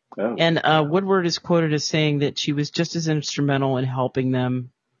 Oh. And Woodward is quoted as saying that she was just as instrumental in helping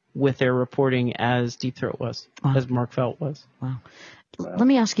them with their reporting as Deep Throat was, as Mark Felt was. Wow. Let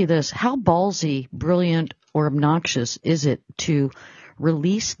me ask you this. How ballsy, brilliant, or obnoxious is it to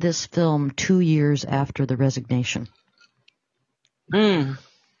release this film 2 years after the resignation?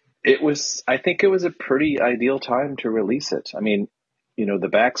 I think it was a pretty ideal time to release it. I mean, the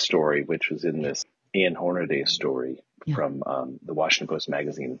backstory, which was in this Ian Hornaday story from the Washington Post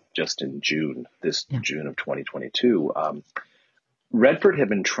magazine just in June of 2022, Redford had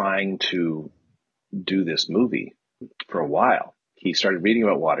been trying to do this movie for a while. He started reading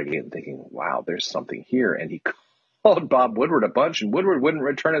about Watergate and thinking, wow, there's something here. And he called Bob Woodward a bunch, and Woodward wouldn't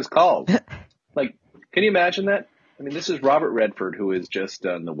return his calls. Like, can you imagine that? I mean, this is Robert Redford, who has just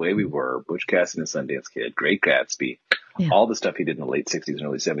done The Way We Were, Butch Cassidy and the Sundance Kid, Great Gatsby, all the stuff he did in the late 60s and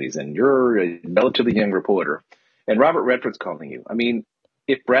early 70s. And you're a relatively young reporter. And Robert Redford's calling you. I mean,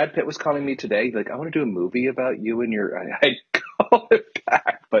 if Brad Pitt was calling me today, like, I want to do a movie about you and I'd call it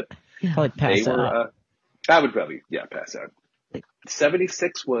back. But probably pass out. I would probably, pass out.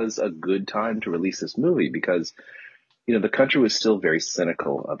 76 was a good time to release this movie because, the country was still very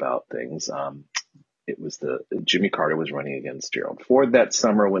cynical about things. It was Jimmy Carter was running against Gerald Ford that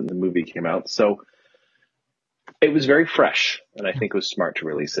summer when the movie came out. So it was very fresh, and I think it was smart to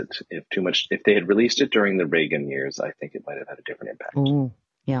release it. If they had released it during the Reagan years, I think it might have had a different impact. Ooh,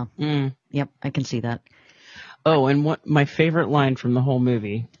 yeah. Yep, I can see that. Oh, and what my favorite line from the whole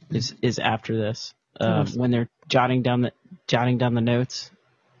movie is after this, when they're jotting down the notes.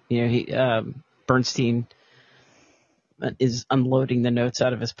 Bernstein is unloading the notes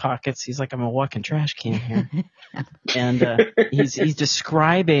out of his pockets. He's like, I'm a walking trash can here. And he's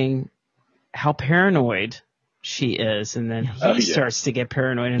describing how paranoid she is, and then he starts to get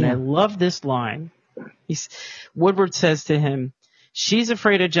paranoid. And I love this line. Woodward says to him, she's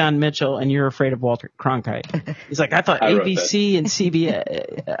afraid of John Mitchell, and you're afraid of Walter Cronkite. He's like, I thought ABC and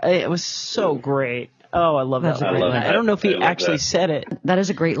CBS. It was so great. Oh, I love that line. I don't know if he actually said it. That is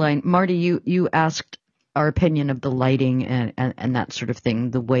a great line. Marty, you asked our opinion of the lighting and that sort of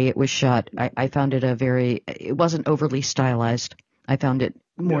thing, the way it was shot. I found it it wasn't overly stylized. I found it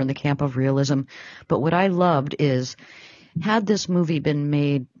more in the camp of realism. But what I loved is, had this movie been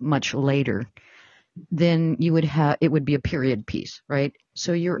made much later, then it would be a period piece, right?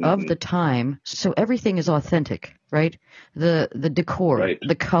 So you're of the time, so everything is authentic, right? The decor,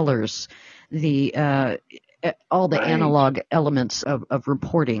 the colors, all the analog elements of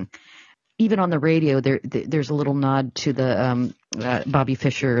reporting. Even on the radio, there's a little nod to the Bobby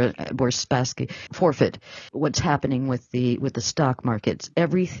Fischer, Boris Spassky forfeit. What's happening with the stock markets?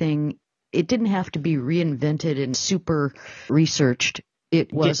 Everything. It didn't have to be reinvented and super researched.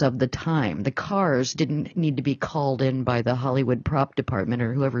 It was of the time. The cars didn't need to be called in by the Hollywood prop department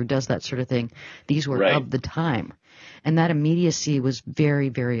or whoever does that sort of thing. These were of the time. And that immediacy was very,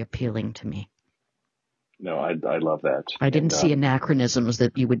 very appealing to me. No, I love that. I didn't see anachronisms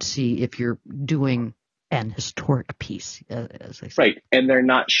that you would see if you're doing an historic piece, as I say. Right. And they're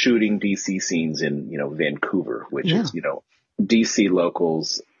not shooting DC scenes in, Vancouver, which is, DC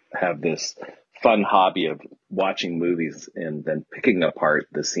locals have this fun hobby of watching movies and then picking apart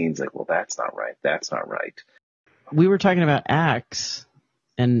the scenes like, well, that's not right. That's not right. We were talking about acts,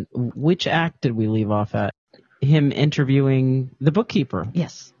 and which act did we leave off at? Him interviewing the bookkeeper.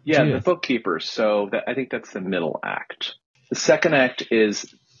 Yes. Yeah, Judith. The bookkeeper. So I think that's the middle act. The second act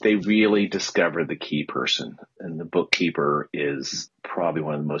is they really discover the key person. And the bookkeeper is probably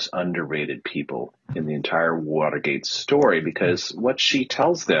one of the most underrated people in the entire Watergate story, because what she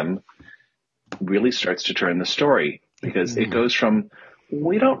tells them really starts to turn the story, because it goes from,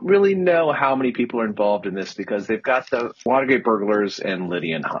 we don't really know how many people are involved in this, because they've got the Watergate burglars and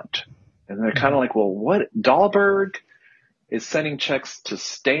Lydian Hunt. And they're kind of like, well, what? Dahlberg is sending checks to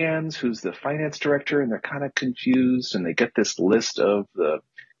Stans, who's the finance director, and they're kind of confused. And they get this list of the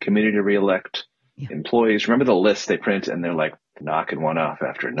committee to reelect employees. Remember the list they print, and they're like knocking one off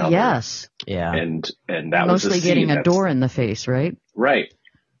after another. Yes. Yeah. And that was mostly getting a door in the face, right? Right.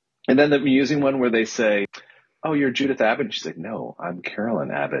 And then the amusing one where they say, oh, you're Judith Abbott? And she's like, no, I'm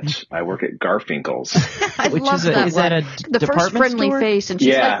Carolyn Abbott. I work at Garfinkel's. Which is that a the first friendly store? Face, and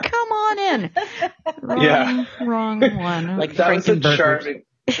she's like, come on in. Wrong one. Like that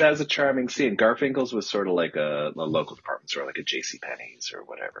was a charming scene. Garfinkel's was sort of like a local department store, like a JCPenney's or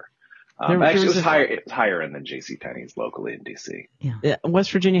whatever. Actually, it was higher end than JCPenney's locally in DC. Yeah.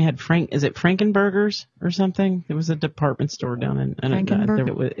 West Virginia had Frankenberger's or something? It was a department store down in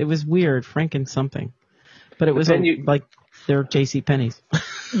Frankenberger. It was weird, Franken something. But it was like they're JCPenney's.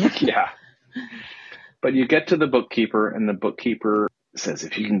 Yeah. But you get to the bookkeeper, and the bookkeeper says,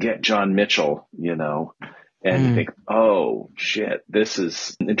 if you can get John Mitchell, and you think, oh, shit, this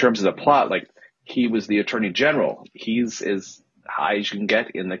is, in terms of the plot, like, he was the attorney general. He's as high as you can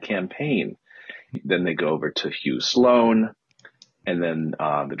get in the campaign. Then they go over to Hugh Sloan, and then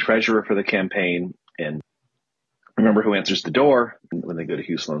the treasurer for the campaign. And remember who answers the door when they go to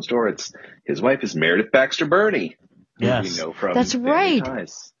Hugh Sloan's door? It's his wife is Meredith Baxter Birney. Yes. From That's right.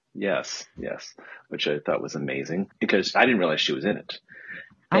 Ties. Yes. Which I thought was amazing, because I didn't realize she was in it.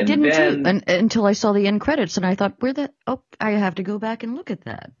 I didn't too, until I saw the end credits, and I thought, I have to go back and look at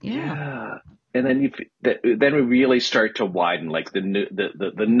that. Yeah. And then then we really start to widen, like the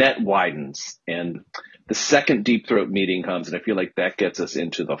net widens, and the second Deep Throat meeting comes, and I feel like that gets us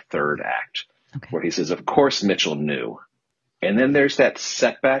into the third act, where he says, of course Mitchell knew. And then there's that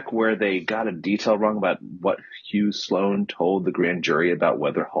setback where they got a detail wrong about what Hugh Sloan told the grand jury about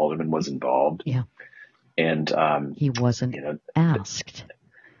whether Haldeman was involved. Yeah. And he wasn't asked.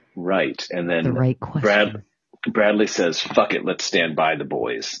 Right. And then the right question. Bradley says, fuck it, let's stand by the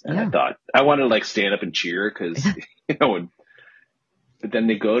boys. And I thought, I wanted to stand up and cheer, because, but then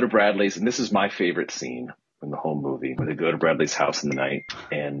they go to Bradley's, and this is my favorite scene in the whole movie, where they go to Bradley's house in the night,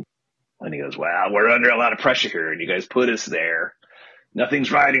 and he goes, wow, we're under a lot of pressure here, and you guys put us there.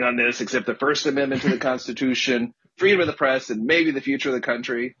 Nothing's riding on this except the First Amendment to the Constitution, freedom of the press, and maybe the future of the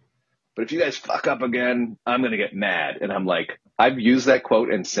country. But if you guys fuck up again, I'm going to get mad. And I'm like, I've used that quote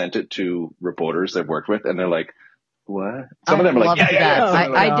and sent it to reporters I've worked with, and they're like, what? Some of them are like, yeah.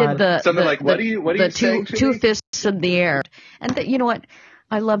 I did the. Some are like, what are you saying? Two fists in the air. And you know what?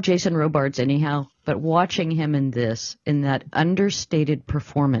 I love Jason Robards anyhow. But watching him in that understated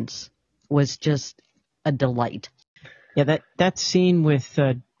performance was just a delight. Yeah, that scene with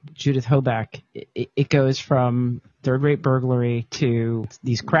Judith Hoback, it goes from third-rate burglary to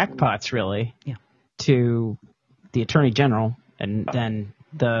these crackpots, really, to the Attorney General, and then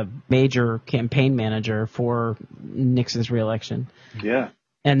the major campaign manager for Nixon's reelection. Yeah.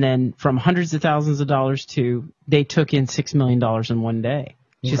 And then from hundreds of thousands of dollars to they took in $6 million in one day.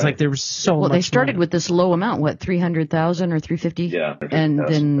 She's like, there was so much. Well, they started money. with this low amount, what, 300,000 or 350? Yeah. And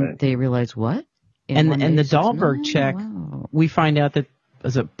then they realized what? And the Dahlberg check, we find out that,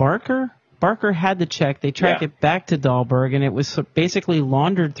 was it Barker? Barker had the check. They track it back to Dahlberg, and it was basically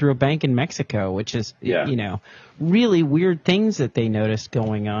laundered through a bank in Mexico, which is, really weird things that they noticed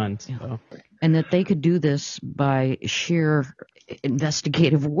going on. So. And that they could do this by sheer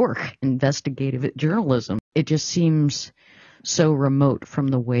investigative work, investigative journalism. It just seems so remote from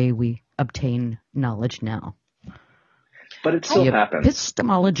the way we obtain knowledge now. But it still happens.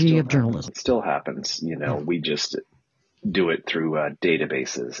 Epistemology of journalism. It still happens. We just do it through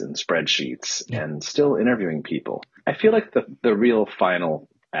databases and spreadsheets and still interviewing people. I feel like the real final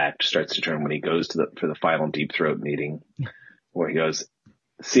act starts to turn when he goes for the final Deep Throat meeting where he goes,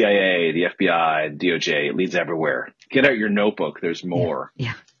 CIA, the FBI, DOJ, it leads everywhere. Get out your notebook. There's more.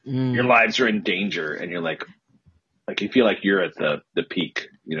 Yeah. Your lives are in danger. And you're like you feel like you're at the peak.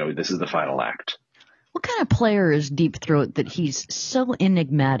 This is the final act. What kind of player is Deep Throat that he's so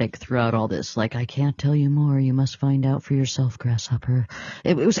enigmatic throughout all this? Like, I can't tell you more. You must find out for yourself, Grasshopper.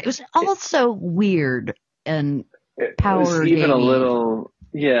 It was all so weird and power. It was even a little,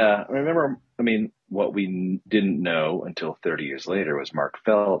 I remember, what we didn't know until 30 years later was Mark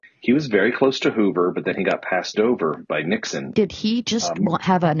Felt. He was very close to Hoover, but then he got passed over by Nixon. Did he just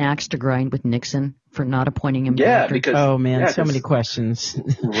have an axe to grind with Nixon for not appointing him? Because so many questions,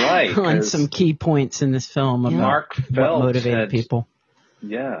 right? On some key points in this film about Mark Felt what motivated people.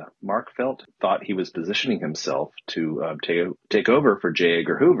 Yeah, Mark Felt thought he was positioning himself to take over for J.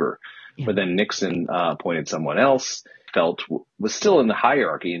 Edgar Hoover, but then Nixon appointed someone else. Felt was still in the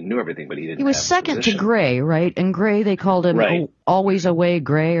hierarchy and knew everything, but he didn't. He was have second position. to Gray, right? And Gray, they called him always away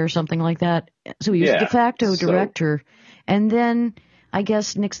Gray or something like that. So he was de facto director. And then I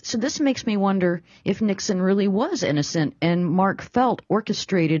guess Nixon. So this makes me wonder if Nixon really was innocent and Mark Felt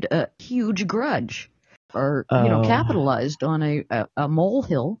orchestrated a huge grudge or capitalized on a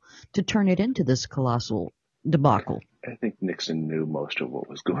molehill to turn it into this colossal debacle. I think Nixon knew most of what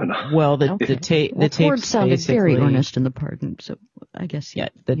was going on. Well, the tapes Ford sounded very earnest in the pardon, so I guess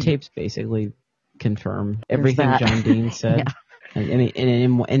the tapes basically confirm everything John Dean said. And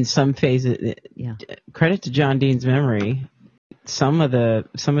in some phases, credit to John Dean's memory, some of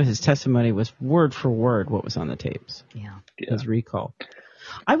his testimony was word for word what was on the tapes. His recall.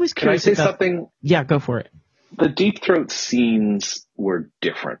 I was curious. Can I say something? Yeah, go for it. The Deep Throat scenes were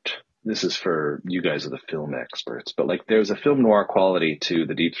different. This is for you guys are the film experts, but there's a film noir quality to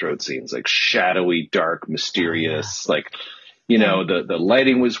the Deep Throat scenes, shadowy, dark, mysterious, the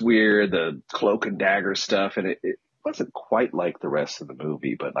lighting was weird, the cloak and dagger stuff, and it wasn't quite like the rest of the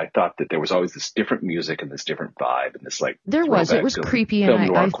movie, but I thought that there was always this different music and this different vibe and this it was creepy,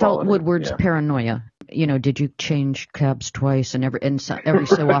 and I felt Woodward's paranoia. Did you change cabs twice? And every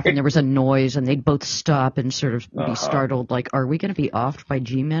so often there was a noise, and they'd both stop and sort of be startled, like, are we going to be offed by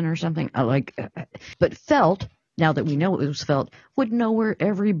G-men or something? But Felt, now that we know it was Felt, would know where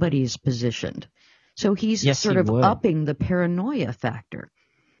everybody's positioned. So he's upping the paranoia factor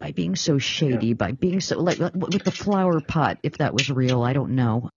by being so shady, by being so, with the flower pot, if that was real, I don't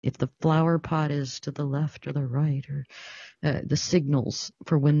know. If the flower pot is to the left or the right, or the signals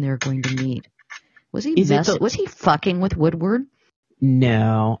for when they're going to meet. Was he fucking with Woodward?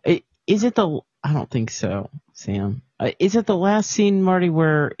 No. I don't think so, Sam. Is it the last scene, Marty,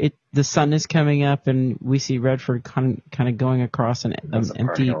 where the sun is coming up and we see Redford kind of going across an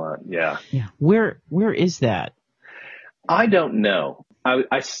empty? Yeah. Where is that? I don't know.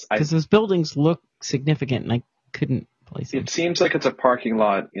 Because those buildings look significant, and I couldn't place it. It seems like it's a parking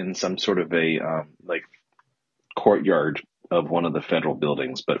lot in some sort of a courtyard of one of the federal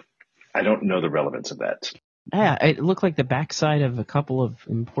buildings, but I don't know the relevance of that. Yeah, it looked like the backside of a couple of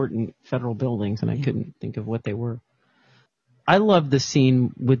important federal buildings, and I couldn't think of what they were. I love the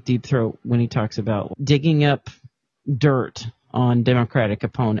scene with Deep Throat when he talks about digging up dirt on Democratic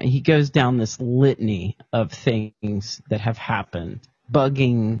opponent. He goes down this litany of things that have happened,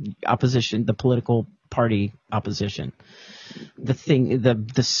 bugging opposition, the political party opposition,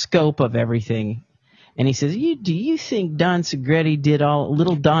 the scope of everything. And he says, do you think Don Segretti did all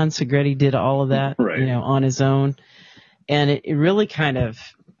of that, right. on his own? And it really kind of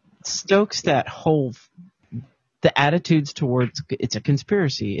stokes that whole, the attitudes towards, it's a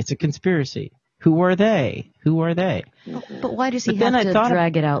conspiracy. It's a conspiracy. Who are they? Who are they? But why does he have to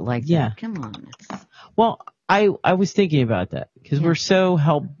drag it out like that? Come on. Well, I was thinking about that because we're so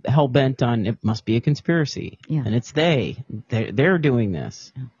hell bent on it must be a conspiracy, and it's they're doing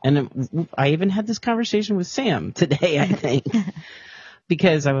this, and I even had this conversation with Sam today, I think,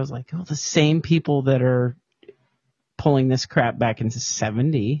 because I was like, the same people that are pulling this crap back into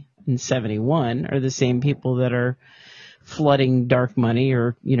 70 and 71 are the same people that are flooding dark money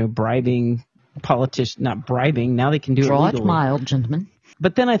or bribing politicians, not bribing. Now they can do it legally. Draw it mild, gentlemen.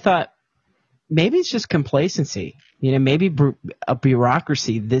 But then I thought, maybe it's just complacency. Maybe a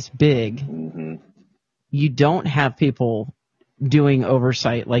bureaucracy this big, you don't have people doing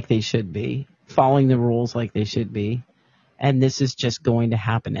oversight like they should be, following the rules like they should be, and this is just going to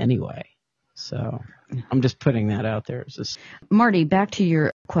happen anyway. So I'm just putting that out there. Marty, back to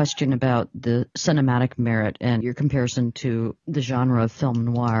your question about the cinematic merit and your comparison to the genre of film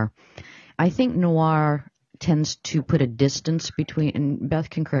noir. I think noir tends to put a distance between, and Beth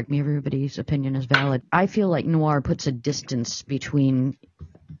can correct me, everybody's opinion is valid. I feel like noir puts a distance between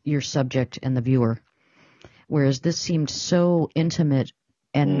your subject and the viewer, whereas this seemed so intimate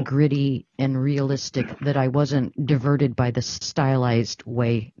and gritty and realistic that I wasn't diverted by the stylized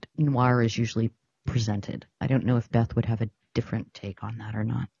way noir is usually presented. I don't know if Beth would have a different take on that or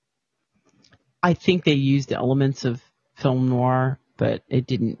not. I think they used elements of film noir, but it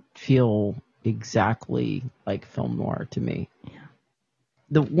didn't feel exactly like film noir to me. Yeah.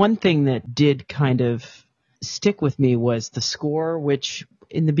 The one thing that did kind of stick with me was the score, which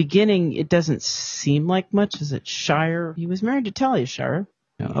in the beginning it doesn't seem like much. Is it Shire? He was married to Talia Shire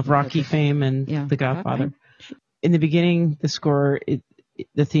of Rocky fame and The Godfather. In the beginning, the score,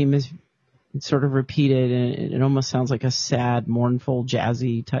 the theme is sort of repeated, and it almost sounds like a sad, mournful,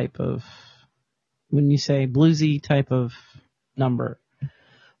 jazzy type of, when you say bluesy type of number.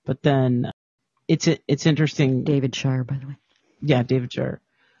 But then it's interesting. David Shire, by the way. Yeah, David Shire.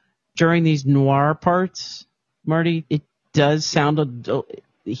 During these noir parts, Marty, it does sound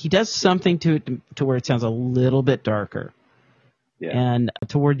he does something to it to where it sounds a little bit darker. Yeah. And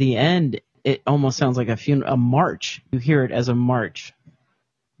toward the end, it almost sounds like a march. You hear it as a march,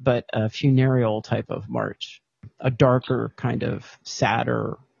 but a funereal type of march, a darker kind of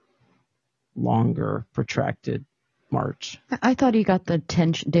sadder, longer, protracted march. I thought he got the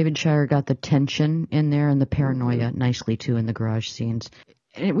tension. David Shire got the tension in there and the paranoia nicely too in the garage scenes.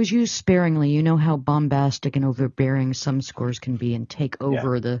 And it was used sparingly. You know how bombastic and overbearing some scores can be and take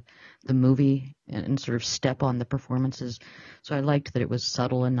over the movie and sort of step on the performances. So I liked that it was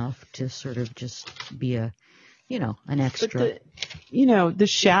subtle enough to sort of just be an extra. But the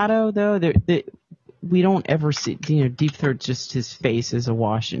shadow though, we don't ever see. Deep Throat, just his face is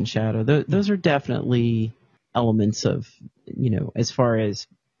awash in shadow. Those are definitely elements of, as far as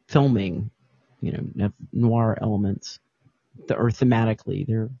filming, noir elements. Or thematically,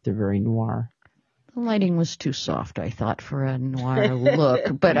 they're very noir. The lighting was too soft, I thought, for a noir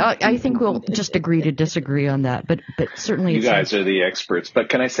look. But I think we'll just agree to disagree on that. But certainly, you guys are the experts. But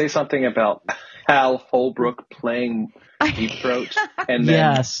can I say something about Hal Holbrook playing Deep Throat? And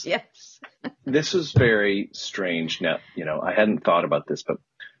then, yes. This was very strange. Now, I hadn't thought about this, but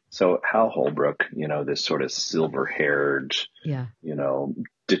so Hal Holbrook, this sort of silver-haired,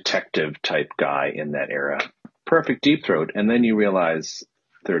 detective type guy in that era. Perfect Deep Throat. And then you realize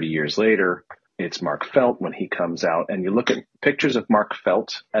 30 years later, it's Mark Felt when he comes out, and you look at pictures of Mark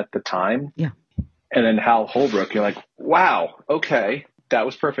Felt at the time. Yeah. And then Hal Holbrook, you're like, wow, okay, that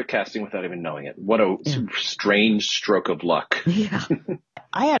was perfect casting without even knowing it. What a strange stroke of luck. Yeah.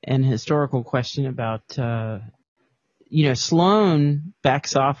 I had an historical question about, Sloan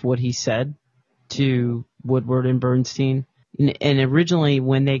backs off what he said to Woodward and Bernstein. And originally,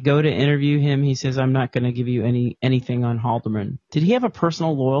 when they go to interview him, he says, I'm not going to give you anything on Haldeman. Did he have a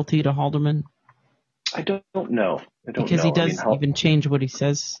personal loyalty to Haldeman? I don't know. Because he does even change what he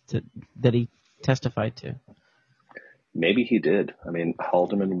says that he testified to. Maybe he did. I mean,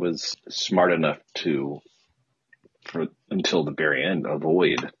 Haldeman was smart enough to, until the very end,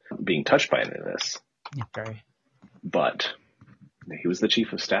 avoid being touched by any of this. Okay. But he was the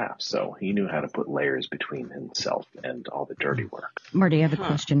chief of staff, so he knew how to put layers between himself and all the dirty work. Marty, I have a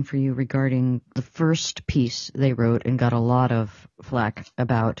question for you regarding the first piece they wrote and got a lot of flack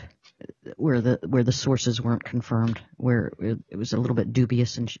about, where the sources weren't confirmed, where it was a little bit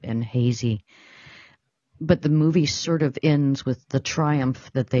dubious and hazy. But the movie sort of ends with the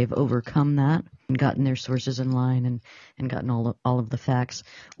triumph that they've overcome that and gotten their sources in line and gotten all of the facts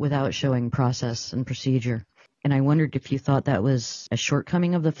without showing process and procedure. And I wondered if you thought that was a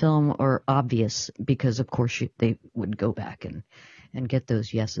shortcoming of the film or obvious, because, of course, they would go back and get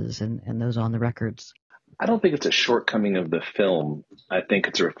those yeses and those on the records. I don't think it's a shortcoming of the film. I think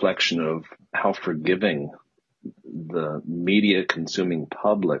it's a reflection of how forgiving the media consuming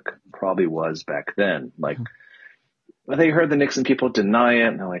public probably was back then. Like, they heard the Nixon people deny it,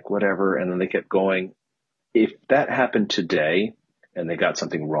 and they're like, whatever, and then they kept going. If that happened today, and they got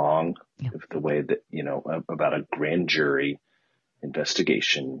something wrong, with the way that, about a grand jury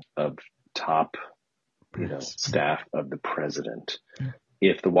investigation of top, staff of the president.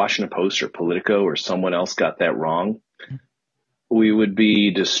 If the Washington Post or Politico or someone else got that wrong, we would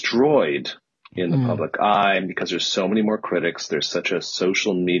be destroyed in the public eye, because there's so many more critics. There's such a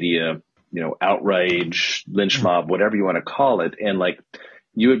social media, outrage, lynch mob, whatever you want to call it. And like,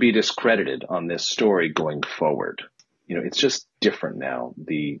 you would be discredited on this story going forward. It's just different now.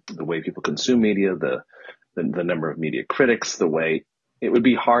 The way people consume media, the number of media critics, the way it would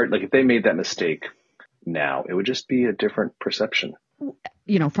be hard. Like, if they made that mistake now, it would just be a different perception.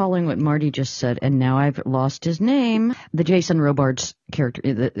 Following what Marty just said, and now I've lost his name, the Jason Robards character,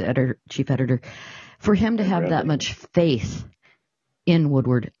 the chief editor, for him to have that much faith in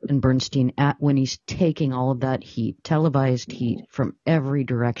Woodward and Bernstein when he's taking all of that heat, televised heat from every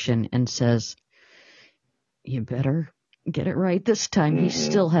direction, and says, you better get it right this time. He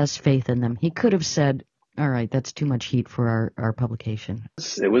still has faith in them. He could have said, all right, that's too much heat for our publication.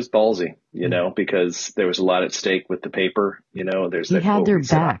 It was ballsy, because there was a lot at stake with the paper. He had their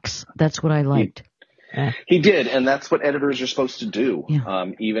backs. That's what I liked. He did, and that's what editors are supposed to do. Yeah.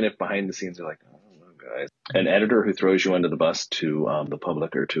 Even if behind the scenes they're like, oh, guys. An editor who throws you under the bus to the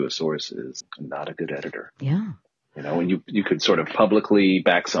public or to a source is not a good editor. Yeah. And you could sort of publicly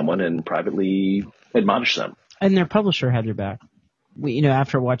back someone and privately admonish them. And their publisher had their back.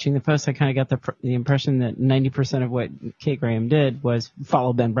 After watching the Post, I kind of got the impression that 90% of what Kate Graham did was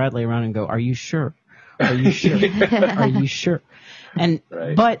follow Ben Bradley around and go, "Are you sure? Are you sure? Are you sure?" And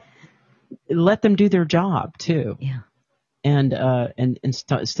but let them do their job too. Yeah. And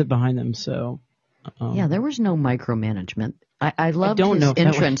stood behind them. So. There was no micromanagement. I loved his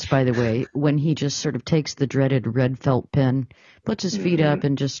entrance, by the way, when he just sort of takes the dreaded red felt pen, puts his feet up,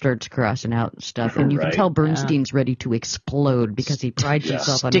 and just starts crossing out stuff. And you can tell Bernstein's ready to explode because he prides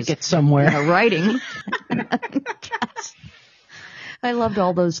himself on his stick it somewhere writing. I loved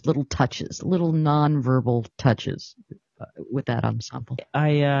all those little touches, little nonverbal touches with that ensemble.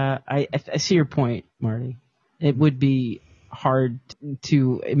 I see your point, Marty. It would be hard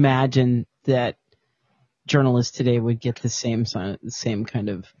to imagine that journalists today would get the same kind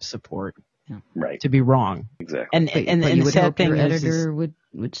of support. Right. To be wrong. Exactly. And you the would sad hope thing your is, editor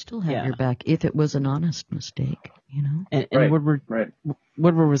would still have your back if it was an honest mistake, And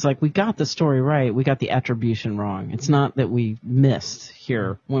Woodward was like, we got the story right. We got the attribution wrong. It's not that we missed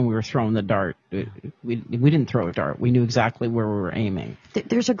here when we were throwing the dart. We didn't throw a dart. We knew exactly where we were aiming.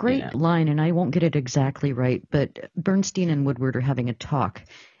 There's a great line, and I won't get it exactly right, but Bernstein and Woodward are having a talk.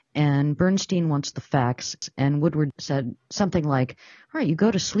 And Bernstein wants the facts, and Woodward said something like, all right, you go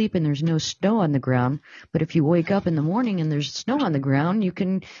to sleep and there's no snow on the ground, but if you wake up in the morning and there's snow on the ground, you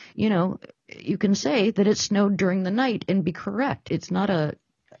can say that it snowed during the night and be correct. It's not a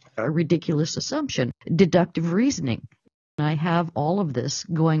ridiculous assumption. Deductive reasoning. I have all of this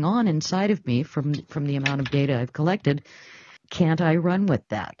going on inside of me from the amount of data I've collected. Can't I run with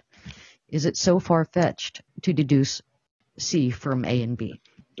that? Is it so far-fetched to deduce C from A and B?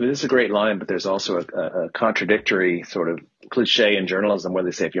 This is a great line, but there's also a contradictory sort of cliche in journalism where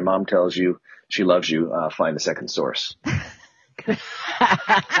they say, if your mom tells you she loves you, find a second source.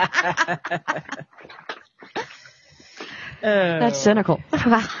 That's cynical.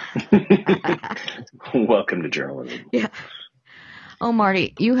 Welcome to journalism. Yeah. Oh,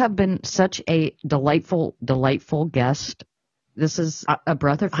 Marty, you have been such a delightful, delightful guest. This is a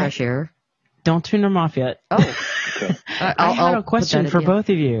breath of fresh air. Don't turn them off yet. Oh. Okay. I have a question for both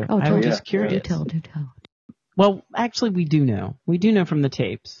of you. Oh, I'm just curious. Do tell. Well, actually, we do know. We do know from the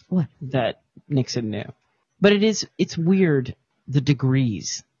tapes that Nixon knew. But it's weird, the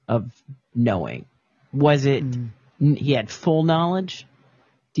degrees of knowing. Was it he had full knowledge,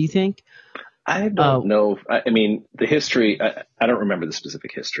 do you think? I don't know. I mean, the history, I don't remember the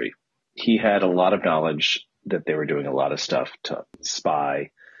specific history. He had a lot of knowledge that they were doing a lot of stuff to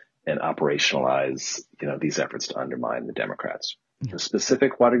spy and operationalize, these efforts to undermine the Democrats. The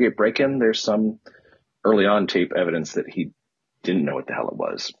specific Watergate break-in, there's some early on tape evidence that he didn't know what the hell it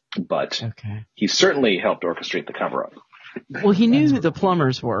was, but he certainly helped orchestrate the cover-up. Well, he knew who the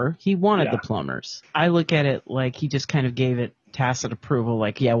plumbers were. He wanted the plumbers. I look at it like he just kind of gave it tacit approval,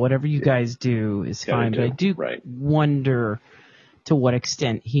 like, yeah, whatever you guys do is fine. But I do wonder to what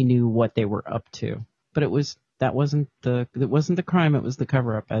extent he knew what they were up to. But it wasn't the crime, it was the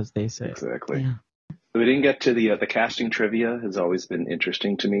cover-up, as they say. Exactly. Yeah. We didn't get to the casting trivia. Has always been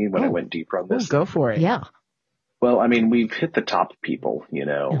interesting to me when I went deeper on this. Go for it. Yeah. Well, I mean, we've hit the top people,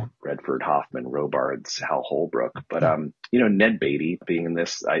 Redford, Hoffman, Robards, Hal Holbrook. But, Ned Beatty being in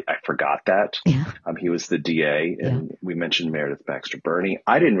this, I forgot that. Yeah. He was the DA, and we mentioned Meredith Baxter Birney.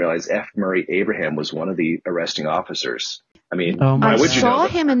 I didn't realize F. Murray Abraham was one of the arresting officers. I mean, I saw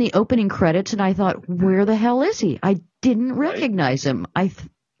him in the opening credits, and I thought, where the hell is he? I didn't recognize him.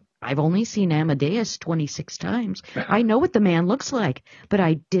 I've only seen Amadeus 26 times. I know what the man looks like, but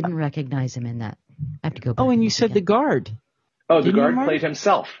I didn't recognize him in that. I have to go back. Oh, and you said the guard. Oh, the guard played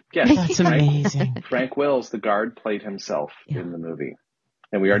himself. Yes. That's amazing. Frank Wills, the guard, played himself in the movie.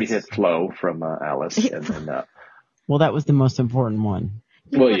 And we already hit Flo from Alice. Well, that was the most important one.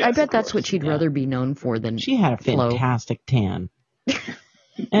 Well, yes, I bet that's what she'd rather be known for than She had a fantastic tan.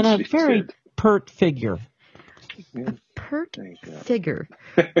 And a very pert figure. Pert figure.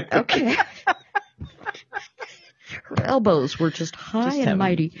 Okay. Her elbows were just high and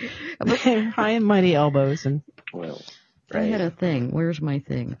mighty. High and mighty elbows. And I had a thing. Where's my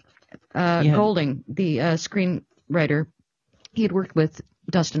thing? Golding, the screenwriter, he had worked with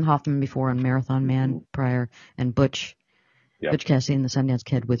Dustin Hoffman before on Marathon Man prior, and Butch Cassidy and the Sundance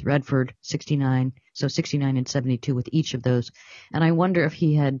Kid with Redford, 69. So 69 and 72 with each of those. And I wonder if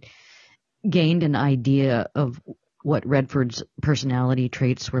he had gained an idea of what Redford's personality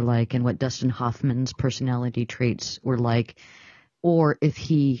traits were like and what Dustin Hoffman's personality traits were like, or if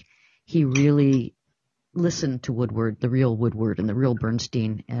he really listened to Woodward, the real Woodward and the real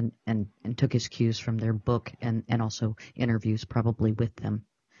Bernstein, and took his cues from their book and also interviews probably with them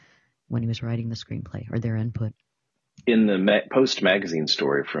when he was writing the screenplay, or their input. In the Post magazine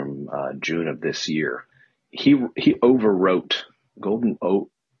story from June of this year, he overwrote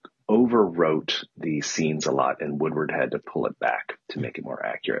overwrote the scenes a lot, and Woodward had to pull it back to make it more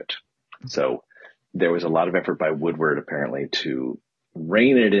accurate. So there was a lot of effort by Woodward apparently to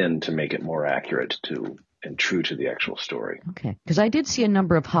rein it in to make it more accurate and true to the actual story. Okay, because I did see a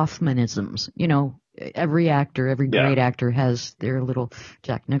number of Hoffmanisms. Every great actor has their little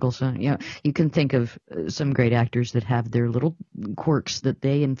Jack Nicholson. You can think of some great actors that have their little quirks that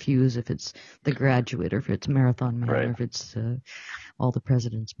they infuse. If it's The Graduate, or if it's Marathon Man, or if it's All the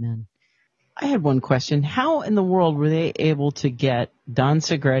President's Men. I had one question. How in the world were they able to get Don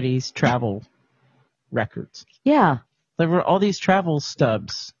Segretti's travel records? Yeah. There were all these travel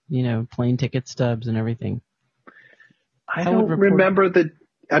stubs, plane ticket stubs and everything. I don't remember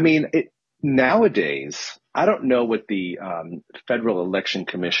nowadays, I don't know what the Federal Election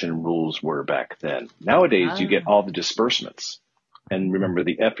Commission rules were back then. Nowadays, you get all the disbursements. And remember,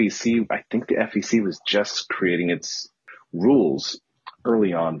 the FEC, I think the FEC was just creating its rules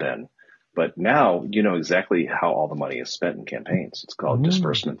early on then. But now you know exactly how all the money is spent in campaigns. It's called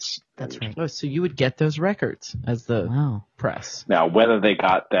disbursements. That's right. Oh, so you would get those records as the press. Now, whether they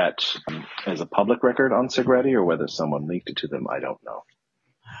got that as a public record on Segretti or whether someone leaked it to them, I don't know.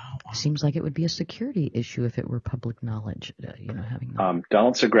 Seems like it would be a security issue if it were public knowledge, having that.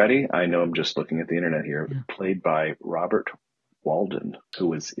 Donald Segretti, I know I'm just looking at the internet here, played by Robert Walden, who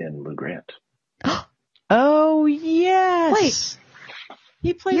was in Lou Grant. Oh, yes. Wait.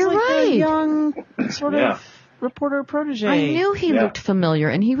 He plays a young sort of reporter protege. I knew he looked familiar,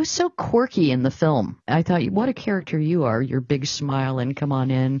 and he was so quirky in the film. I thought, what a character you are, your big smile and come on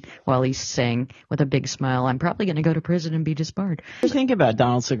in, while he's saying with a big smile, I'm probably going to go to prison and be disbarred. What do you think about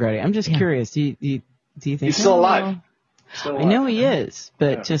Donald Segretti? I'm just curious. Do you think he's still alive? I know he is,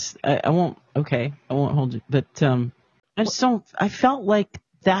 but I won't hold you. But I just don't, I felt like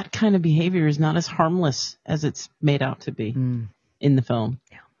that kind of behavior is not as harmless as it's made out to be in the film.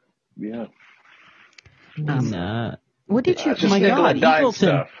 Yeah. What did you? Oh my God, Eagleton.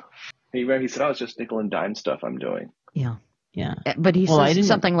 Stuff. He said, "Oh, it's just nickel and dime stuff I'm doing." Yeah. Yeah. But he said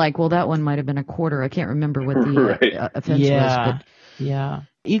something like, "Well, that one might have been a quarter." I can't remember what the offense was. But yeah.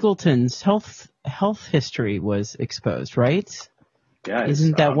 Eagleton's health history was exposed, right? Yeah.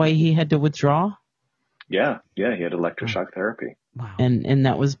 Isn't that why he had to withdraw? Yeah. He had electroshock therapy. Wow. And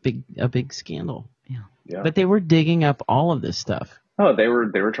that was a big scandal. Yeah. But they were digging up all of this stuff. Oh, they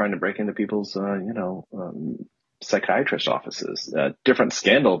were trying to break into people's, psychiatrist offices. Different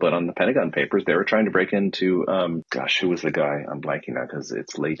scandal, but on the Pentagon Papers, they were trying to break into, who was the guy? I'm blanking now because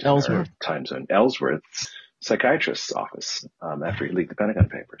it's late Ellsworth. in our time zone. Ellsworth's psychiatrist's office after he leaked the Pentagon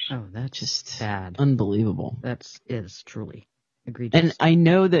Papers. Oh, that's just sad. Unbelievable. That is truly egregious. And I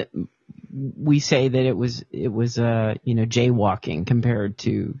know that we say that it was jaywalking compared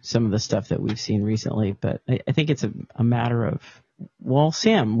to some of the stuff that we've seen recently. But I think it's a matter of, well,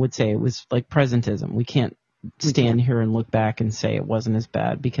 Sam would say it was like presentism. We can't stand here and look back and say it wasn't as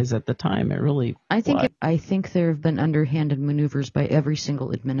bad, because at the time it really I think there have been underhanded maneuvers by every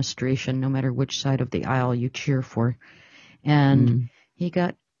single administration, no matter which side of the aisle you cheer for. And he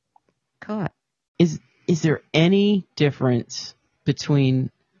got caught. Is there any difference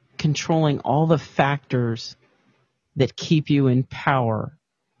between controlling all the factors that keep you in power,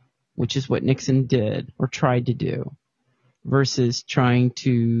 which is what Nixon did or tried to do, versus trying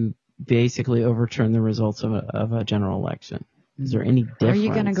to basically overturn the results of a general election? Is there any difference? Are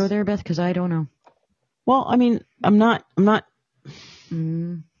you going to go there, Beth? Because I don't know. Well, I mean, I'm not.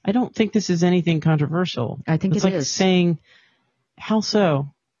 I don't think this is anything controversial. I think it's like saying, how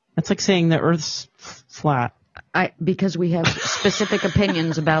so? That's like saying the Earth's flat. Because we have specific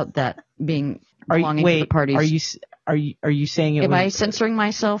opinions about that being belonging to the parties. Are you saying it? Am I censoring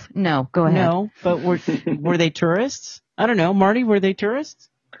myself? No, go ahead. No, but were they tourists? I don't know, Marty. Were they tourists?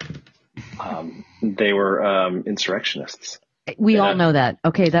 They were insurrectionists. We all know that.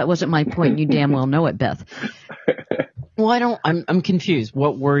 Okay, that wasn't my point. You damn well know it, Beth. Well, I'm confused.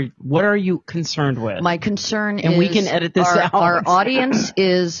 What are you concerned with? My concern is, and we can edit this out. Our audience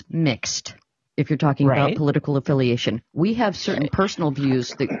is mixed. If you're talking about political affiliation, we have certain personal views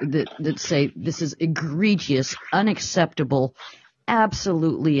that say this is egregious, unacceptable,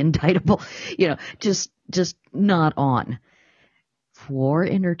 absolutely indictable. Just not on. For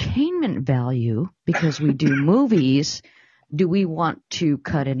entertainment value, because we do movies, do we want to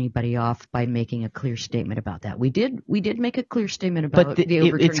cut anybody off by making a clear statement about that? We did make a clear statement about the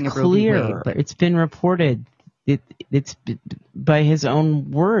overturning of Roe v. Wade. But it's been reported. It's by his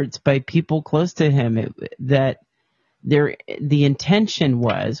own words, by people close to him, that the intention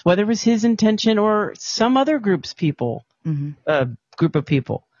was, whether it was his intention or some other group of people, that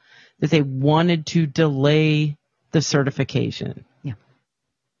they wanted to delay the certification. Yeah.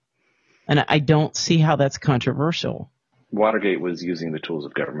 And I don't see how that's controversial. Watergate was using the tools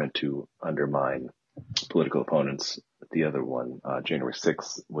of government to undermine political opponents. The other one, January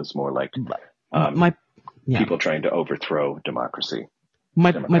 6th, was more like people trying to overthrow democracy.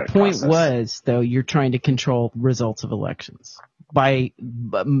 My point was, though, you're trying to control results of elections by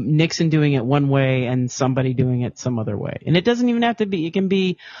Nixon doing it one way and somebody doing it some other way. And it doesn't even have to be. It can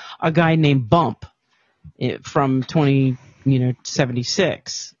be a guy named Bump from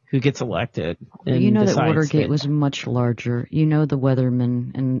 76 who gets elected. And that Watergate was much larger. The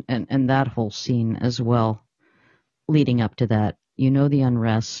Weatherman and that whole scene as well, leading up to that. The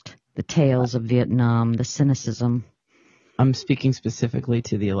unrest, the tales of Vietnam, the cynicism. I'm speaking specifically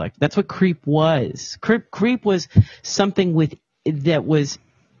to the elect. That's what creep was. Creep was something that was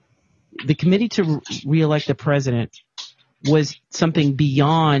the committee to reelect the president was something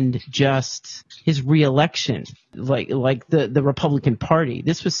beyond just his reelection, like the Republican Party.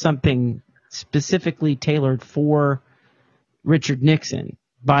 This was something specifically tailored for Richard Nixon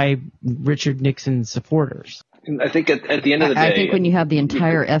by Richard Nixon's supporters. I think at the end of the day, I think when you have the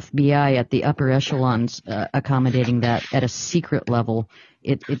entire FBI at the upper echelons accommodating that at a secret level,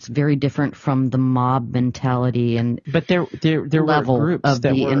 it's very different from the mob mentality and but there level were groups of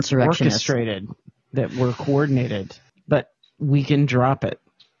that the were insurrectionists orchestrated, that were coordinated. But we can drop it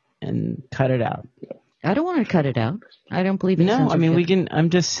and cut it out. I don't want to cut it out. I don't believe in No, censorship. I mean we can.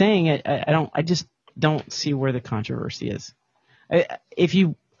 I'm just saying it. I just don't see where the controversy is. I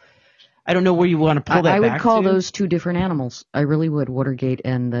don't know where you want to pull that back to. I would call those two different animals. I really would, Watergate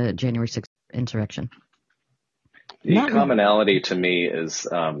and the January 6th insurrection. The commonality to me is,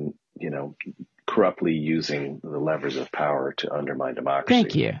 corruptly using the levers of power to undermine democracy.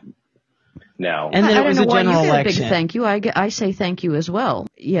 Thank you. Now, and then it was a general election. A big thank you. I say thank you as well.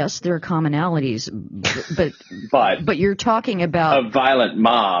 Yes, there are commonalities, but you're talking about a violent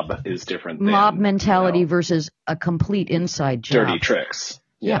mob is different than mob mentality versus a complete inside job. Dirty tricks.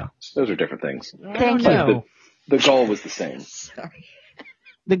 Yeah, those are different things. Thank you. The goal was the same. Sorry.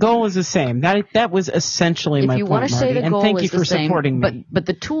 The goal was the same. That was essentially my point, Marty. If you want to say the goal thank is you for the same, supporting me. But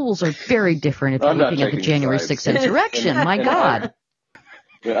the tools are very different if you're looking at the January 6th insurrection. My God.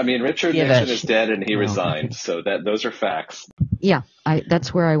 I mean, Richard Nixon is dead and he resigned, so those are facts. Yeah,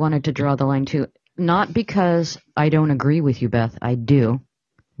 that's where I wanted to draw the line too. Not because I don't agree with you, Beth. I do,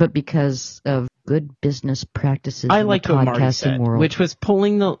 but because of good business practices in the podcasting world, which was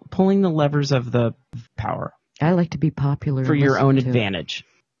pulling the levers of the power. I like to be popular for your own advantage.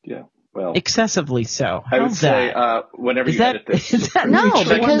 Yeah, well, excessively so. I would say whenever you edit this, no,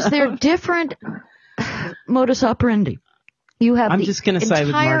 because they're different modus operandi. You have I'm just going to side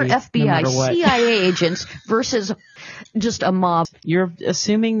with Marty, entire FBI, no CIA agents versus just a mob. You're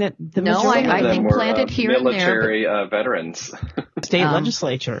assuming that the majority I think planted here and there. Military veterans. State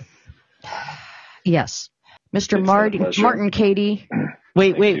legislature. Yes. Mr. Martin Katie.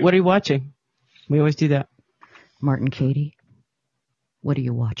 Wait, what are you watching? We always do that. Martin Katie, what are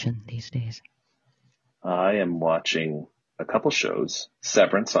you watching these days? I am watching a couple shows.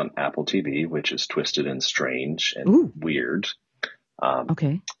 Severance on Apple TV, which is twisted and strange and weird.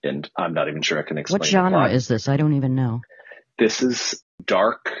 Okay. And I'm not even sure I can explain. What genre is this? I don't even know. This is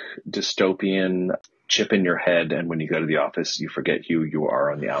dark, dystopian, chip in your head, and when you go to the office, you forget who you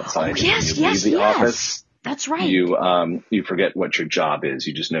are on the outside. Yes. Office, that's right. You forget what your job is.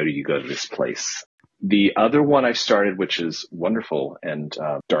 You just know that you go to this place. The other one I started, which is wonderful and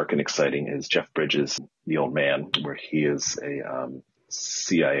dark and exciting, is Jeff Bridges, The Old Man, where he is a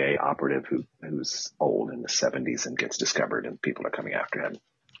CIA operative who's old in the 70s and gets discovered and people are coming after him.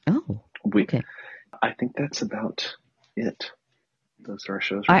 Oh, okay. I think that's about it. Those are our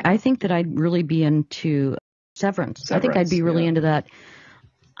shows. I think that I'd really be into Severance. I think I'd be really into that.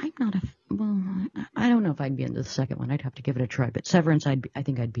 I don't know if I'd be into the second one. I'd have to give it a try. But Severance, I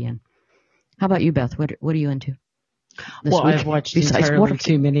think I'd be in. How about you, Beth? What are you into? I've watched entirely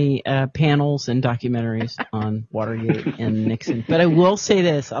too many panels and documentaries on Watergate and Nixon. But I will say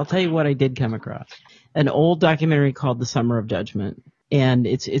this. I'll tell you what I did come across. An old documentary called The Summer of Judgment. And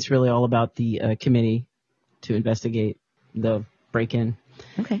it's really all about the committee to investigate the break-in.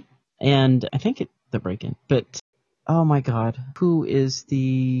 Okay. And I think the break-in. But, oh, my God. Who is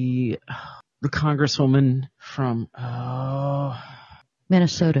the congresswoman from...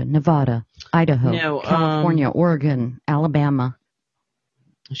 Minnesota, Nevada, Idaho, California, Oregon, Alabama.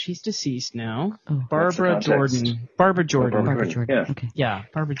 She's deceased now. Oh. Barbara Jordan. Barbara Jordan. Yeah. Okay. Yeah,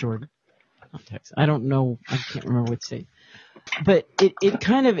 Barbara Jordan. I don't know. I can't remember what state. But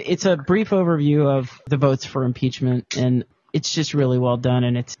it's a brief overview of the votes for impeachment, and it's just really well done,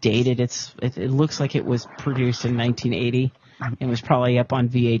 and it's dated. It looks like it was produced in 1980. It was probably up on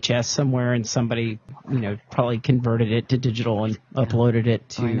VHS somewhere, and somebody, probably converted it to digital and uploaded it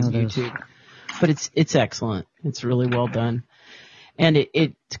to YouTube. But it's excellent. It's really well done. And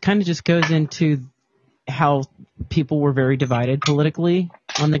it kind of just goes into how people were very divided politically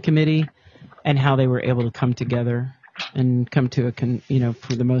on the committee and how they were able to come together and come to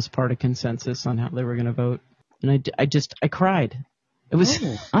for the most part, a consensus on how they were going to vote. And I cried. It was,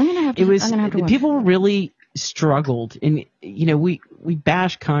 I'm going to have to watch. People really struggled, and we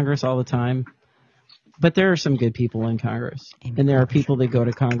bash Congress all the time, but there are some good people in Congress. Amen. And there are people that go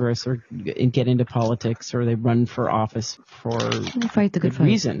to Congress and get into politics, or they run for office for fight the good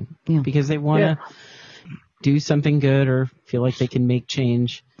reason, because they want to do something good or feel like they can make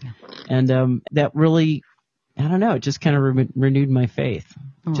change. And that really, I don't know, it just kind of renewed my faith.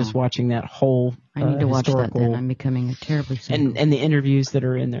 Just watching that whole I need to watch that then. I'm becoming terribly cynical. And the interviews that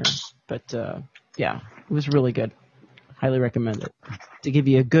are in there. But it was really good. Highly recommend it. To give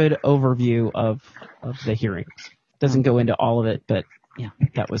you a good overview of the hearings. Doesn't go into all of it, but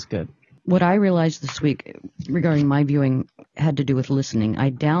that was good. What I realized this week regarding my viewing had to do with listening.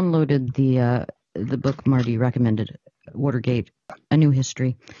 I downloaded the book Marty recommended, Watergate, A New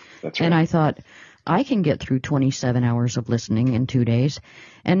History. That's right. And I thought, I can get through 27 hours of listening in 2 days.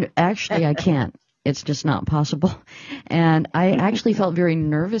 And actually, I can't. It's just not possible. And I actually felt very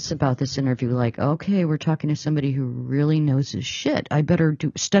nervous about this interview. Like, okay, we're talking to somebody who really knows his shit. I better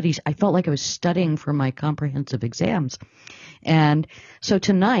do studies. I felt like I was studying for my comprehensive exams. And so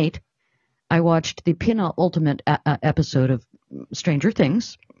tonight, I watched the penultimate episode of Stranger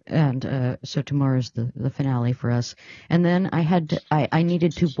Things. And so tomorrow's the finale for us. And then I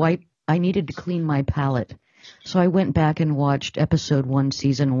needed to clean my palate. So I went back and watched episode 1,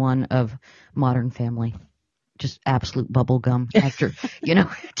 season 1 of Modern Family. Just absolute bubble gum after,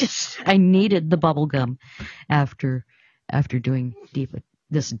 I needed the bubble gum after doing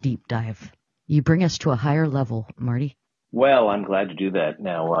this deep dive. You bring us to a higher level, Marty. Well, I'm glad to do that.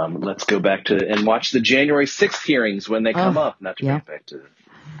 Now, let's go back and watch the January 6th hearings when they come up. Not to bring it back to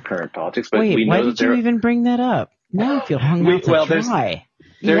current politics, but wait, we know why did you even bring that up? Now I feel hung out to dry.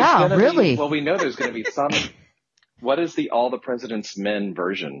 Really? We know there's going to be some. What is the All the President's Men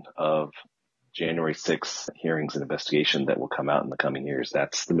version of January 6th hearings and investigation that will come out in the coming years?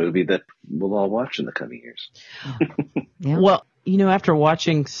 That's the movie that we'll all watch in the coming years. Well, after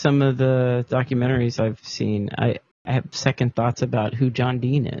watching some of the documentaries I've seen, I have second thoughts about who John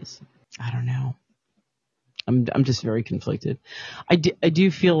Dean is. I don't know. I'm just very conflicted. I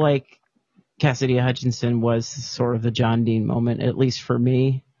do feel like Cassidy Hutchinson was sort of the John Dean moment, at least for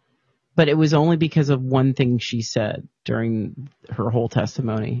me. But it was only because of one thing she said during her whole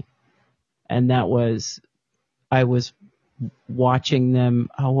testimony. And that was, I was watching them,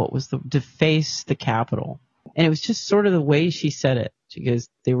 deface the Capitol. And it was just sort of the way she said it. She goes,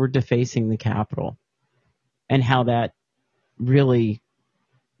 they were defacing the Capitol. And how that really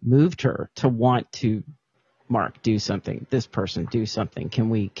moved her to want to, Mark, do something. This person, do something. Can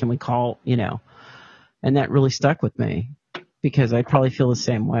we call, and that really stuck with me because I probably feel the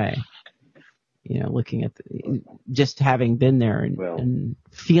same way. Looking at just having been there and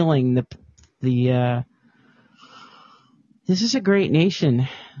feeling the this is a great nation,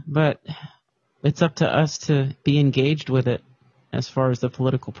 but it's up to us to be engaged with it as far as the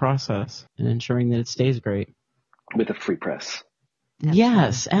political process and ensuring that it stays great. With a free press.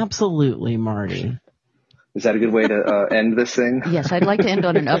 Yes, absolutely, Marty. Is that a good way to end this thing? Yes, I'd like to end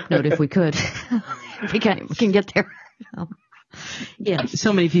on an up note if we could. If we can get there. Yeah.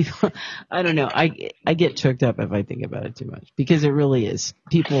 So many people, I don't know. I get choked up if I think about it too much because it really is.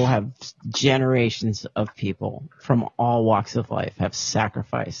 People have generations of people from all walks of life have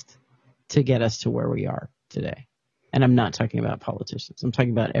sacrificed to get us to where we are today. And I'm not talking about politicians. I'm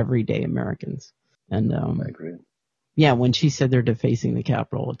talking about everyday Americans. And I agree. Yeah, when she said they're defacing the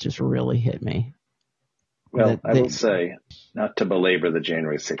Capitol, it just really hit me. Well, I will say, not to belabor the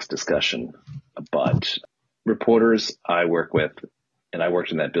January 6th discussion, but reporters I work with, and I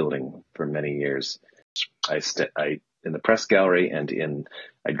worked in that building for many years. I in the press gallery and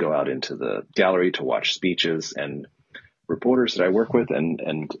I'd go out into the gallery to watch speeches, and reporters that I work with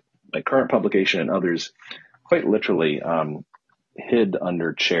and my current publication and others quite literally hid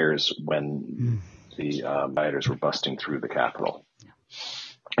under chairs when the rioters were busting through the Capitol.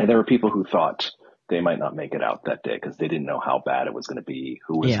 And there were people who thought they might not make it out that day because they didn't know how bad it was going to be,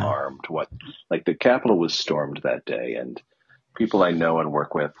 who was armed, like the Capitol was stormed that day, and people I know and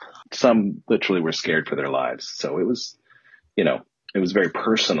work with, some literally were scared for their lives. So it was, it was very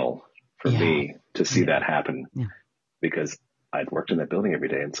personal for me to see that happen because I'd worked in that building every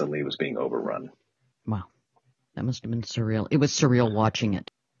day and suddenly it was being overrun. Wow. That must have been surreal. It was surreal watching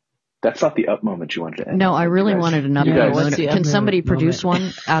it. That's not the up moment you wanted to end. No, I really wanted an up moment. Can somebody produce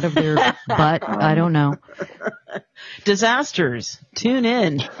one out of their butt? I don't know. Disasters. Tune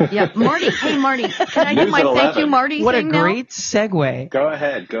in. Yeah, Marty. Hey, Marty. Can I get my thank you, Marty? What a great segue. Go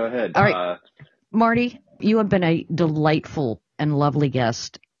ahead. All right. Marty, you have been a delightful and lovely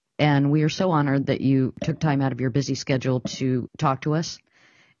guest, and we are so honored that you took time out of your busy schedule to talk to us.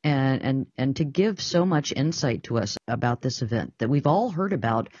 And to give so much insight to us about this event that we've all heard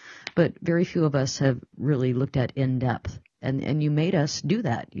about, but very few of us have really looked at in depth. And you made us do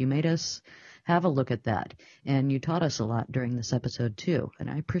that. You made us have a look at that. And you taught us a lot during this episode, too.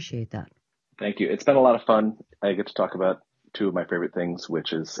 And I appreciate that. Thank you. It's been a lot of fun. I get to talk about two of my favorite things,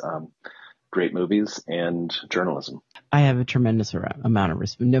 which is great movies and journalism. I have a tremendous amount of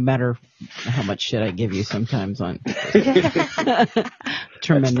respect, no matter how much shit I give you sometimes on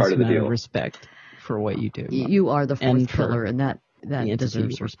tremendous amount of respect for what you do. You are the fourth pillar, and that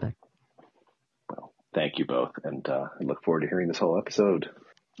deserves respect. Well, thank you both, and I look forward to hearing this whole episode.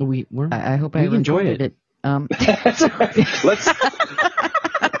 I hope I enjoyed it.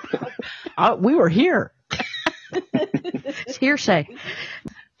 We were here. It's hearsay.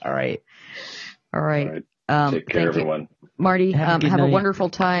 All right. Take care, everyone. Marty, have a wonderful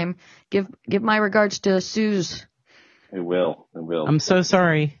time. Give my regards to Suze. I will. I'm so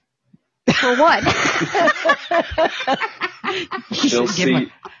sorry. For what? She'll see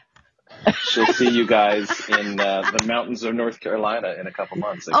you guys in the mountains of North Carolina in a couple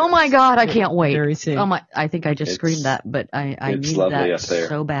months. Oh my God, I can't wait. Very soon. I think I just screamed that, but I need that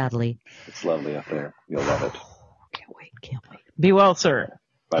so badly. It's lovely up there. You'll love it. Can't wait. Be well, sir.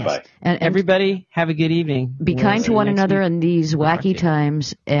 Bye-bye. And everybody, have a good evening. Be kind to one another in these wacky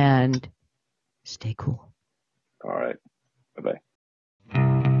times, and stay cool. All right. Bye-bye.